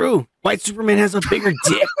 That's true. White Superman has a bigger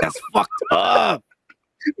dick. That's fucked up.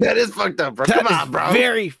 That is fucked up, bro. Come on, bro.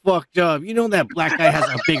 Very fucked up. You know that black guy has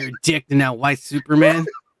a bigger dick than that white Superman.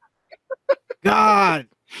 God.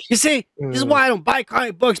 You see, this is why I don't buy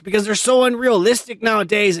comic books, because they're so unrealistic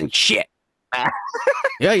nowadays and shit.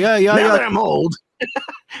 Yeah. Now that I'm old.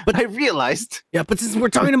 But I realized. Yeah, but since we're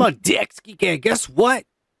talking about dicks, Kike, guess what?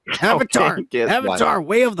 Avatar, guess Avatar,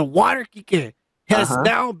 Way of the Water, Kike, has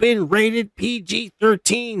now been rated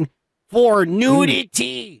PG-13 for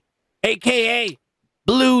nudity, aka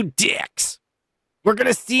blue dicks. We're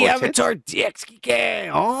gonna see Avatar dicks, Kike.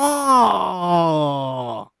 Oh,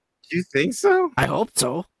 you think so? I hope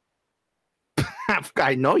so.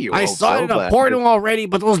 I know you. I saw it in a porno already,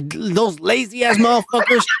 but those lazy ass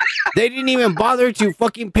motherfuckers, they didn't even bother to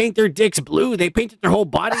fucking paint their dicks blue. They painted their whole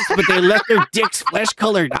bodies, but they left their dicks flesh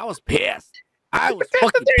colored. I was pissed. I was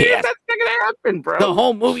fucking pissed. That's not gonna happen, bro. The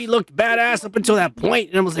whole movie looked badass up until that point,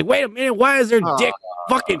 and I was like, wait a minute, why is their dick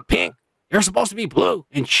fucking pink? They're supposed to be blue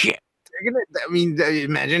and shit. I mean,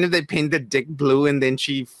 imagine if they paint the dick blue and then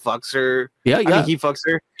she fucks her. Yeah, I mean, he fucks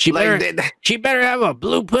her. She like, better have a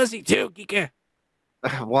blue pussy too, Kike.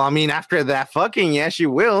 Well, I mean, after that fucking, yeah, she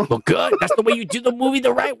will. Well, good. That's the way you do the movie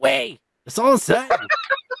the right way. That's all I'm saying.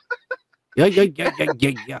 Yeah.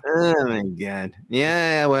 Oh my god.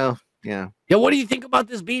 Yeah. Well. Yeah. Yeah. What do you think about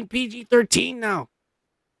this being PG-13 now?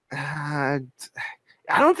 I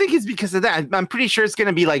don't think it's because of that. I'm pretty sure it's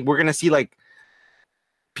gonna be like we're gonna see like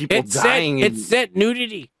people dying. It said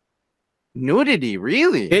nudity. Nudity,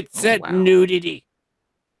 really? It said nudity.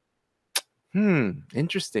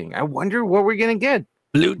 Interesting. I wonder what we're gonna get.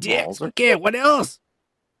 Blue dicks. Okay, what else?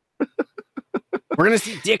 We're gonna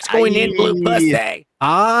see dicks going in blue pussy.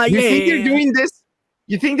 Ah, yeah. You think they're doing this?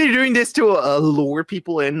 You think they're doing this to lure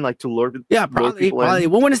people in, like to lure? Yeah, probably. We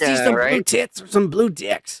want to see some blue tits or some blue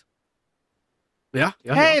dicks. Yeah.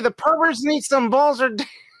 Hey, the perverts need some balls or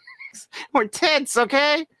dicks or tits,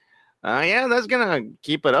 okay? Yeah, that's gonna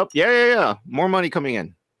keep it up. Yeah. More money coming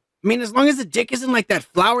in. I mean, as long as the dick isn't like that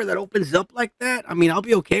flower that opens up like that, I mean, I'll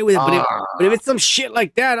be okay with it. But if it's some shit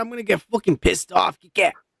like that, I'm gonna get fucking pissed off.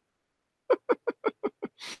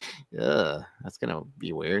 Yeah. That's gonna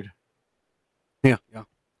be weird. Yeah.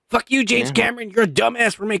 Fuck you, James Cameron. You're a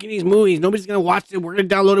dumbass for making these movies. Nobody's gonna watch it. We're gonna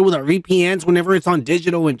download it with our VPNs whenever it's on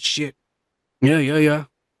digital and shit. Yeah.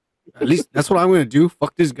 At least that's what I'm gonna do.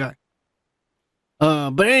 Fuck this guy.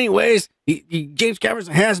 But anyways, James Cameron's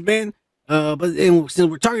a has-been. But since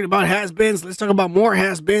we're talking about has-beens, let's talk about more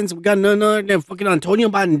has-beens. We got none other than fucking Antonio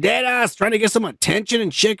Banderas trying to get some attention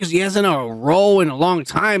and shit because he hasn't a role in a long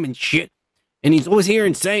time and shit. And he's always here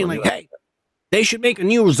and saying like, hey, they should make a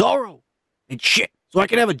new Zorro and shit so I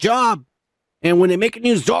can have a job. And when they make a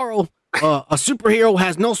new Zorro, a superhero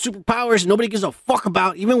has no superpowers, nobody gives a fuck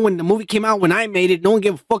about. Even when the movie came out, when I made it, no one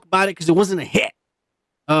gave a fuck about it because it wasn't a hit.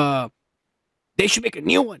 They should make a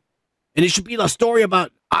new one. And it should be the story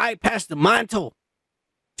about I passed the mantle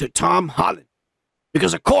to Tom Holland.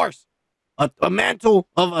 Because, of course, a mantle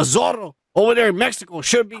of a Zorro over there in Mexico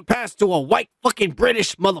should be passed to a white fucking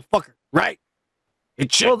British motherfucker, right?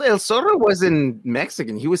 It should. Well, El Zorro wasn't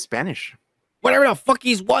Mexican. He was Spanish. Whatever the fuck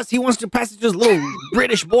he wants to pass it to this little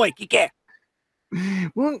British boy. Kike.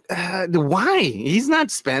 Well, why? He's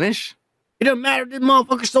not Spanish. It doesn't matter. This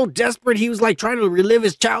motherfucker's so desperate. He was like trying to relive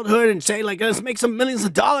his childhood and say like, let's make some millions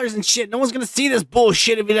of dollars and shit. No one's going to see this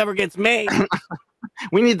bullshit if it ever gets made.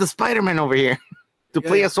 We need the Spider-Man over here to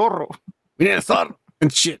play a Zorro. We need a Zorro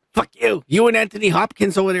and shit. Fuck you. You and Anthony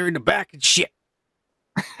Hopkins over there in the back and shit.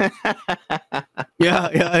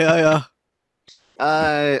 Yeah.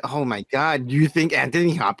 Oh my God. Do you think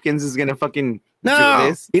Anthony Hopkins is going to fucking do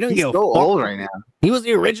this? He don't He's give a so fuck. old right now. He was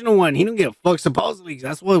the original one. He don't give a fuck, supposedly.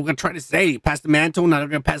 That's what we're going to try to say. He passed the mantle. Now they're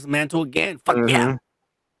going to pass the mantle again. Fuck yeah.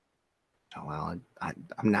 Oh, well,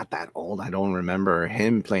 I'm not that old. I don't remember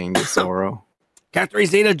him playing the Zorro. Catherine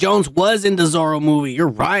Zeta-Jones was in the Zorro movie. You're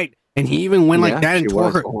right. And he even went like that and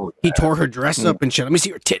tore her dress up and shit. Let me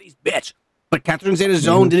see her titties, bitch. But Catherine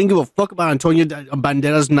Zeta-Jones didn't give a fuck about Antonio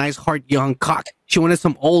Banderas' nice, hard, young cock. She wanted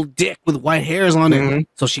some old dick with white hairs on it.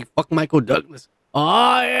 So she fucked Michael Douglas.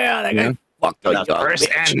 Oh, yeah. That guy fucked a young first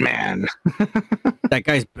bitch. man. That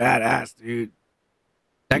guy's badass, dude.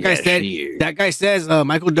 That guy says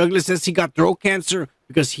Michael Douglas says he got throat cancer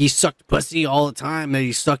because he sucked pussy all the time. That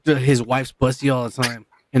he sucked his wife's pussy all the time.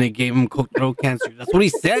 And it gave him throat cancer. That's what he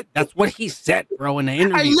said. That's what he said, bro, in the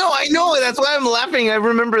interview. I know. That's why I'm laughing. I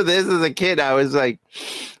remember this as a kid. I was like,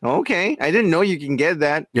 okay. I didn't know you can get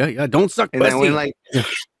that. Yeah. Don't suck pussy. And I went like,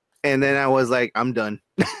 and then I was like, I'm done.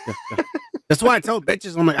 That's why I tell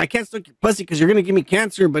bitches, I'm like, I can't suck your pussy because you're going to give me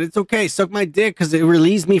cancer, but it's okay. Suck my dick because it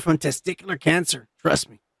relieves me from testicular cancer. Trust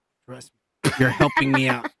me. You're helping me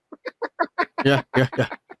out. Yeah.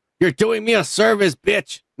 You're doing me a service,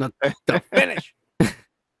 bitch. Now, finish.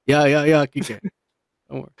 Yeah. Keep it.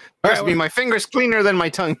 Don't worry. Trust me, my finger's cleaner than my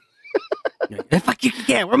tongue. Fuck you,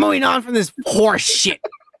 We're moving on from this horse shit.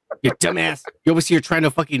 You dumbass. You over here trying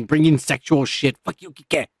to fucking bring in sexual shit. Fuck you,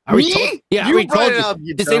 Kike. I already Me? told yeah, I You already brought told it you. up,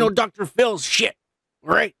 you This dumb- ain't no Dr. Phil's shit.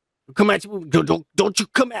 All right? Come at you. Don't you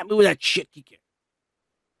come at me with that shit, Kike.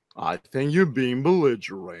 I think you're being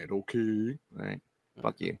belligerent, okay? All right.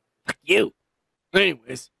 Fuck you. Fuck you.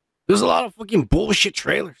 Anyways, there's a lot of fucking bullshit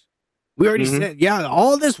trailers. We already said, yeah,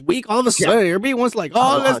 all this week, all of a sudden, everybody wants like,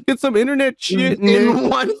 oh, let's get some internet shit. In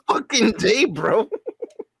one fucking day, bro.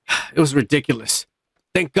 It was ridiculous.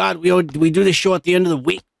 Thank God we do this show at the end of the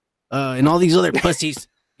week. And all these other pussies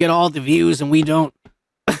get all the views and we don't.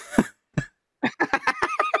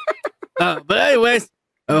 But anyways,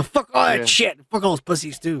 fuck all that shit. Fuck all those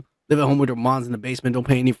pussies too. Live at home with their moms in the basement. Don't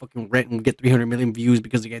pay any fucking rent and get 300 million views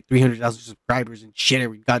because they get 300,000 subscribers and shit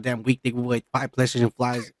every goddamn week. They give away 5 PlayStation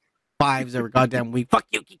 5s every goddamn week. Fuck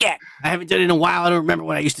you, Kike. I haven't done it in a while. I don't remember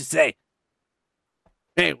what I used to say.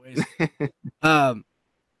 Anyways,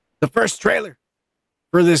 the first trailer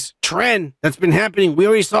for this trend that's been happening. We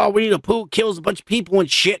already saw Winnie the Pooh kills a bunch of people and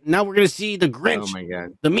shit. And now we're gonna see the Grinch, Oh my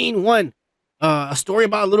god. the mean one. A story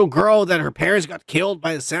about a little girl that her parents got killed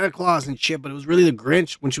by the Santa Claus and shit, but it was really the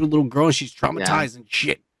Grinch when she was a little girl and she's traumatized and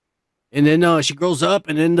shit. And then she grows up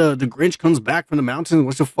and then the Grinch comes back from the mountains and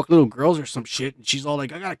wants to fuck little girls or some shit. And she's all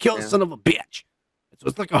like, I gotta kill the son of a bitch. So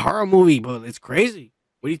it's like a horror movie, but it's crazy.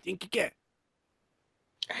 What do you think you get?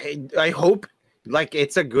 I hope like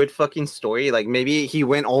it's a good fucking story. Like maybe he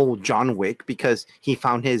went all John Wick because he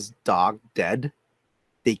found his dog dead.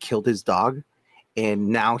 They killed his dog, and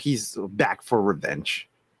now he's back for revenge.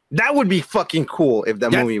 That would be fucking cool if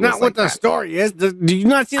that movie was That's not what the story is. Do you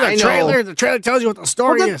not see the I know. trailer? The trailer tells you what the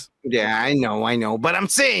story is. Yeah, I know. But I'm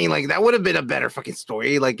saying like that would have been a better fucking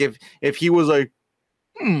story. Like if he was like,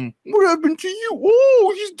 what happened to you?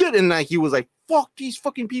 Oh, he's dead. And like he was like, fuck these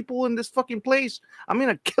fucking people in this fucking place. I'm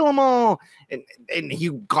gonna kill them all. And he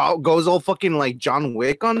goes all fucking like John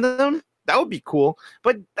Wick on them. That would be cool.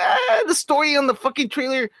 But the story on the fucking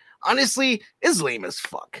trailer, honestly, is lame as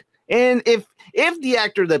fuck. And if the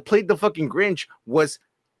actor that played the fucking Grinch was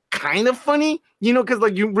kind of funny, you know, because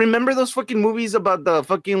like you remember those fucking movies about the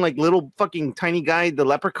fucking like little fucking tiny guy, the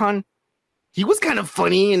leprechaun? He was kind of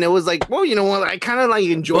funny, and it was like, well, you know what? I kind of like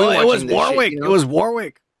enjoy. Well, it was watching this Warwick. shit, you know? It was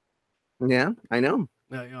Warwick. Yeah, I know.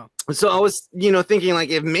 Yeah. So I was, thinking like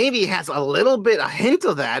if maybe it has a little bit, a hint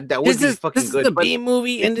of that would be fucking This good. is the but B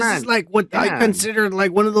movie, and it's this is not. like what I Yeah. consider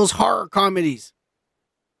like one of those horror comedies.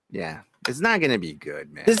 Yeah, it's not gonna be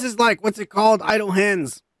good, man. This is like what's it called? Idle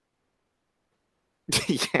Hands.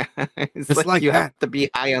 Yeah, it's It's like, like you that. have to be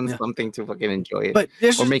high on something to fucking enjoy it, But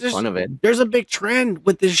or make fun of it. There's a big trend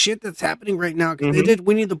with this shit that's happening right now because they Mhm. did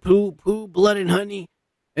Winnie the Pooh, Blood and Honey,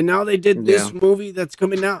 and now they did this Yeah. movie that's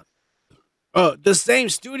coming out. The same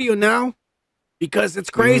studio now, because it's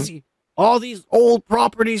crazy. All these old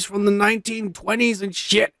properties from the 1920s and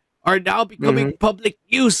shit are now becoming public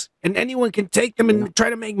use, and anyone can take them and try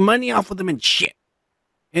to make money off of them and shit.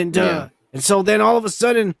 And and so then all of a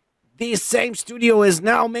sudden, this same studio is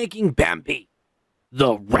now making Bambi,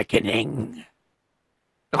 The Reckoning.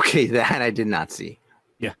 Okay, that I did not see.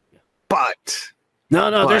 Yeah. But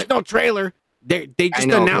No, there's no trailer. They just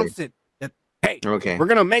know, announced it. That hey, Okay. we're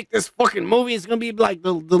gonna make this fucking movie. It's gonna be like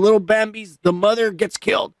the little Bambi's. The mother gets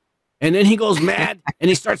killed, and then he goes mad and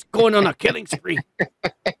he starts going on a killing spree.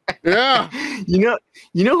 Yeah. You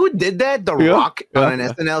know who did that? The Yeah. Rock on an Yeah.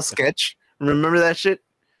 SNL sketch. Remember that shit?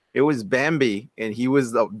 It was Bambi, and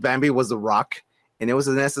Bambi was the Rock, and it was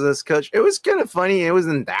an SNL sketch. It was kind of funny. It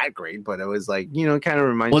wasn't that great, but it was like kind of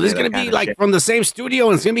reminds. Well, me this is of gonna that kind be of like shit. from the same studio,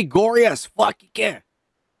 and it's gonna be gory as fuck. You can.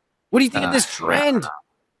 What do you think of this trend?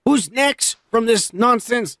 Who's next from this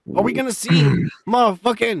nonsense? Are we gonna see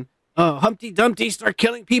motherfucking Humpty Dumpty start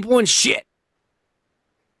killing people and shit?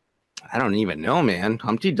 I don't even know, man.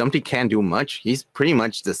 Humpty Dumpty can't do much. He's pretty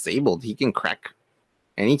much disabled. He can crack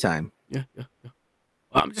anytime. Yeah.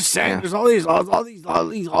 I'm just saying, there's all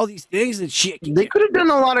these things and shit. They could have done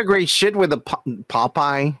a lot of great shit with the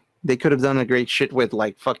Popeye. They could have done a great shit with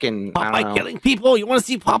like fucking I don't Popeye know. killing people. You want to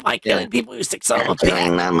see Popeye killing people? You sick son of a bitch.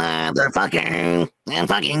 Killing the motherfucker. I'm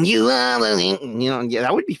fucking you all. Yeah,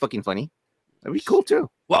 that would be fucking funny. That'd be cool too.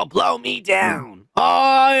 Well, blow me down.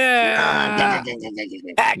 Oh yeah.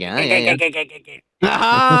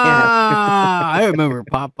 I remember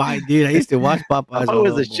Popeye, dude. I used to watch Popeye. Popeye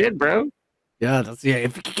was the shit, bro. Yeah, that's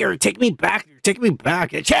If you can take me back, take me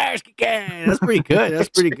back. Cheers, Kike. That's pretty good. That's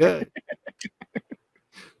pretty good.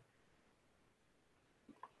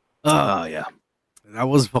 Oh yeah, that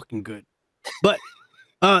was fucking good. But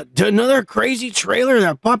to another crazy trailer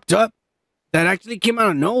that popped up that actually came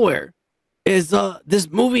out of nowhere is this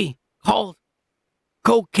movie called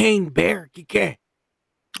Cocaine Bear, Kike.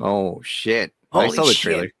 Oh shit! Holy I saw the shit.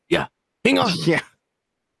 trailer. Hang on. Yeah.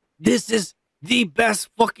 This is the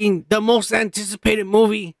most anticipated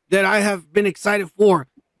movie that I have been excited for.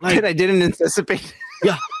 Like I didn't anticipate.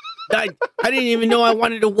 Yeah. I didn't even know I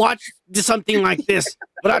wanted to watch something like this,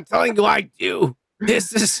 but I'm telling you, I do.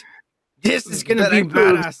 This is gonna be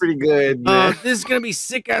badass. Pretty good. Man. This is gonna be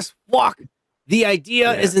sick as fuck. The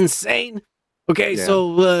idea is insane. Okay,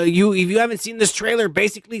 so if you haven't seen this trailer,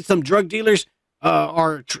 basically some drug dealers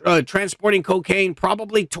are transporting cocaine,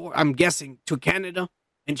 probably I'm guessing to Canada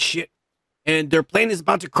and shit. And their plane is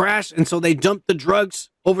about to crash, and so they dump the drugs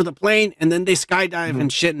over the plane, and then they skydive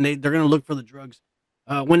and shit, and they're gonna look for the drugs.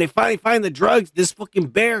 When they finally find the drugs, this fucking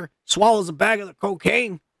bear swallows a bag of the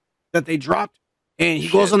cocaine that they dropped, and he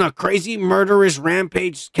goes on a crazy murderous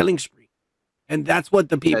rampage killing spree. And that's what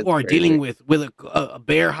the people are dealing with a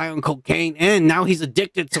bear high on cocaine, and now he's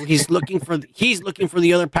addicted, so he's looking for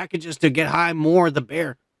the other packages to get high more the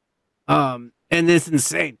bear. And it's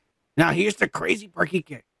insane. Now here's the crazy part,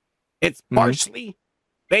 Kike. It's partially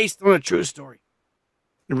based on a true story.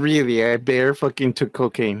 Really, a bear fucking took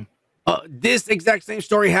cocaine. This exact same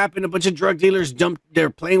story happened. A bunch of drug dealers dumped their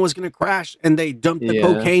plane was going to crash, and they dumped the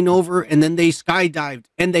cocaine over, and then they skydived,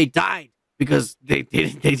 and they died because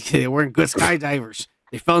they weren't good skydivers.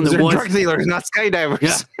 They fell in the woods. Drug dealers, not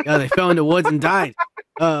skydivers. Yeah, they fell in the woods and died.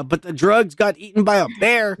 But the drugs got eaten by a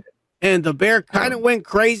bear, and the bear kind of went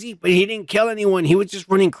crazy, but he didn't kill anyone. He was just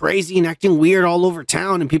running crazy and acting weird all over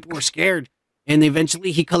town, and people were scared. And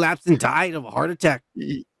eventually, he collapsed and died of a heart attack.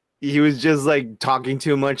 He was just like talking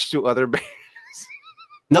too much to other bears.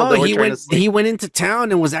 No, he went into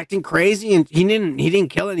town and was acting crazy, and he didn't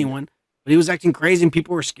kill anyone, but he was acting crazy and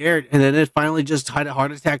people were scared. And then it finally just had a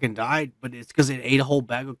heart attack and died, but it's because it ate a whole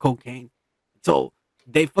bag of cocaine. So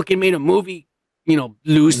they fucking made a movie,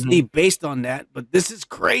 loosely based on that. But this is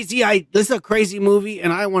crazy. This is a crazy movie,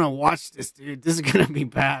 and I want to watch this, dude. This is gonna be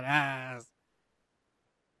badass.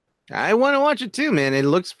 I want to watch it too, man. It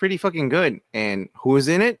looks pretty fucking good. And who's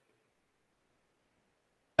in it?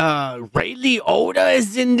 Ray Liotta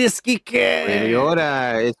is in this, Kike. Ray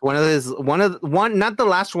Liotta. It's not the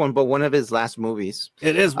last one, but one of his last movies.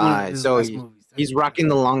 It is one of his last movies. He's rocking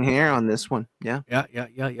the long hair on this one. Yeah. Yeah.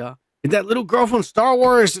 And that little girl from Star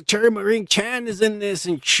Wars, Terry Marie Chan, is in this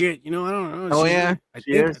and shit. I don't know. Oh, yeah. I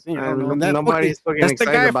don't know. Nobody's fucking that's the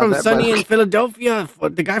excited guy about from that, Sunny but- in Philadelphia.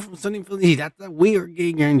 The guy from Sunny in Philadelphia. That's that weird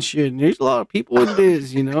gig and shit. And there's a lot of people in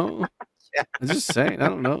this, I'm just saying. I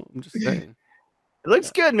don't know. I'm just saying. It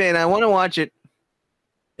looks good, man. I want to watch it.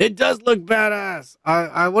 It does look badass.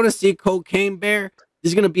 I want to see Cocaine Bear.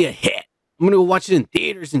 This is going to be a hit. I'm going to go watch it in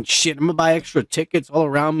theaters and shit. I'm going to buy extra tickets all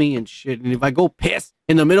around me and shit. And if I go piss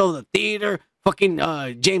in the middle of the theater, fucking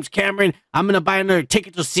James Cameron, I'm going to buy another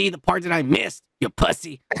ticket to see the part that I missed, you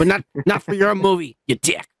pussy. But not for your movie, you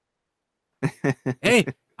dick. Hey,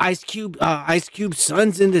 Ice Cube's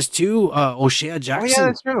son's in this too. O'Shea Jackson. Oh, yeah,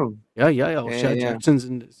 that's true. Yeah. O'Shea Jackson's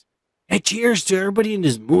in this. Hey, cheers to everybody in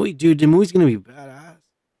this movie, dude. The movie's going to be badass.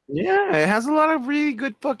 Yeah, it has a lot of really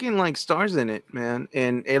good fucking stars in it, man,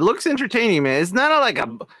 and it looks entertaining, man. It's not like a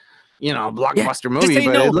blockbuster movie,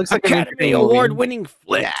 but it looks like an Academy Award-winning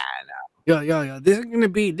flick. Yeah. This is gonna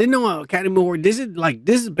be. They know Academy Award. This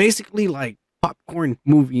is basically like popcorn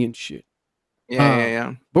movie and shit.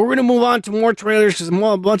 Yeah. But we're gonna move on to more trailers because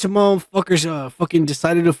a bunch of motherfuckers fucking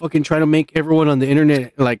decided to fucking try to make everyone on the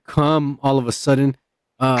internet come all of a sudden.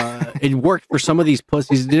 It worked for some of these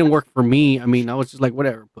pussies. It didn't work for me. I mean, I was just like,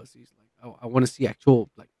 whatever, pussies. I want to see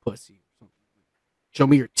actual pussy. Show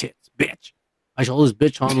me your tits, bitch. I saw this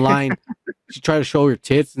bitch online. She tried to show her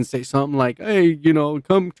tits and say something like, hey,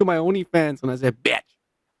 come to my OnlyFans. And I said, bitch,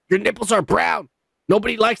 your nipples are brown.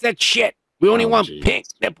 Nobody likes that shit. We only want pink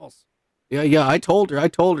nipples. Yeah. I told her.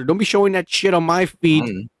 Don't be showing that shit on my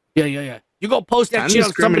feed. Yeah. You go post that shit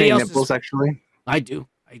on somebody else's. Nipples, actually. I do.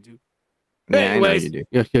 Yeah, anyways, I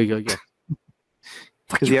know you do. Yeah.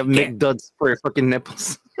 Because you have Nick Duds for your fucking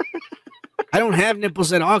nipples. I don't have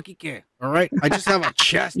nipples at all, Kike. All right? I just have a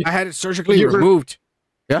chest. I had it surgically removed.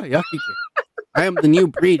 Yeah, Kike. I am the new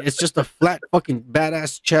breed. It's just a flat fucking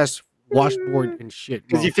badass chest, washboard and shit.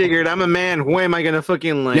 Because you figured I'm a man. Who am I going to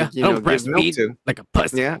fucking I don't give milk breastfeed to? like a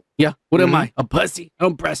pussy. Yeah. What am I? A pussy? I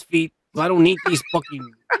don't breastfeed. I don't need these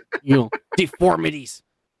fucking, deformities.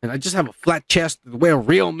 And I just have a flat chest the way a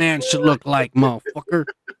real man should look like, motherfucker.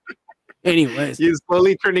 Anyways. You're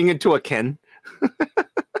slowly turning into a Ken.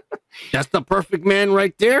 That's the perfect man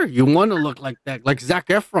right there. You want to look like that, like Zac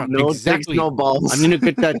Efron. No exactly. dicks, no balls. I'm going to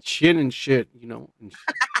get that chin and shit, I'm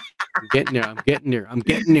getting there. I'm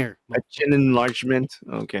getting there. A chin enlargement.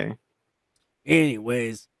 Okay.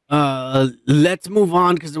 Anyways, let's move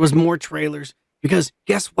on because there was more trailers. Because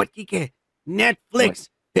guess what, Kike? Netflix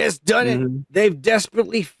has done it. They've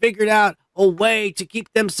desperately figured out a way to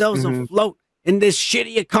keep themselves afloat in this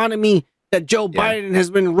shitty economy that Joe Biden has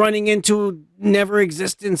been running into never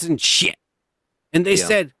existence and shit. And they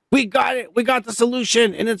said, we got it. We got the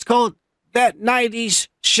solution. And it's called That 90s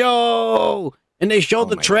Show. And they showed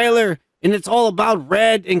the trailer, and it's all about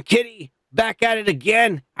Red and Kitty back at it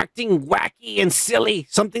again, acting wacky and silly,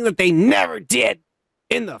 something that they never did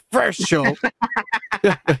in the first show.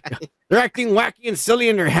 They're acting wacky and silly,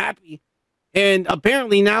 and they're happy. And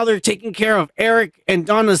apparently now they're taking care of Eric and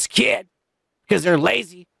Donna's kid because they're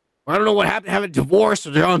lazy. Or I don't know what happened, have a divorce,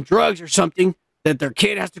 or they're on drugs or something, that their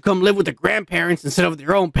kid has to come live with the grandparents instead of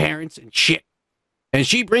their own parents and shit. And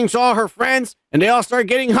she brings all her friends, and they all start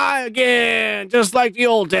getting high again, just like the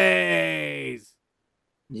old days.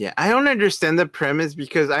 Yeah, I don't understand the premise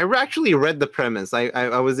because I actually read the premise.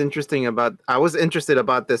 I was interested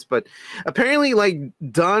about this, but apparently, like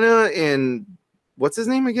Donna and what's his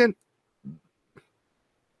name again?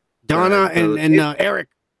 Donna and Eric.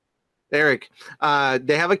 Eric,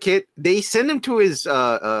 they have a kid. They send him to his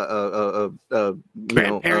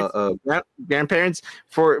grandparents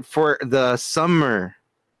for the summer.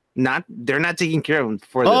 They're not taking care of him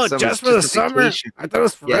for the summer. Just for the summer. I thought it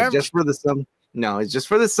was forever. Yeah, just for the summer. No, it's just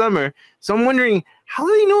for the summer. So I'm wondering, how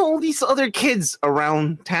do they know all these other kids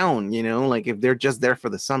around town? You know, like if they're just there for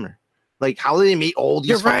the summer, like how do they meet all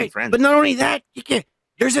these friends? But not only that,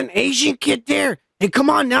 there's an Asian kid there. And come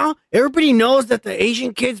on now, everybody knows that the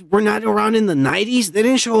Asian kids were not around in the 90s. They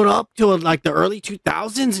didn't show up till like the early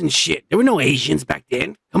 2000s and shit. There were no Asians back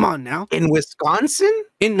then. Come on now. In Wisconsin?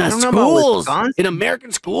 In the schools. In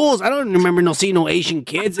American schools. I don't remember seeing no Asian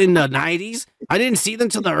kids in the 90s. I didn't see them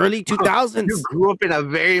till the early 2000s. You grew up in a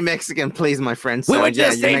very Mexican place, my friend. We went to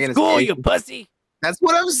the same school, you pussy. That's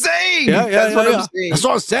what I'm saying. That's what I'm saying. That's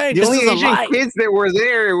what I'm saying. The only Asian kids that were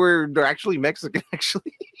there they're actually Mexican,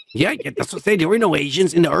 actually. Yeah, that's what I'm saying. There were no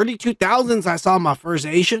Asians. In the early 2000s, I saw my first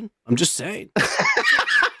Asian. I'm just saying.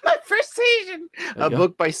 My first Asian. A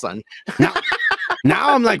book by Sun.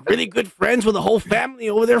 Now I'm like really good friends with the whole family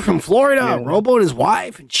over there from Florida. Robo and his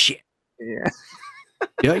wife and shit. Yeah.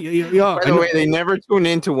 Yeah. By the way, they never tune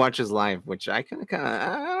in to watch his live, which I kind of,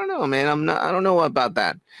 I don't know, man. I don't know about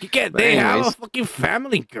that. They have a fucking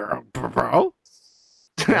family, girl, bro.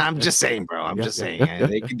 I'm just saying, bro. I'm just saying. I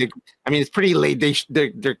mean, it's pretty late.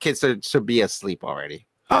 Their kids should be asleep already.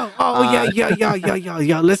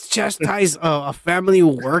 Yeah. Let's chastise a family who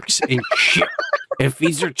works and shit and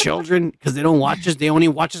feeds their children because they don't watch us. They only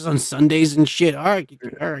watch us on Sundays and shit. All right. You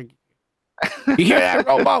hear that,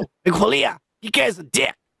 Robo? And Julia, you guys a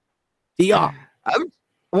dick. Yeah.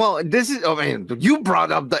 Well, this is, oh man, you brought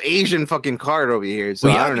up the Asian fucking card over here, so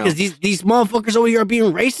I don't know. Because these motherfuckers over here are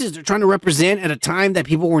being racist. They're trying to represent at a time that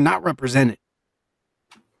people were not represented.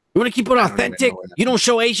 You want to keep it authentic? You don't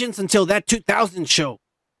show Asians until that 2000 show.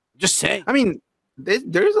 Just say. I mean,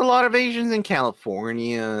 there's a lot of Asians in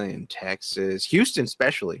California and Texas, Houston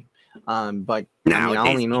especially. But I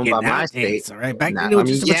only know about my state. All right, back then it was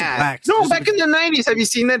just a bunch of blacks. No, back in the 90s, have you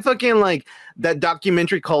seen that fucking like that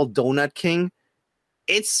documentary called Donut King?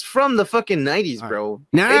 It's from the fucking 90s, bro.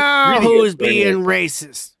 Now really who's being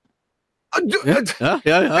racist? Yeah.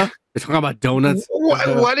 You're talking about donuts.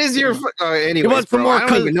 What is your anyway? You want some more? I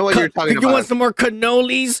don't even know what you're talking about. You want some more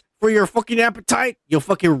cannolis for your fucking appetite? You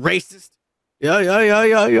fucking racist. Yeah.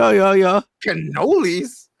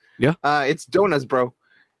 Cannolis? Yeah. It's donuts, bro.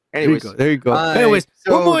 Anyways, there you go. Anyways,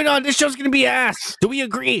 we're moving on. This show's gonna be ass. Do we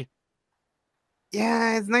agree?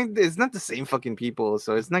 Yeah, it's not the same fucking people,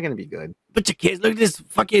 so it's not gonna be good. But your kids, look at this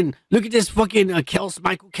fucking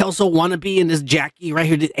Michael Kelso wannabe and this Jackie right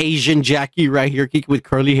here, the Asian Jackie right here, with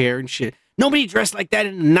curly hair and shit. Nobody dressed like that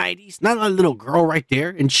in the 90s. Not a little girl right there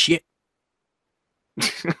and shit.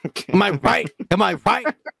 Okay. Am I right?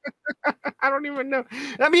 I don't even know.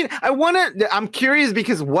 I mean, I'm curious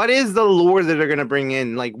because what is the lore that they're gonna bring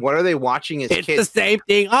in? Like, what are they watching as kids? It's the same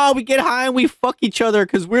thing. Oh, we get high and we fuck each other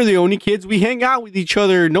because we're the only kids. We hang out with each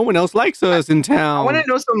other. No one else likes us in town. I want to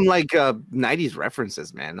know some like 90s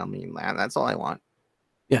references, man. I mean, that's all I want.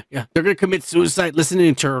 Yeah. They're gonna commit suicide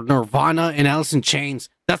listening to Nirvana and Alice in Chains.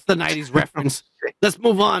 That's the 90s reference. Let's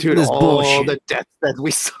move on to this bullshit. All the deaths that we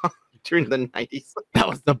saw during the 90s. That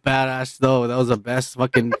was the badass though. That was the best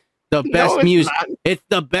fucking best music. It's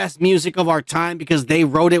the best music of our time because they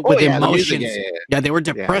wrote it with emotions. They were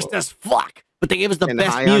depressed as fuck, but they gave us the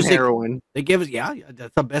best music. They gave us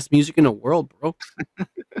that's the best music in the world, bro.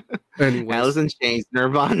 Anyways. Alice in Chains,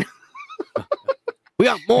 Nirvana. We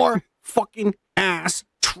got more fucking ass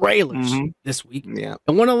trailers this week. Yeah.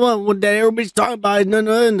 And one of them that everybody's talking about is none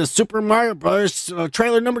other than the Super Mario Bros.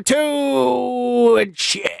 Trailer number 2 and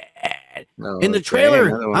shit. In the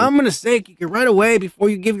trailer, I'm gonna say right away before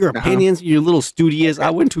you give your opinions, your little studious. I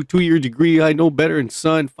went to a 2-year degree. I know better than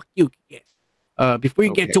son. Fuck you. Before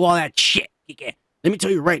you get to all that shit, let me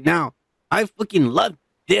tell you right now. I fucking love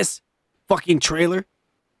this fucking trailer.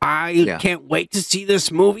 I can't wait to see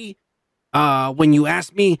this movie. When you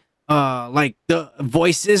ask me, like the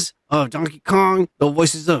voices of Donkey Kong, the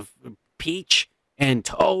voices of Peach and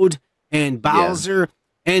Toad and Bowser.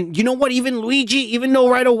 And you know what? Even Luigi, even though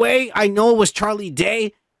right away I know it was Charlie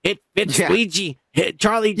Day, it fits Luigi.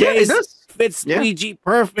 Charlie Day fits Luigi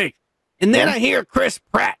perfect. And then I hear Chris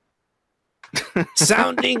Pratt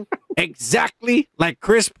sounding exactly like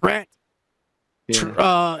Chris Pratt.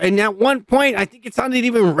 And at one point, I think it sounded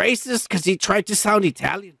even racist because he tried to sound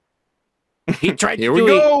Italian. He tried to Here we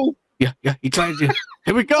go. Yeah, he tried to.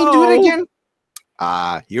 Here we go. We'll do it again.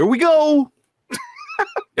 Here we go.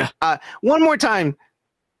 One more time.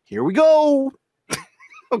 Here we go.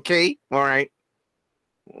 Okay. All right.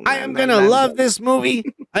 I am going to love this movie.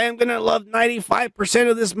 I am going to love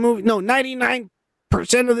 95% of this movie. No, 99%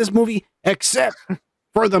 of this movie, except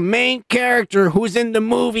for the main character who's in the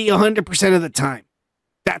movie 100% of the time.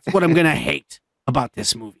 That's what I'm going to hate about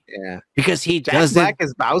this movie. Yeah. Because he Jack doesn't. Black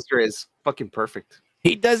as Bowser is fucking perfect.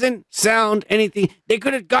 He doesn't sound anything. They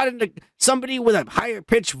could have gotten somebody with a higher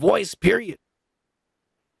pitched voice, period.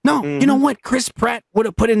 No, you know what? Chris Pratt would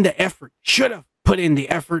have put in the effort. Should have put in the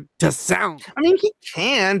effort to sound. I mean, he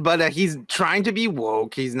can, but he's trying to be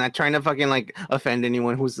woke. He's not trying to fucking like offend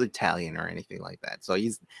anyone who's Italian or anything like that. So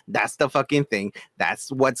that's the fucking thing.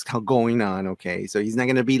 That's what's going on. Okay, so he's not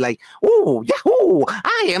gonna be like, oh, yahoo,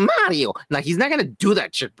 I am Mario. Like he's not gonna do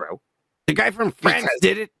that shit, bro. The guy from France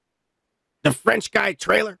did it. The French guy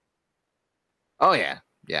trailer. Oh yeah,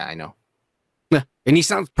 I know. And he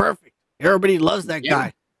sounds perfect. Everybody loves that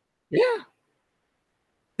guy. Yeah.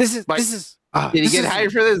 This is. Did he get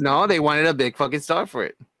hired for this? No, they wanted a big fucking star for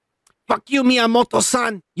it. Fuck you,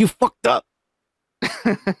 Miyamoto-san. You fucked up.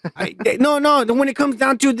 No. When it comes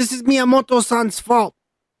down to it, this is Miyamoto-san's fault.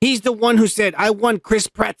 He's the one who said, I want Chris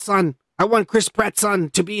Pratt-san. I want Chris Pratt-san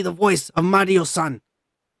to be the voice of Mario-san.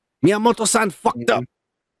 Miyamoto-san fucked up.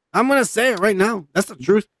 I'm going to say it right now. That's the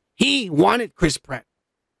truth. He wanted Chris Pratt.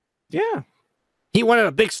 Yeah. He wanted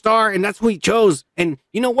a big star, and that's who he chose. And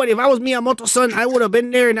you know what? If I was Miyamoto-san, I would have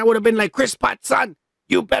been there, and I would have been like, Chris Pratt-san,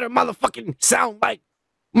 you better motherfucking sound like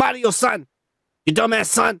Mario-san, you dumbass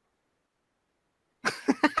son.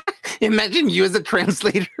 Imagine you as a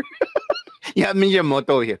translator. Yeah,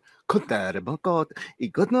 Miyamoto here.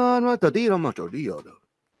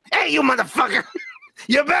 Hey, you motherfucker!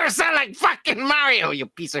 You better sound like fucking Mario, you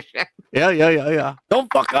piece of shit. Yeah.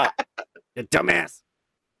 Don't fuck up, you dumbass.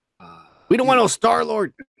 We don't want no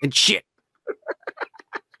Star-Lord and shit.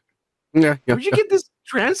 Yeah. Where'd you get this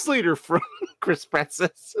translator from? Chris Pratt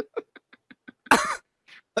says.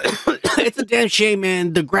 It's a damn shame,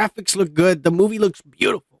 man. The graphics look good. The movie looks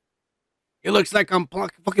beautiful. It looks like I'm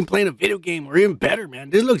fucking playing a video game, or even better, man.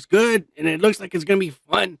 This looks good, and it looks like it's gonna be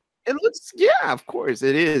fun. It looks, yeah, of course,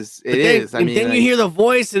 it is. It is. I mean, then you hear the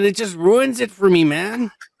voice, and it just ruins it for me, man.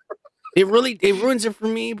 It ruins it for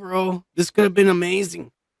me, bro. This could have been amazing.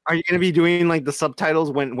 Are you gonna be doing like the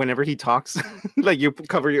subtitles whenever he talks? Like you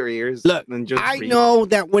cover your ears. Look, and just I know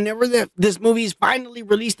that whenever this movie is finally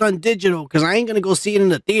released on digital, because I ain't gonna go see it in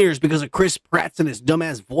the theaters because of Chris Pratt's and his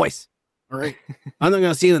dumbass voice. All right, I'm not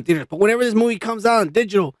gonna see it in the theaters. But whenever this movie comes out on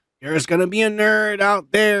digital, there's gonna be a nerd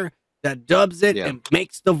out there that dubs it and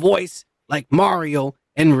makes the voice like Mario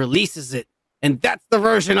and releases it, and that's the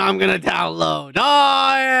version I'm gonna download.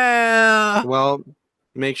 Oh yeah. Well,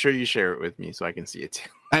 make sure you share it with me so I can see it too.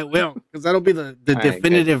 I will, because that'll be the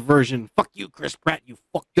definitive version. Fuck you, Chris Pratt. You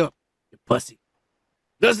fucked up, you pussy.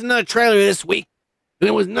 There's another trailer this week, and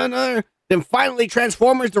it was none other than finally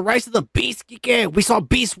Transformers: The Rise of the Beast. We saw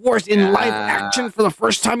Beast Wars in live action for the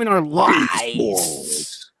first time in our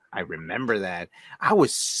lives. I remember that. I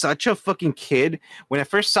was such a fucking kid. When I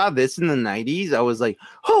first saw this in the 90s, I was like,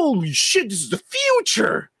 holy shit, this is the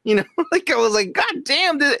future. You know, like I was like, God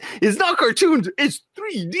damn, it's not cartoons, it's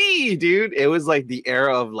 3D, dude. It was like the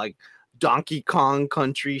era of like Donkey Kong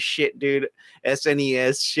Country shit, dude.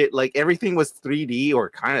 SNES shit. Like everything was 3D or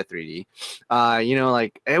kind of 3D. You know,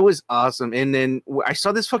 like it was awesome. And then I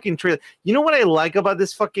saw this fucking trailer. You know what I like about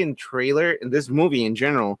this fucking trailer and this movie in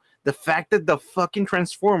general? The fact that the fucking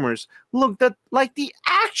Transformers looked like the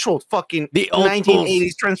actual fucking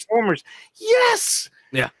 1980s Transformers. Yes.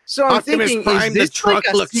 Yeah. So I'm Optimus thinking, Prime, is this the truck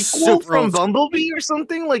like a looks sequel super from old. Bumblebee or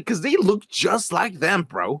something? Like, because they look just like them,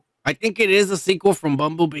 bro. I think it is a sequel from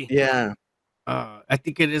Bumblebee. Yeah. I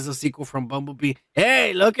think it is a sequel from Bumblebee.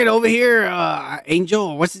 Hey, look at over here,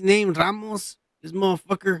 Angel. What's his name? Ramos. This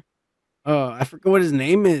motherfucker. I forget what his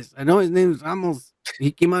name is. I know his name is Ramos.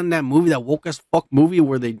 He came on that movie, that woke as fuck movie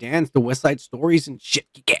where they danced, the West Side Stories and shit.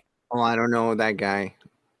 Oh, I don't know that guy.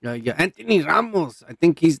 Yeah, Anthony Ramos. I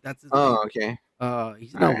think that's his name. Okay.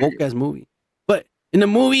 He's in a woke ass movie. But in the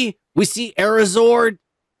movie, we see Arizord,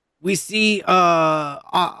 we see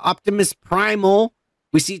Optimus Primal,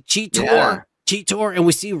 we see Cheetor, and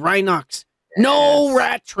we see Rhinox. No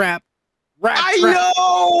Rat Trap. I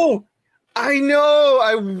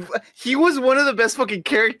know. He was one of the best fucking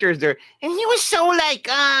characters there, and he was so like,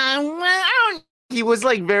 he was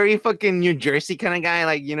like very fucking New Jersey kind of guy,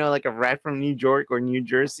 like like a rat from New York or New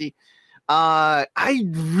Jersey. I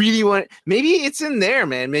really want. Maybe it's in there,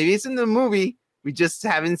 man. Maybe it's in the movie. We just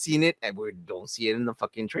haven't seen it, and we don't see it in the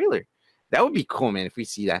fucking trailer. That would be cool, man. If we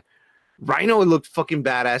see that. Rhino looked fucking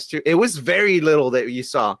badass too. It was very little that you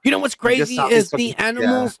saw. You know what's crazy is the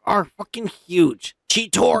animals are fucking huge.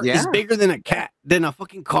 Cheetor is bigger than a cat, than a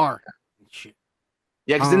fucking car. Shit.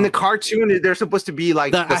 Yeah, because in the cartoon they're supposed to be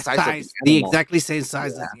like the size of the exactly same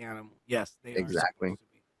size as the animal. Yes, they exactly.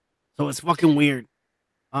 So it's fucking weird.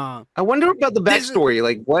 I wonder about the backstory.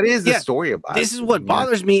 Like, what is the story about? This is what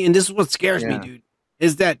bothers me, and this is what scares me, dude.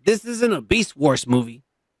 Is that this isn't a Beast Wars movie.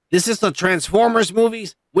 This is the Transformers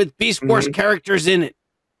movies with Beast Wars characters in it.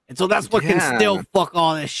 And so that's what can still fuck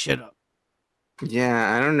all this shit up.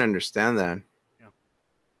 Yeah, I don't understand that.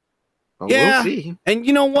 Well, yeah. We'll see. And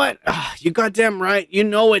you know what? You goddamn right. You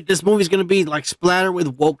know it. This movie's gonna be like splatter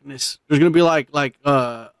with wokeness. There's gonna be like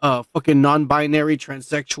fucking non-binary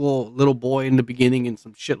transsexual little boy in the beginning and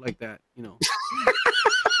some shit like that.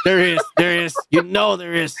 There is. You know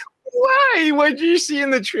there is. Why? What did you see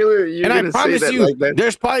in the trailer? And I promise you,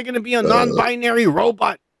 there's probably going to be a non-binary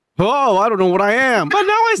robot. Oh, I don't know what I am. But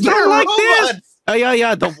now I sound like this. Oh,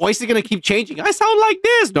 yeah. The voice is going to keep changing. I sound like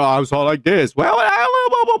this. No, I sound like this. Well,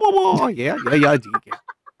 yeah.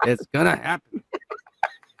 It's going to happen.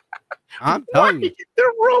 I'm telling you.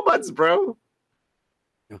 They're robots, bro.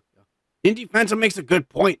 Indie Phantom makes a good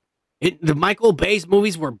point. The Michael Bay's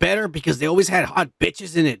movies were better because they always had hot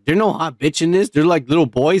bitches in it. They're no hot bitch in this. They're like little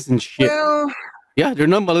boys and shit. Well, yeah, they're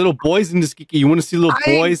not my little boys in this. Kiki. You want to see little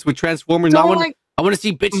boys with Transformers? I want to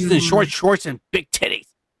see bitches in short shorts and big titties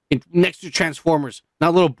next to Transformers,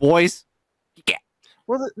 not little boys. Yeah.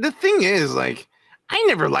 Well, the thing is, like, I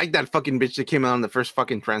never liked that fucking bitch that came out in the first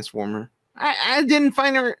fucking Transformer. I didn't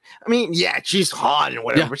find her. I mean, yeah, she's hot and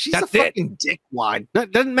whatever, but she's a fucking dickwad. No,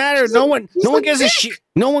 doesn't matter. No one gives a shit.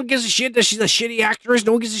 No one gives a shit that she's a shitty actress.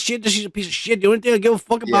 No one gives a shit that she's a piece of shit. The only thing I give a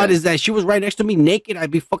fuck about is that she was right next to me naked. I'd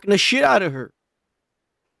be fucking the shit out of her.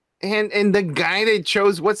 And the guy they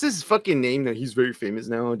chose, what's his fucking name? That he's very famous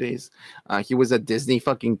nowadays. He was a Disney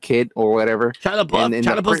fucking kid or whatever. Shia LaBeouf.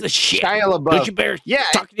 Shia LaBeouf's the shit. Shia LaBeouf. Don't you better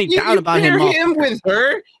talking down about him. Him with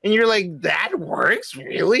her, and you're like, that works,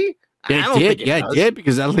 really? Yeah, it did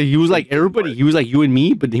because he was like everybody. He was like you and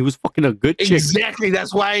me, but he was fucking a good chick. Exactly.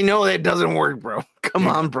 That's why I know that doesn't work, bro. Come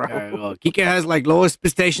on, bro. Right, well, Kike has like low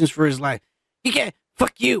expectations for his life. Kike,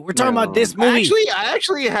 fuck you. We're talking about this movie. I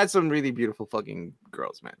actually had some really beautiful fucking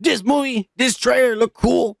girls, man. This movie, this trailer look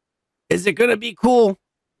cool. Is it gonna be cool?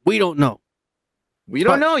 We don't know. We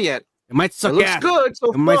don't know yet. It might suck ass. It looks good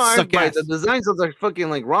so it might far. Suck ass. The designs look like fucking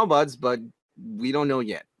like robots, but we don't know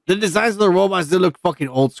yet. The designs of the robots, they look fucking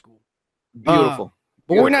old school. Beautiful.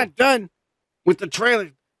 But we're not done with the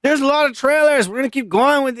trailers. There's a lot of trailers. We're gonna keep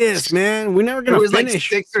going with this, man. We're never gonna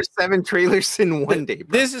finish. Like 6 or 7 trailers in one day,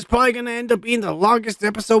 bro. This is probably gonna end up being the longest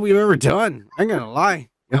episode we've ever done. I'm gonna lie.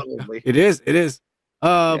 It is.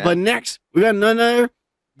 But next we got none other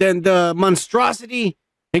than the monstrosity.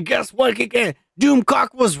 And guess what?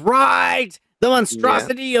 Doomcock was right. The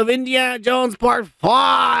monstrosity of Indiana Jones Part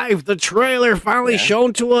 5. The trailer finally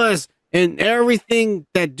shown to us. And everything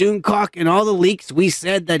that Doomcock and all the leaks we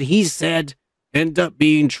said that he said end up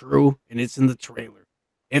being true, and it's in the trailer.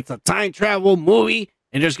 It's a time travel movie,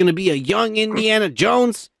 and there's going to be a young Indiana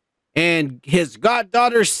Jones, and his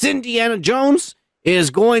goddaughter, Cindiana Jones, is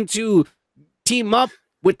going to team up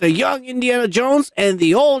with the young Indiana Jones and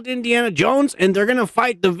the old Indiana Jones, and they're going to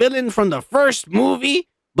fight the villain from the first movie,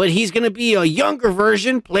 but he's going to be a younger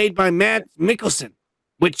version played by Matt Mikkelsen,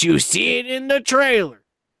 which you see it in the trailer.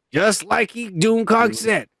 Just like Doomcock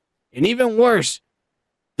said. And even worse,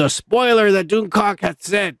 the spoiler that Doomcock had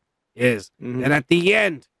said is that at the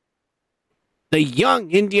end, the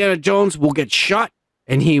young Indiana Jones will get shot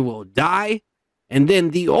and he will die. And then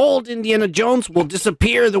the old Indiana Jones will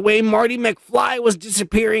disappear the way Marty McFly was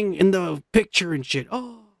disappearing in the picture and shit.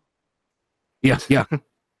 Oh. Yeah.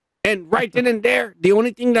 And right then and there, the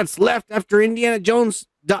only thing that's left after Indiana Jones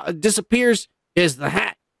disappears is the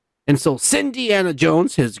hat. And so Cindiana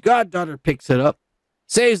Jones, his goddaughter, picks it up,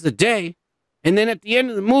 saves the day. And then at the end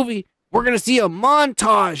of the movie, we're going to see a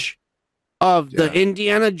montage of the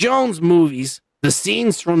Indiana Jones movies, the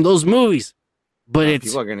scenes from those movies. But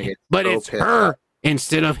it's her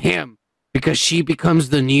instead of him, because she becomes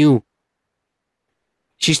the new.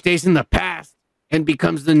 She stays in the past and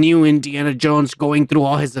becomes the new Indiana Jones, going through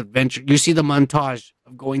all his adventures. You see the montage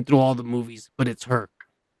of going through all the movies, but it's her.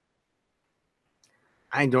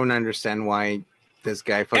 I don't understand why this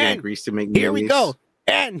guy fucking agrees to make movies. Here we go.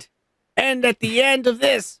 And at the end of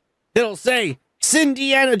this, it'll say,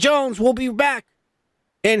 Cindiana Jones will be back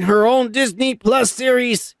in her own Disney Plus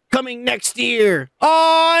series coming next year.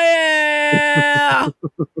 Oh, yeah!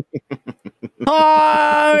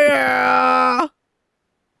 Oh, yeah!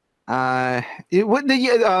 Yeah.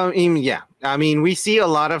 I mean, we see a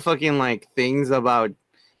lot of fucking like things about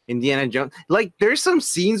Indiana Jones. Like, there's some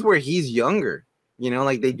scenes where he's younger. You know,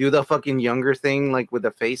 like they do the fucking younger thing, like with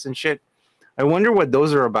the face and shit. I wonder what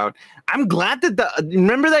those are about. I'm glad that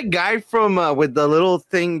remember that guy from with the little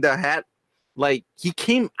thing, the hat, like he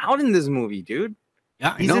came out in this movie, dude.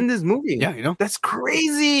 Yeah, he's in this movie. Yeah, you know that's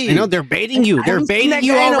crazy. I know they're baiting you. They're baiting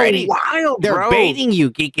you already. They're baiting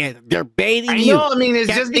you, Geek. They're baiting you. I know. I mean,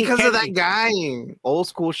 it's just because of that guy. Old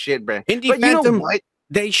school shit, bro. Indie Phantom. You know what?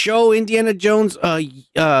 They show Indiana Jones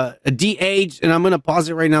de-aged, and I'm gonna pause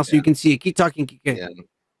it right now so you can see it. Keep talking, Geek.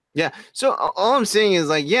 Yeah. So all I'm saying is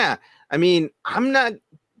like, yeah. I mean, I'm not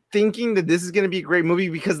thinking that this is gonna be a great movie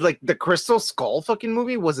because like the Crystal Skull fucking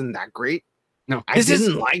movie wasn't that great. No, I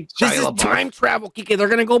didn't like this is time travel, Kike. They're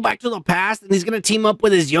gonna go back to the past, and he's gonna team up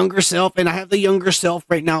with his younger self. And I have the younger self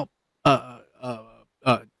right now,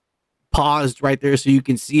 paused right there so you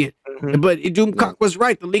can see it. But Doomcock was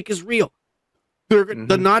right. The leak is real.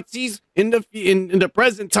 The Nazis in the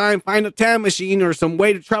present time find a time machine or some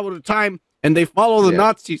way to travel to time, and they follow the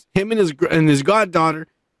Nazis, him and his goddaughter,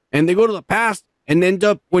 and they go to the past and end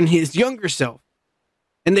up when his younger self.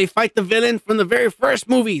 And they fight the villain from the very first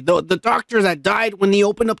movie, the doctor that died when he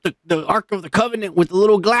opened up the Ark of the Covenant with the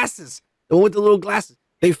little glasses. The one with the little glasses.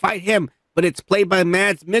 They fight him, but it's played by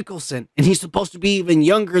Mads Mikkelsen, and he's supposed to be even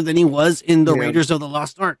younger than he was in the Raiders of the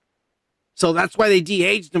Lost Ark. So that's why they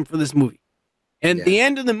de-aged him for this movie. And at the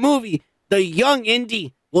end of the movie, the young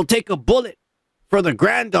Indy will take a bullet for the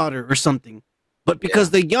granddaughter or something. But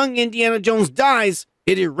because the young Indiana Jones dies,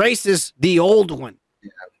 it erases the old one.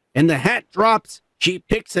 And the hat drops. She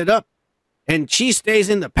picks it up, and she stays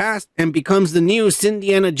in the past and becomes the new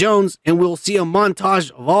Cindiana Jones, and we'll see a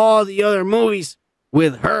montage of all the other movies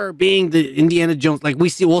with her being the Indiana Jones. Like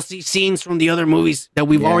we'll see scenes from the other movies that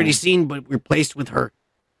we've already seen, but replaced with her.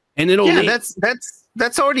 And it'll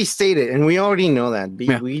that's already stated, and we already know that.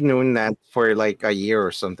 We've known that for like a year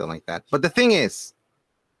or something like that. But the thing is,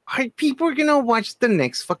 are people gonna watch the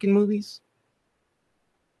next fucking movies?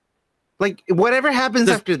 Like, whatever happens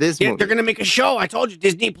after this movie. They're going to make a show. I told you,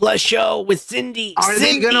 Disney Plus show with Cindy. Are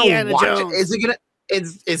they going to watch Jones. it?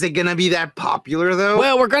 Is it going to be that popular, though?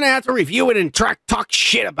 Well, we're going to have to review it and talk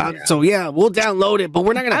shit about it. So, yeah, we'll download it, but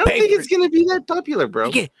we're not going to pay for it. I don't think it's going to be that popular, bro.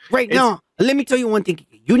 Okay, now, let me tell you one thing.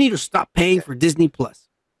 You need to stop paying for Disney Plus.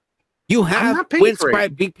 You have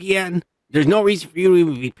Windscribe VPN. There's no reason for you to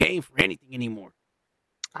even be paying for anything anymore.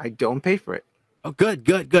 I don't pay for it. Oh, good.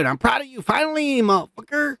 I'm proud of you. Finally,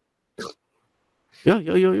 motherfucker. Yo.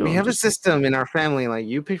 We have a system in our family. Like,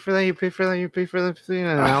 you pay for that, you pay for that, you pay for that.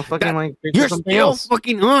 And I'll fucking like pay for something else. You're still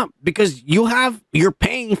fucking up because you're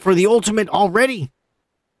paying for the ultimate already.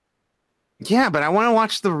 Yeah, but I want to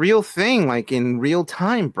watch the real thing, like in real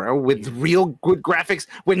time, bro, with real good graphics,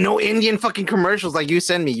 with no Indian fucking commercials like you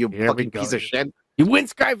send me, you fucking piece of shit. You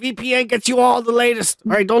Windscribe VPN gets you all the latest.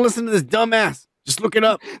 All right, don't listen to this dumbass. Just look it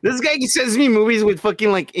up. This guy sends me movies with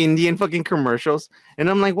fucking like Indian fucking commercials,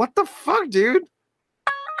 and I'm like, what the fuck, dude?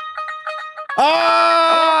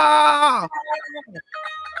 Oh!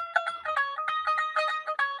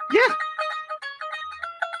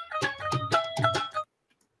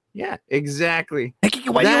 Yeah, exactly. Hey, Kiki,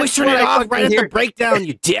 why do you always turn it off right at the breakdown,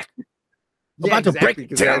 you dick? I'm about to break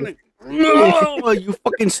it down. No, you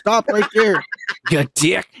fucking stop right there, you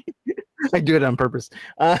dick. I do it on purpose.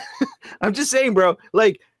 I'm just saying, bro.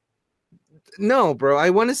 Like, no, bro. I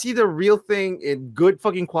want to see the real thing in good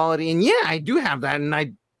fucking quality. And yeah, I do have that, and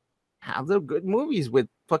I have the good movies with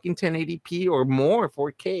fucking 1080p or more,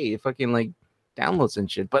 4K, fucking like downloads and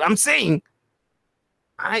shit. But I'm saying,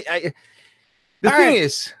 the thing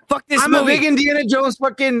is, fuck this I'm movie. a big Indiana Jones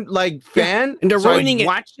fucking like fan, and they're ruining it.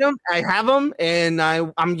 Watch them. I have them, and I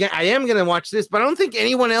am gonna watch this, but I don't think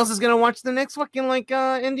anyone else is gonna watch the next fucking like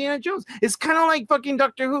Indiana Jones. It's kind of like fucking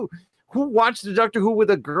Doctor Who. Who watched the Doctor Who with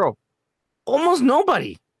a girl? Almost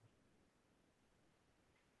nobody.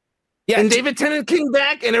 Yeah, and David Tennant came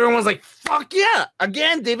back, and everyone was like, "Fuck yeah!"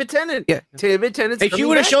 Again, David Tennant. Yeah, David Tennant. If she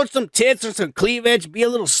would have showed some tits or some cleavage, be a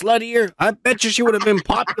little sluttier, I bet you she would have been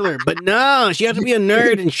popular. But no, she had to be a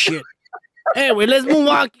nerd and shit. Anyway, let's move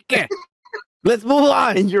on. Okay. Let's move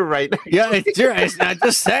on. And you're right. Yeah, it's true. I'm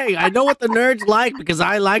just saying. I know what the nerds like because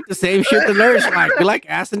I like the same shit the nerds like. We like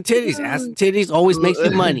ass and titties. Ass and titties always makes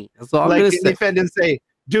you money. That's all I'm gonna say. Defend and say,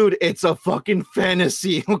 dude, it's a fucking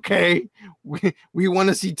fantasy. Okay, we want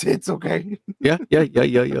to see tits. Okay. Yeah.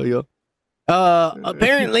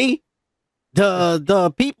 Apparently,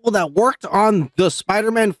 the people that worked on the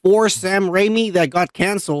Spider-Man 4 Sam Raimi that got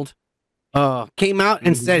canceled came out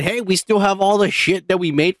and said, hey, we still have all the shit that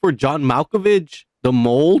we made for John Malkovich, the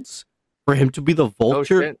molds for him to be the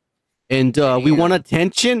Vulture. And we want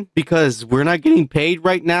attention because we're not getting paid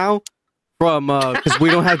right now from because we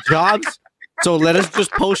don't have jobs. So let us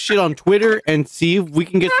just post shit on Twitter and see if we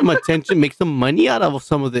can get some attention, make some money out of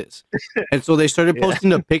some of this. And so they started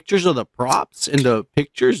posting the pictures of the props and the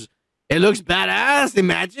pictures. It looks badass.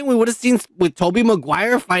 Imagine we would have seen with Tobey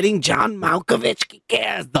Maguire fighting John Malkovich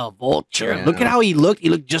as the Vulture. Yeah. Look at how he looked. He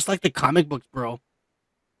looked just like the comic books, bro.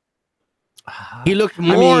 He looked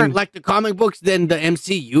more like the comic books than the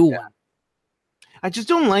MCU one. I just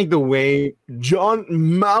don't like the way John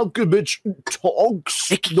Malkovich talks.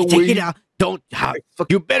 Take it out. Don't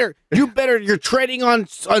you better you're treading on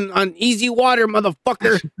easy water,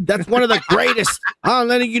 motherfucker. That's one of the greatest. I'm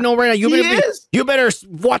letting you know right now. You better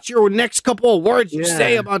watch your next couple of words you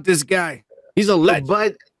say about this guy. He's a legend.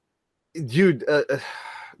 But dude,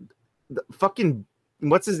 fucking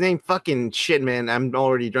what's his name? Fucking shit, man. I'm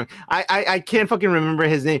already drunk. I can't fucking remember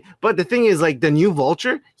his name. But the thing is, like the new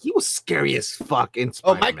Vulture, he was scary as fuck in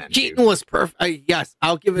Spider-Man. Mike Keaton was perfect. Yes,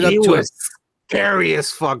 I'll give it up to him. Scary as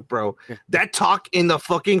fuck, bro. That talk in the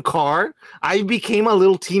fucking car. I became a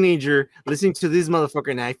little teenager listening to this motherfucker,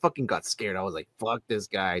 and I fucking got scared. I was like, "Fuck this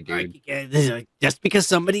guy, dude." Just because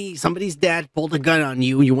somebody's dad pulled a gun on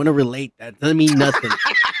you, you want to relate. That doesn't mean nothing.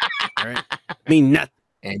 All right, mean nothing.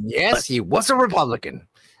 And yes, he was a Republican.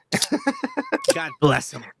 God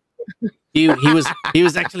bless him. He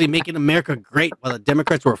was actually making America great while the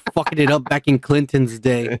Democrats were fucking it up back in Clinton's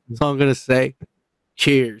day. That's all I'm gonna say.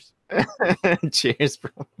 Cheers. Cheers,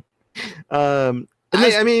 bro. I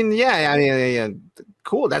mean, yeah.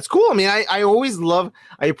 Cool. That's cool. I mean, I always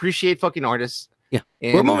appreciate fucking artists. Yeah.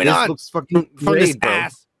 And we're moving on looks fucking from great, this bro.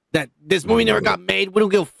 ass that this movie never got made. We don't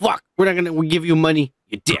give a fuck. We're not gonna give you money,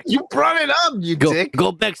 you dick. You brought it up, you dick.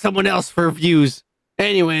 Go beg someone else for views.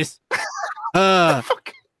 Anyways. Yeah.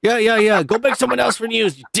 Go beg someone else for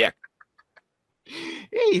news, you dick.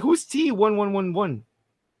 Hey, who's T1111?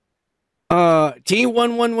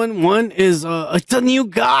 T1111 is it's a new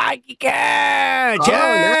guy. Yeah,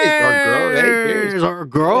 nice. Or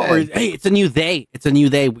girl. Or hey, it's a new they. It's a new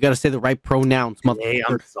they. We gotta say the right pronouns, motherfucker. Hey,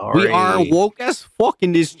 I'm sorry. We are woke as fuck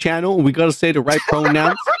in this channel. We gotta say the right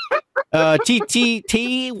pronouns.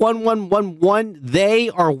 T1111. They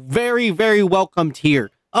are very, very welcomed here.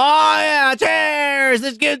 Oh yeah, cheers!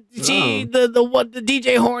 Let's get the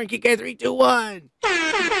DJ horn. Kick 3, 2, 1.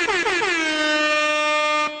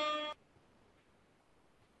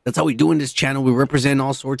 That's how we do in this channel. We represent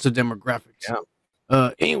all sorts of demographics. Yeah.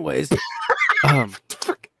 Anyways, we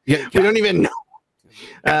don't even know.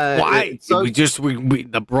 Why? So we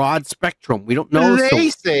the broad spectrum. We don't know. They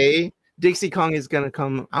say Dixie Kong is gonna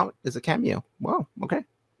come out as a cameo. Wow. Okay.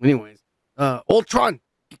 Anyways, Ultron.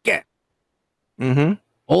 Yeah. Mm-hmm.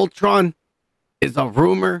 Ultron is a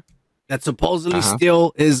rumor that supposedly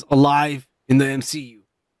still is alive in the MCU.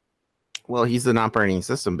 Well, he's an operating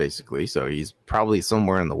system, basically, so he's probably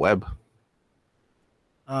somewhere in the web.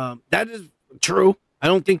 That is true. I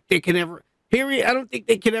don't think they can ever. Period. I don't think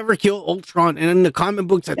they can ever kill Ultron. And in the comic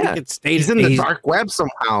books, I think it's stated he's in the dark web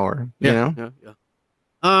somehow, or you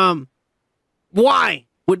know. Why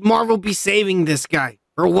would Marvel be saving this guy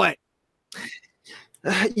for what?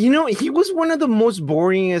 You know, he was one of the most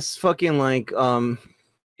boringest fucking and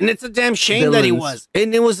it's a damn shame that he was,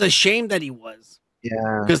 and it was a shame that he was.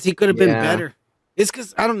 Yeah, because he could have been better. It's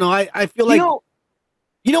because I don't know. I feel like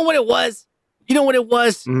you know what it was. You know what it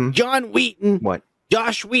was. Mm-hmm.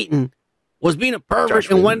 Josh Wheaton was being a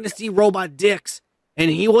pervert and wanted to see robot dicks,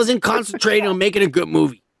 and he wasn't concentrating on making a good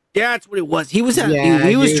movie. That's what it was. He was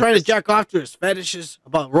he was trying to jack off to his fetishes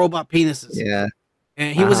about robot penises. Yeah,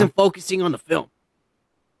 and he wasn't focusing on the film.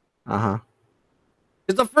 Because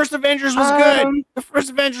the first Avengers was good. The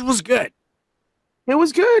first Avengers was good. It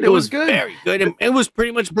was good. It was good. Very good. And it was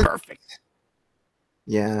pretty much perfect.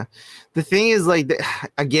 Yeah. The thing is,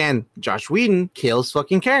 again, Josh Whedon kills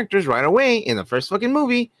fucking characters right away in the first fucking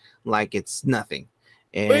movie like it's nothing.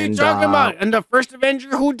 And, What are you talking about? And the first Avenger?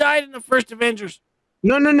 Who died in the first Avengers?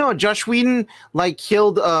 No. Josh Whedon like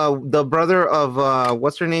killed the brother of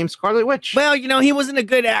what's her name, Scarlet Witch. Well, he wasn't a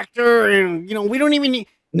good actor, and we don't even need.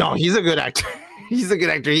 No, he's a good actor. He's a good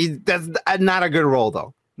actor. That's not a good role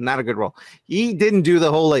though. Not a good role. He didn't do the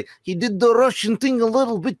whole he did the Russian thing a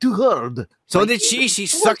little bit too hard. So did she? She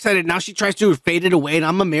sucks at it. Now she tries to fade it away, and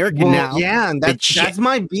I'm American now. Yeah, and that's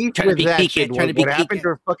my beef with that shit. What happened to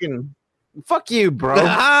her fucking... Fuck you, bro.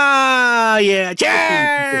 Ah, yeah.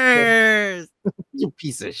 Cheers! You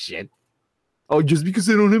piece of shit. Oh, just because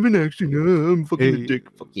I don't have an accent, I'm fucking a dick.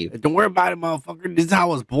 Fuck you. Don't worry about it, motherfucker. This is how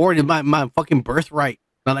I was born. It's my fucking birthright.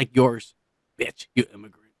 Not like yours. Bitch, you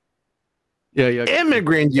immigrant. Yeah.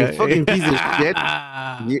 Immigrant, you fucking piece of shit.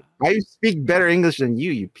 I speak better English than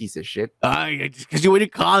you piece of shit. Just because you went to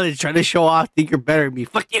college trying to show off, think you're better than me.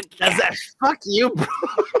 Fuck you. Fuck you, bro.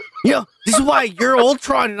 This is why you're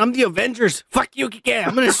Ultron and I'm the Avengers. Fuck you, Kike.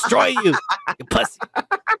 I'm gonna destroy you, you pussy.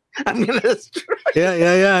 I'm gonna destroy you.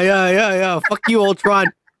 Yeah. Fuck you,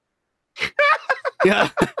 Ultron. Yeah.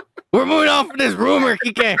 We're moving on from this rumor,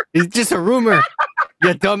 Kike. It's just a rumor. You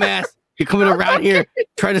dumbass. You're coming around here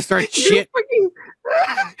trying to start shit.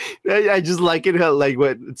 I just like it how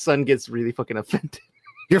what son gets really fucking offended.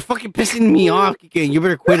 You're fucking pissing me off, Kike. You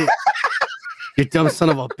better quit it. You dumb son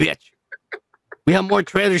of a bitch. We have more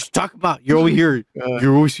trailers to talk about. You're over here.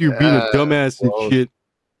 You're always here being a dumbass and shit.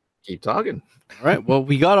 Keep talking. All right. Well,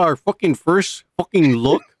 we got our fucking first fucking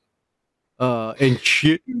look and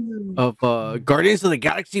shit of Guardians of the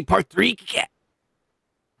Galaxy Part 3.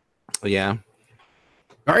 Yeah.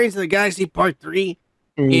 Guardians of the Galaxy Part 3.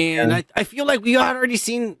 And I feel like we had already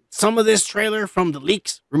seen some of this trailer from the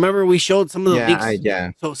leaks. Remember, we showed some of the leaks? Yeah.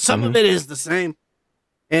 So some of it is the same.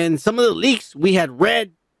 And some of the leaks we had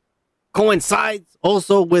read coincides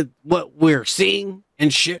also with what we're seeing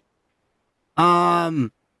and shit.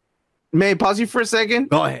 May I pause you for a second?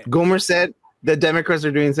 Go ahead. Gomer said the Democrats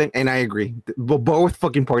are doing the same, and I agree. Both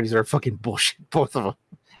fucking parties are fucking bullshit. Both of them.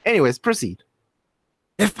 Anyways, proceed.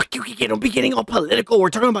 Yeah, fuck you, Kike. Don't be getting all political. We're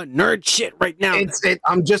talking about nerd shit right now.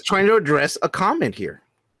 I'm just trying to address a comment here.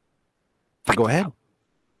 Go ahead.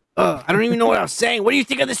 I don't even know what I was saying. What do you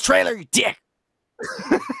think of this trailer, you dick?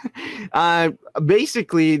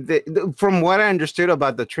 Basically, from what I understood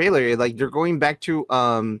about the trailer, like they're going back to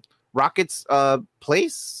Rocket's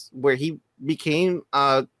place where he became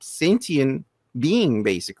a sentient being,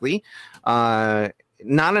 basically. Not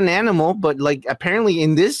an animal, but like apparently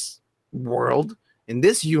in this world, in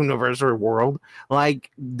this universe or world,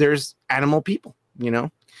 like there's animal people,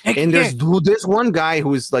 and there's this one guy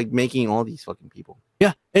who's like making all these fucking people.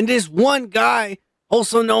 Yeah, and this one guy,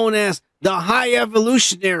 also known as the High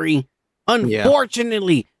Evolutionary,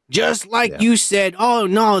 unfortunately, just like you said, oh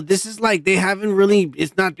no, this is like they haven't really,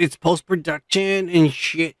 it's post-production and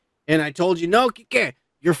shit. And I told you, no, Kike,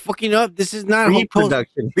 you're fucking up. This is not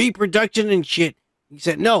reproduction and shit. He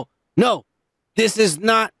said, no, this is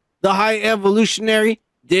not the High Evolutionary.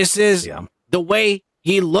 This is the way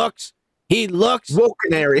he looks. He looks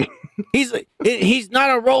Vulcanary. He's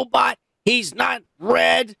not a robot. He's not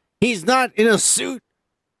red. He's not in a suit.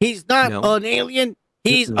 He's not an alien.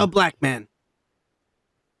 He's a black man.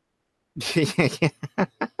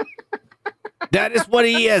 That is what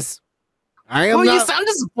he is. You sound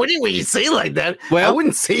disappointing when you say it like that. Well, I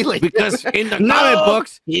wouldn't say like because that. In the comic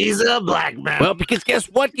books, he's a black man. Well, because guess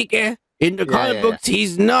what, Kike? In the comic books,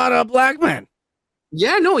 he's not a black man.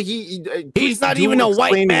 Yeah, no, he's not even a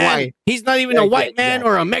white man. Why. He's not even a white man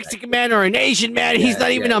or a Mexican man or an Asian man. He's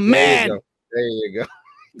not even a man. There you go.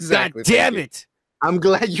 Exactly. God damn it. I'm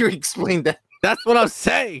glad you explained that. That's what I'm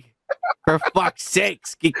saying. For fuck's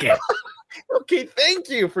sakes, Kike. Okay, thank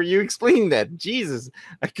you for you explaining that. Jesus.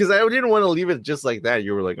 Because I didn't want to leave it just like that.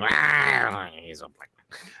 You were like, he's a black man.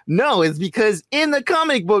 No, it's because in the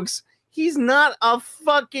comic books, he's not a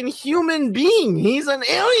fucking human being. He's an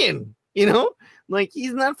alien, Like,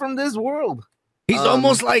 he's not from this world. He's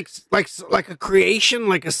almost like a creation,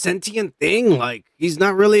 like a sentient thing. Like, he's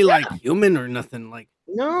not really like human or nothing. Like,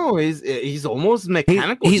 no, he's almost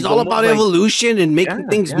mechanical. He's all about evolution and making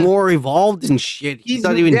things more evolved and shit. He's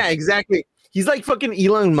not even. Yeah, exactly. He's like fucking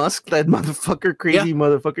Elon Musk, that motherfucker, crazy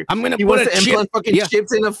motherfucker. I'm gonna put a chip, fucking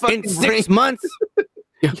chips in a fucking in 6 months.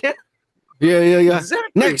 Yeah.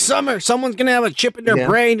 Exactly. Next summer, someone's gonna have a chip in their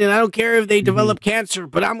brain, and I don't care if they develop cancer,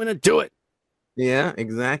 but I'm gonna do it. Yeah,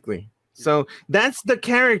 exactly. So that's the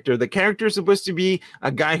character. The character is supposed to be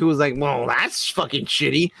a guy who was like, well, that's fucking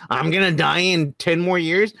shitty. I'm going to die in 10 more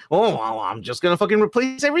years. Oh, well, I'm just going to fucking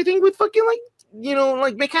replace everything with fucking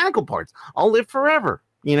like mechanical parts. I'll live forever,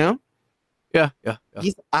 Yeah.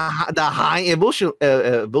 He's the high evolution.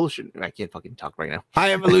 I can't fucking talk right now.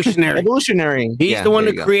 High evolutionary. Evolutionary. He's Yeah, the one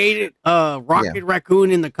there who you go. created Rocket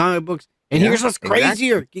Raccoon in the comic books. And Yeah, here's what's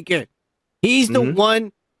crazier, Kike. He's the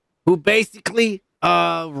one who basically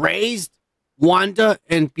raised Wanda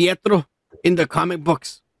and Pietro in the comic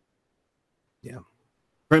books. Yeah.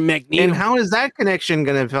 From Magneto. And how is that connection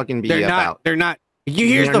gonna fucking be They're not. about? They're not.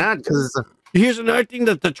 Here's another thing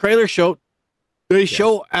that the trailer showed. They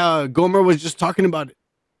show Gomer was just talking about it.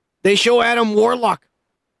 They show Adam Warlock.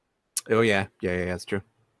 Oh yeah, that's true.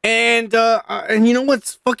 And you know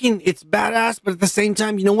what's fucking, it's badass, but at the same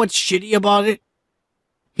time, you know what's shitty about it?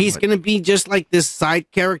 He's gonna be just like this side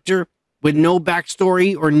character with no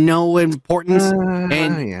backstory or no importance,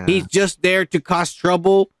 and he's just there to cause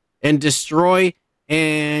trouble and destroy,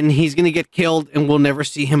 and he's gonna get killed, and we'll never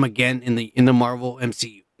see him again in the Marvel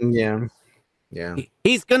MCU. Yeah.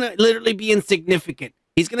 He's gonna literally be insignificant.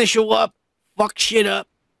 He's gonna show up, fuck shit up.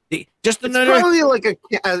 Just another, probably like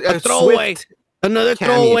a throwaway. Swift Another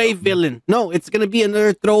cameo. throwaway villain. No, it's going to be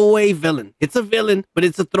another throwaway villain. It's a villain, but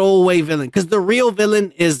it's a throwaway villain. Because the real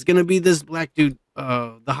villain is going to be this black dude,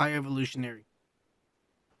 the High Evolutionary.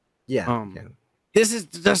 Yeah. This is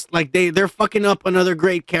just like they're fucking up another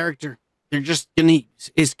great character. They're just going to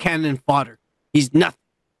is cannon fodder. He's nothing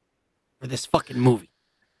for this fucking movie.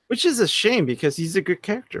 Which is a shame because he's a good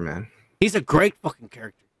character, man. He's a great fucking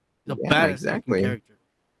character. He's a badass fucking character.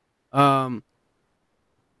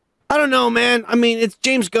 I don't know, man. I mean, it's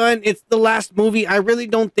James Gunn. It's the last movie. I really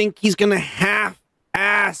don't think he's gonna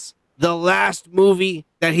half-ass the last movie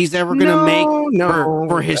that he's ever gonna make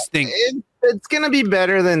for his thing. It's gonna be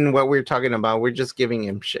better than what we're talking about. We're just giving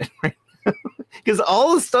him shit, right? Because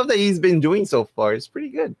all the stuff that he's been doing so far is pretty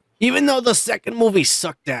good. Even though the second movie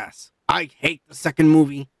sucked ass, I hate the second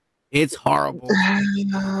movie. It's horrible.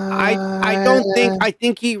 I don't think. I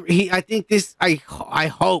think I think this. I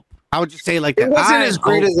hope. I would just say like that. It wasn't as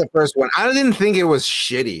great as the first one. I didn't think it was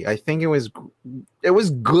shitty. I think it was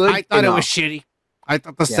good. I thought it was shitty. I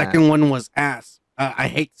thought the second one was ass. I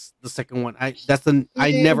hate the second one. I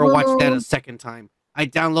never watched that a second time. I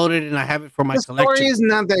downloaded it and I have it for my collection. The story is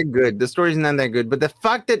not that good. The story is not that good. But the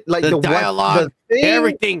fact that like the dialogue,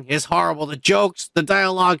 everything is horrible. The jokes, the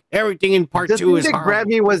dialogue, everything in part 2 is horrible. That grabbed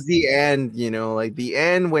me was the end. You know, like the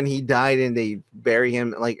end when he died and they bury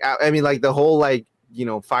him. Like I mean, like the whole like. You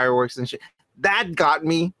know, fireworks and shit. That got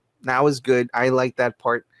me. That was good. I like that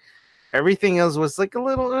part. Everything else was like a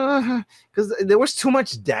little because there was too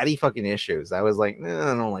much daddy fucking issues. I was like,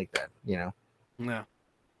 I don't like that. You know. No.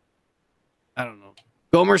 I don't know.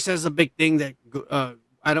 Gomer says a big thing that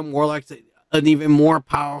Adam Warlock's an even more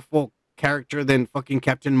powerful character than fucking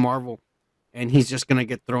Captain Marvel, and he's just gonna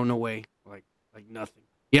get thrown away like nothing.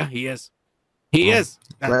 Yeah, he is. He is.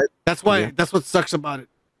 That's why. Yeah. That's what sucks about it.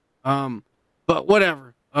 But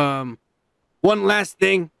whatever. One last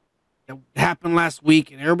thing that happened last week,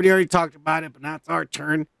 and everybody already talked about it, but now it's our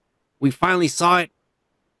turn. We finally saw it.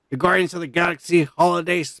 The Guardians of the Galaxy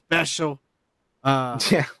Holiday Special.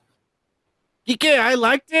 Yeah. Kike, I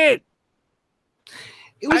liked it.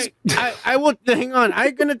 It was. I will hang on.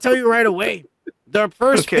 I'm gonna tell you right away. The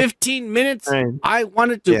first 15 minutes, I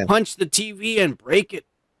wanted to punch the TV and break it.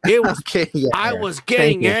 It was. I was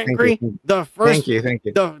getting angry. The first,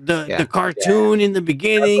 the cartoon in the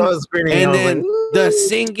beginning, and then the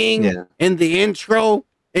singing and the intro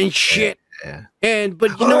and shit.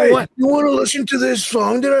 But you know what? You want to listen to this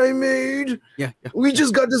song that I made? Yeah. We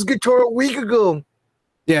just got this guitar a week ago.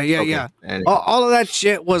 Yeah. All of that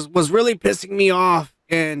shit was really pissing me off,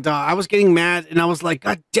 and I was getting mad, and I was like,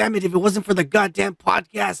 God damn it! If it wasn't for the goddamn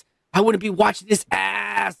podcast, I wouldn't be watching this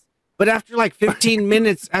ass. But after like 15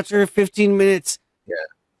 minutes,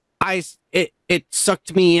 it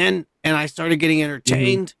sucked me in, and I started getting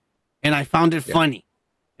entertained, and I found it funny.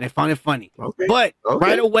 But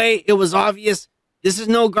right away, it was obvious. This is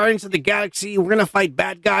no Guardians of the Galaxy. We're gonna fight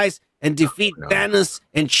bad guys and defeat Thanos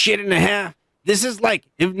and shit in a half. This is like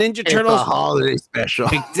if Ninja Turtles a holiday special.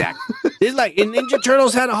 Exactly. It's like if Ninja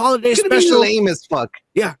Turtles had a holiday special. Be lame as fuck.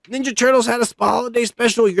 Yeah, Ninja Turtles had a holiday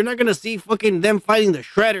special. You're not gonna see fucking them fighting the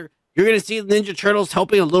Shredder. You're gonna see Ninja Turtles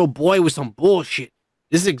helping a little boy with some bullshit.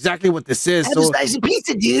 This is exactly what this is. Have a slice of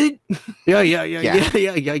pizza, dude. Yeah.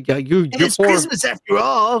 It's Christmas after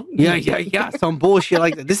all. Yeah. Some bullshit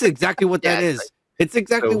like that. This is exactly what that is. It's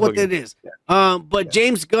exactly what that is. But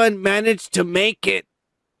James Gunn managed to make it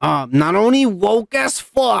not only woke as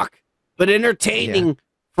fuck, but entertaining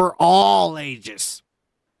for all ages.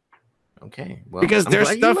 Okay. Well, because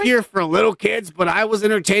there's stuff here for little kids, but I was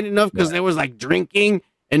entertained enough because there was like drinking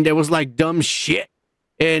and there was like dumb shit.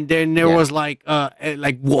 And then there was like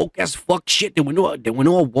woke as fuck shit. They went to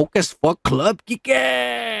a woke as fuck club. Kike.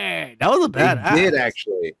 That was a badass. They did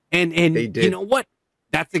actually. And they did. You know what?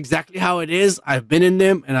 That's exactly how it is. I've been in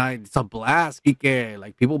them, and it's a blast. Kike.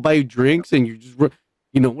 Like people buy you drinks, and you just,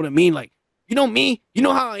 you know what I mean? Like, you know me. You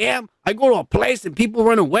know how I am. I go to a place, and people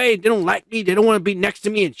run away. They don't like me. They don't want to be next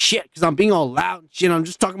to me and shit because I'm being all loud and shit. I'm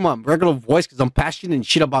just talking about regular voice because I'm passionate and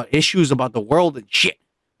shit about issues about the world and shit.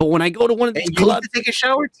 But when I go to one of these clubs, take a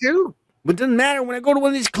shower too. But it doesn't matter. When I go to one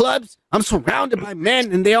of these clubs, I'm surrounded by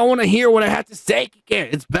men, and they all want to hear what I have to say.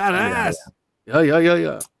 It's badass.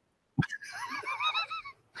 Yeah.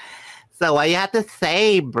 So what you have to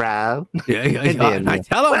say, bro? Yeah. And I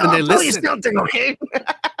tell them, and they listen. Something, okay?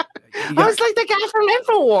 I was like the guy from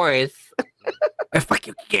InfoWars. Fuck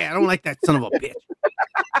you, I don't like that son of a bitch.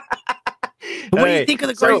 What do you think of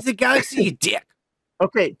the Guardians of the Galaxy, you dick?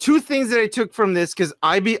 Okay, two things that I took from this, because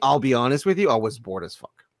I'll be honest with you, I was bored as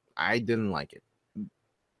fuck. I didn't like it.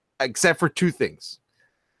 Except for two things.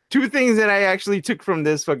 Two things that I actually took from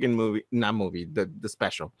this fucking movie, the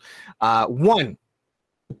special. One,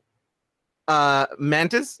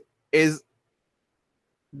 Mantis is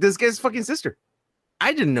this guy's fucking sister.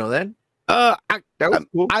 I didn't know that. That was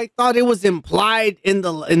cool. I thought it was implied in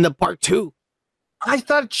the part 2. I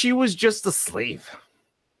thought she was just a slave.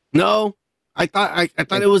 No. I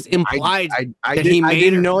thought it was implied I that he made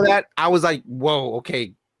didn't her. know that. I was like, whoa,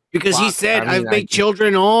 okay. Because he said, I've made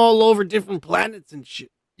children all over different planets and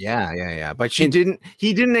shit. Yeah. But he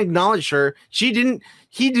didn't acknowledge her. He didn't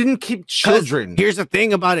keep children. Here's the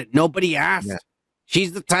thing about it. Nobody asked. Yeah.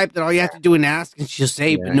 She's the type that all you have to do is ask and she'll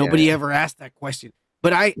say, but nobody ever asked that question.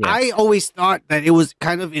 But I always thought that it was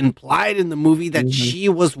kind of implied in the movie that she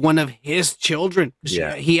was one of his children.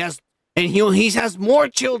 Yeah. He has more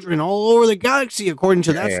children all over the galaxy, according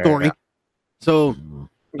to that story. Yeah. So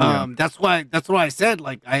that's why I said,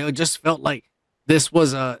 like, I just felt like this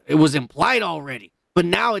was it was implied already, but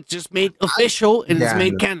now it's just made official and it's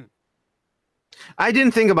made canon. I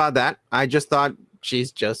didn't think about that. I just thought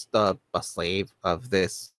she's just a slave of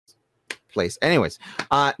this place. Anyways,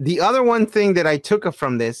 the other one thing that I took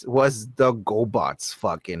from this was the GoBots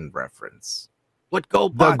fucking reference. What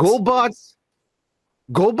GoBots? The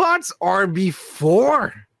GoBots are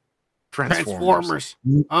before Transformers.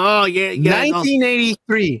 Oh yeah.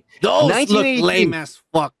 1983. Those look lame as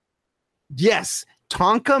fuck. Yes,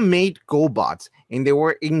 Tonka made GoBots, and they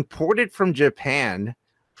were imported from Japan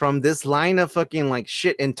from this line of fucking like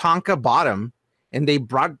shit. And Tonka bought them, and they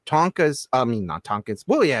brought Tonka's. I mean, not Tonka's.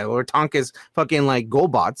 Well, yeah, or Tonka's fucking like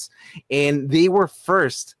GoBots, and they were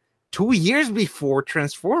first 2 years before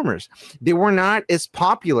Transformers. They were not as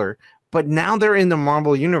popular. But now they're in the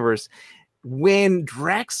Marvel universe. When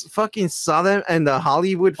Drax fucking saw them and the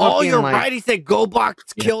Hollywood fucking you're right. He said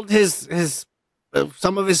GoBots killed his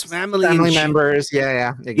some of his family members. Yeah,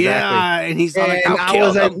 exactly. Yeah, and he's like, I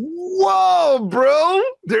was like, whoa, bro!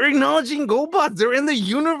 They're acknowledging GoBots. They're in the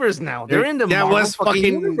universe now. They're in the Marvel was fucking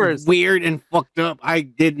universe. Weird and fucked up. I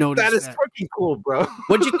did notice that is fucking cool, bro.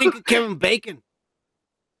 What'd you think of Kevin Bacon?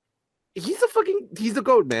 He's a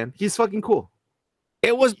goat, man. He's fucking cool.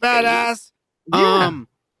 It was badass. Yeah.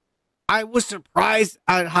 I was surprised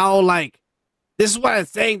at how, like, this is what I'm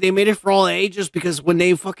saying. They made it for all ages because when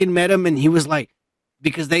they fucking met him and he was like,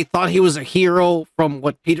 because they thought he was a hero from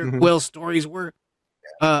what Peter Quill's stories were.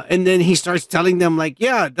 And then he starts telling them, like,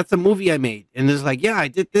 yeah, that's a movie I made. And it's like, yeah, I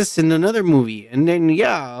did this in another movie. And then,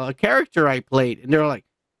 yeah, a character I played. And they're like,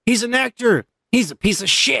 he's an actor. He's a piece of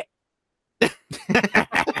shit.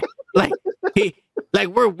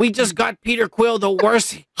 We just got Peter Quill the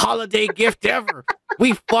worst holiday gift ever.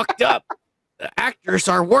 We fucked up. The actors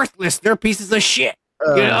are worthless. They're pieces of shit.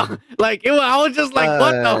 You know, like I was just like,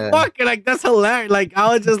 what the fuck? And like that's hilarious. Like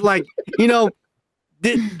I was just like, you know,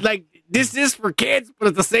 this is for kids, but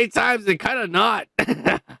at the same time, they're kind of not.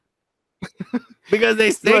 Because they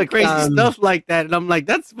say crazy stuff like that, and I'm like,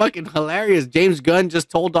 that's fucking hilarious. James Gunn just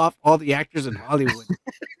told off all the actors in Hollywood.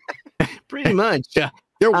 Pretty much. Yeah.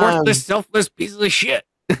 They're worthless, selfless pieces of shit.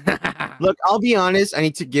 Look, I'll be honest. I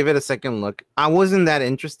need to give it a second look. I wasn't that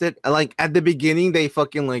interested. Like at the beginning, they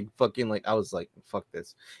fucking like. I was like, fuck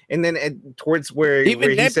this. And then towards where even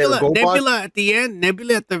where Nebula, he said, Nebula at the end,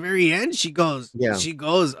 Nebula at the very end, she goes,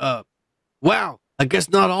 wow, I guess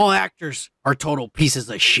not all actors are total pieces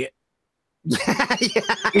of shit.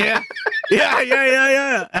 Yeah.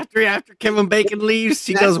 After Kevin Bacon leaves,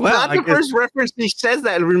 she goes, well, not the first reference she says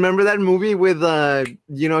that. Remember that movie with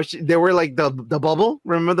they were like the Bubble.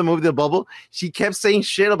 Remember the movie The Bubble? She kept saying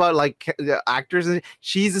shit about like actors, and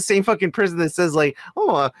she's the same fucking person that says like,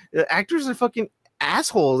 actors are fucking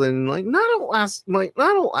assholes, and like not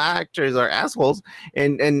all actors are assholes,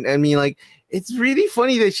 and I mean like it's really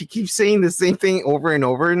funny that she keeps saying the same thing over and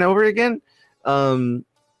over and over again. I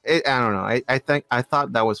don't know. I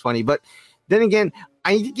thought that was funny, but then again,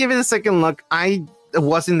 I need to give it a second look. I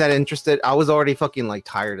wasn't that interested. I was already fucking like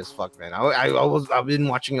tired as fuck, man. I've been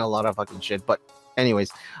watching a lot of fucking shit, but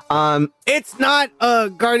anyways, it's not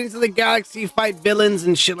Guardians of the Galaxy fight villains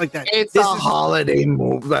and shit like that. It's a holiday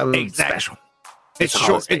movie special. It's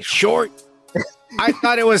short. It's short. I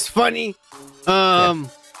thought it was funny,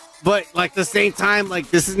 but like the same time,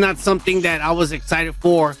 like this is not something that I was excited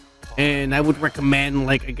for, and I would recommend.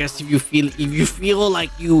 Like I guess if you feel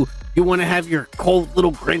like you want to have your cold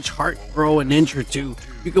little Grinch heart grow an inch or two,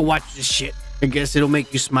 you can watch this shit. I guess it'll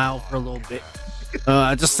make you smile for a little bit.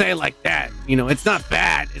 Just say it like that. You know, it's not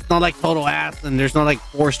bad. It's not like total ass, and there's not like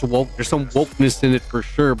forced woke. There's some wokeness in it for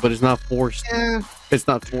sure, but it's not forced. Yeah. It's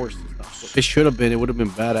not forced. It should have been. It would have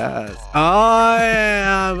been badass. Oh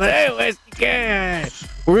yeah. But anyways, yeah.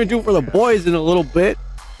 We're gonna do it for the boys in a little bit.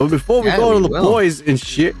 But before we go to the boys and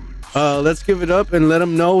shit, let's give it up and let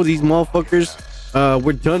them know these motherfuckers.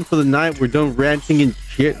 We're done for the night. We're done ranting and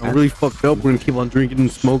shit. I'm really fucked up. We're gonna keep on drinking and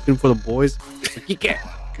smoking for the boys. Kike,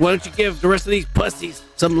 why don't you give the rest of these pussies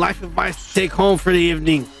some life advice to take home for the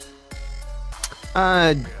evening?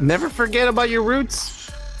 Never forget about your roots.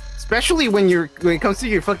 Especially when it comes to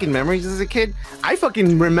your fucking memories as a kid. I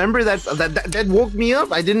fucking remember that woke me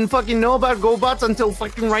up. I didn't fucking know about GoBots until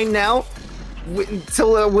fucking right now.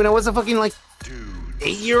 Until when I was a fucking like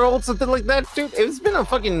 8-year-old, something like that, dude. It's been a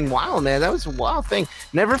fucking while, man. That was a wild thing.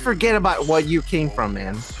 Never forget about what you came from,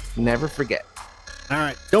 man. Never forget. All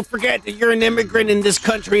right. Don't forget that you're an immigrant in this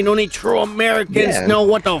country, and only true Americans know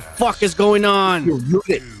what the fuck is going on. You're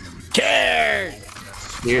rooted. Cheers.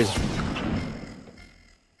 Cheers.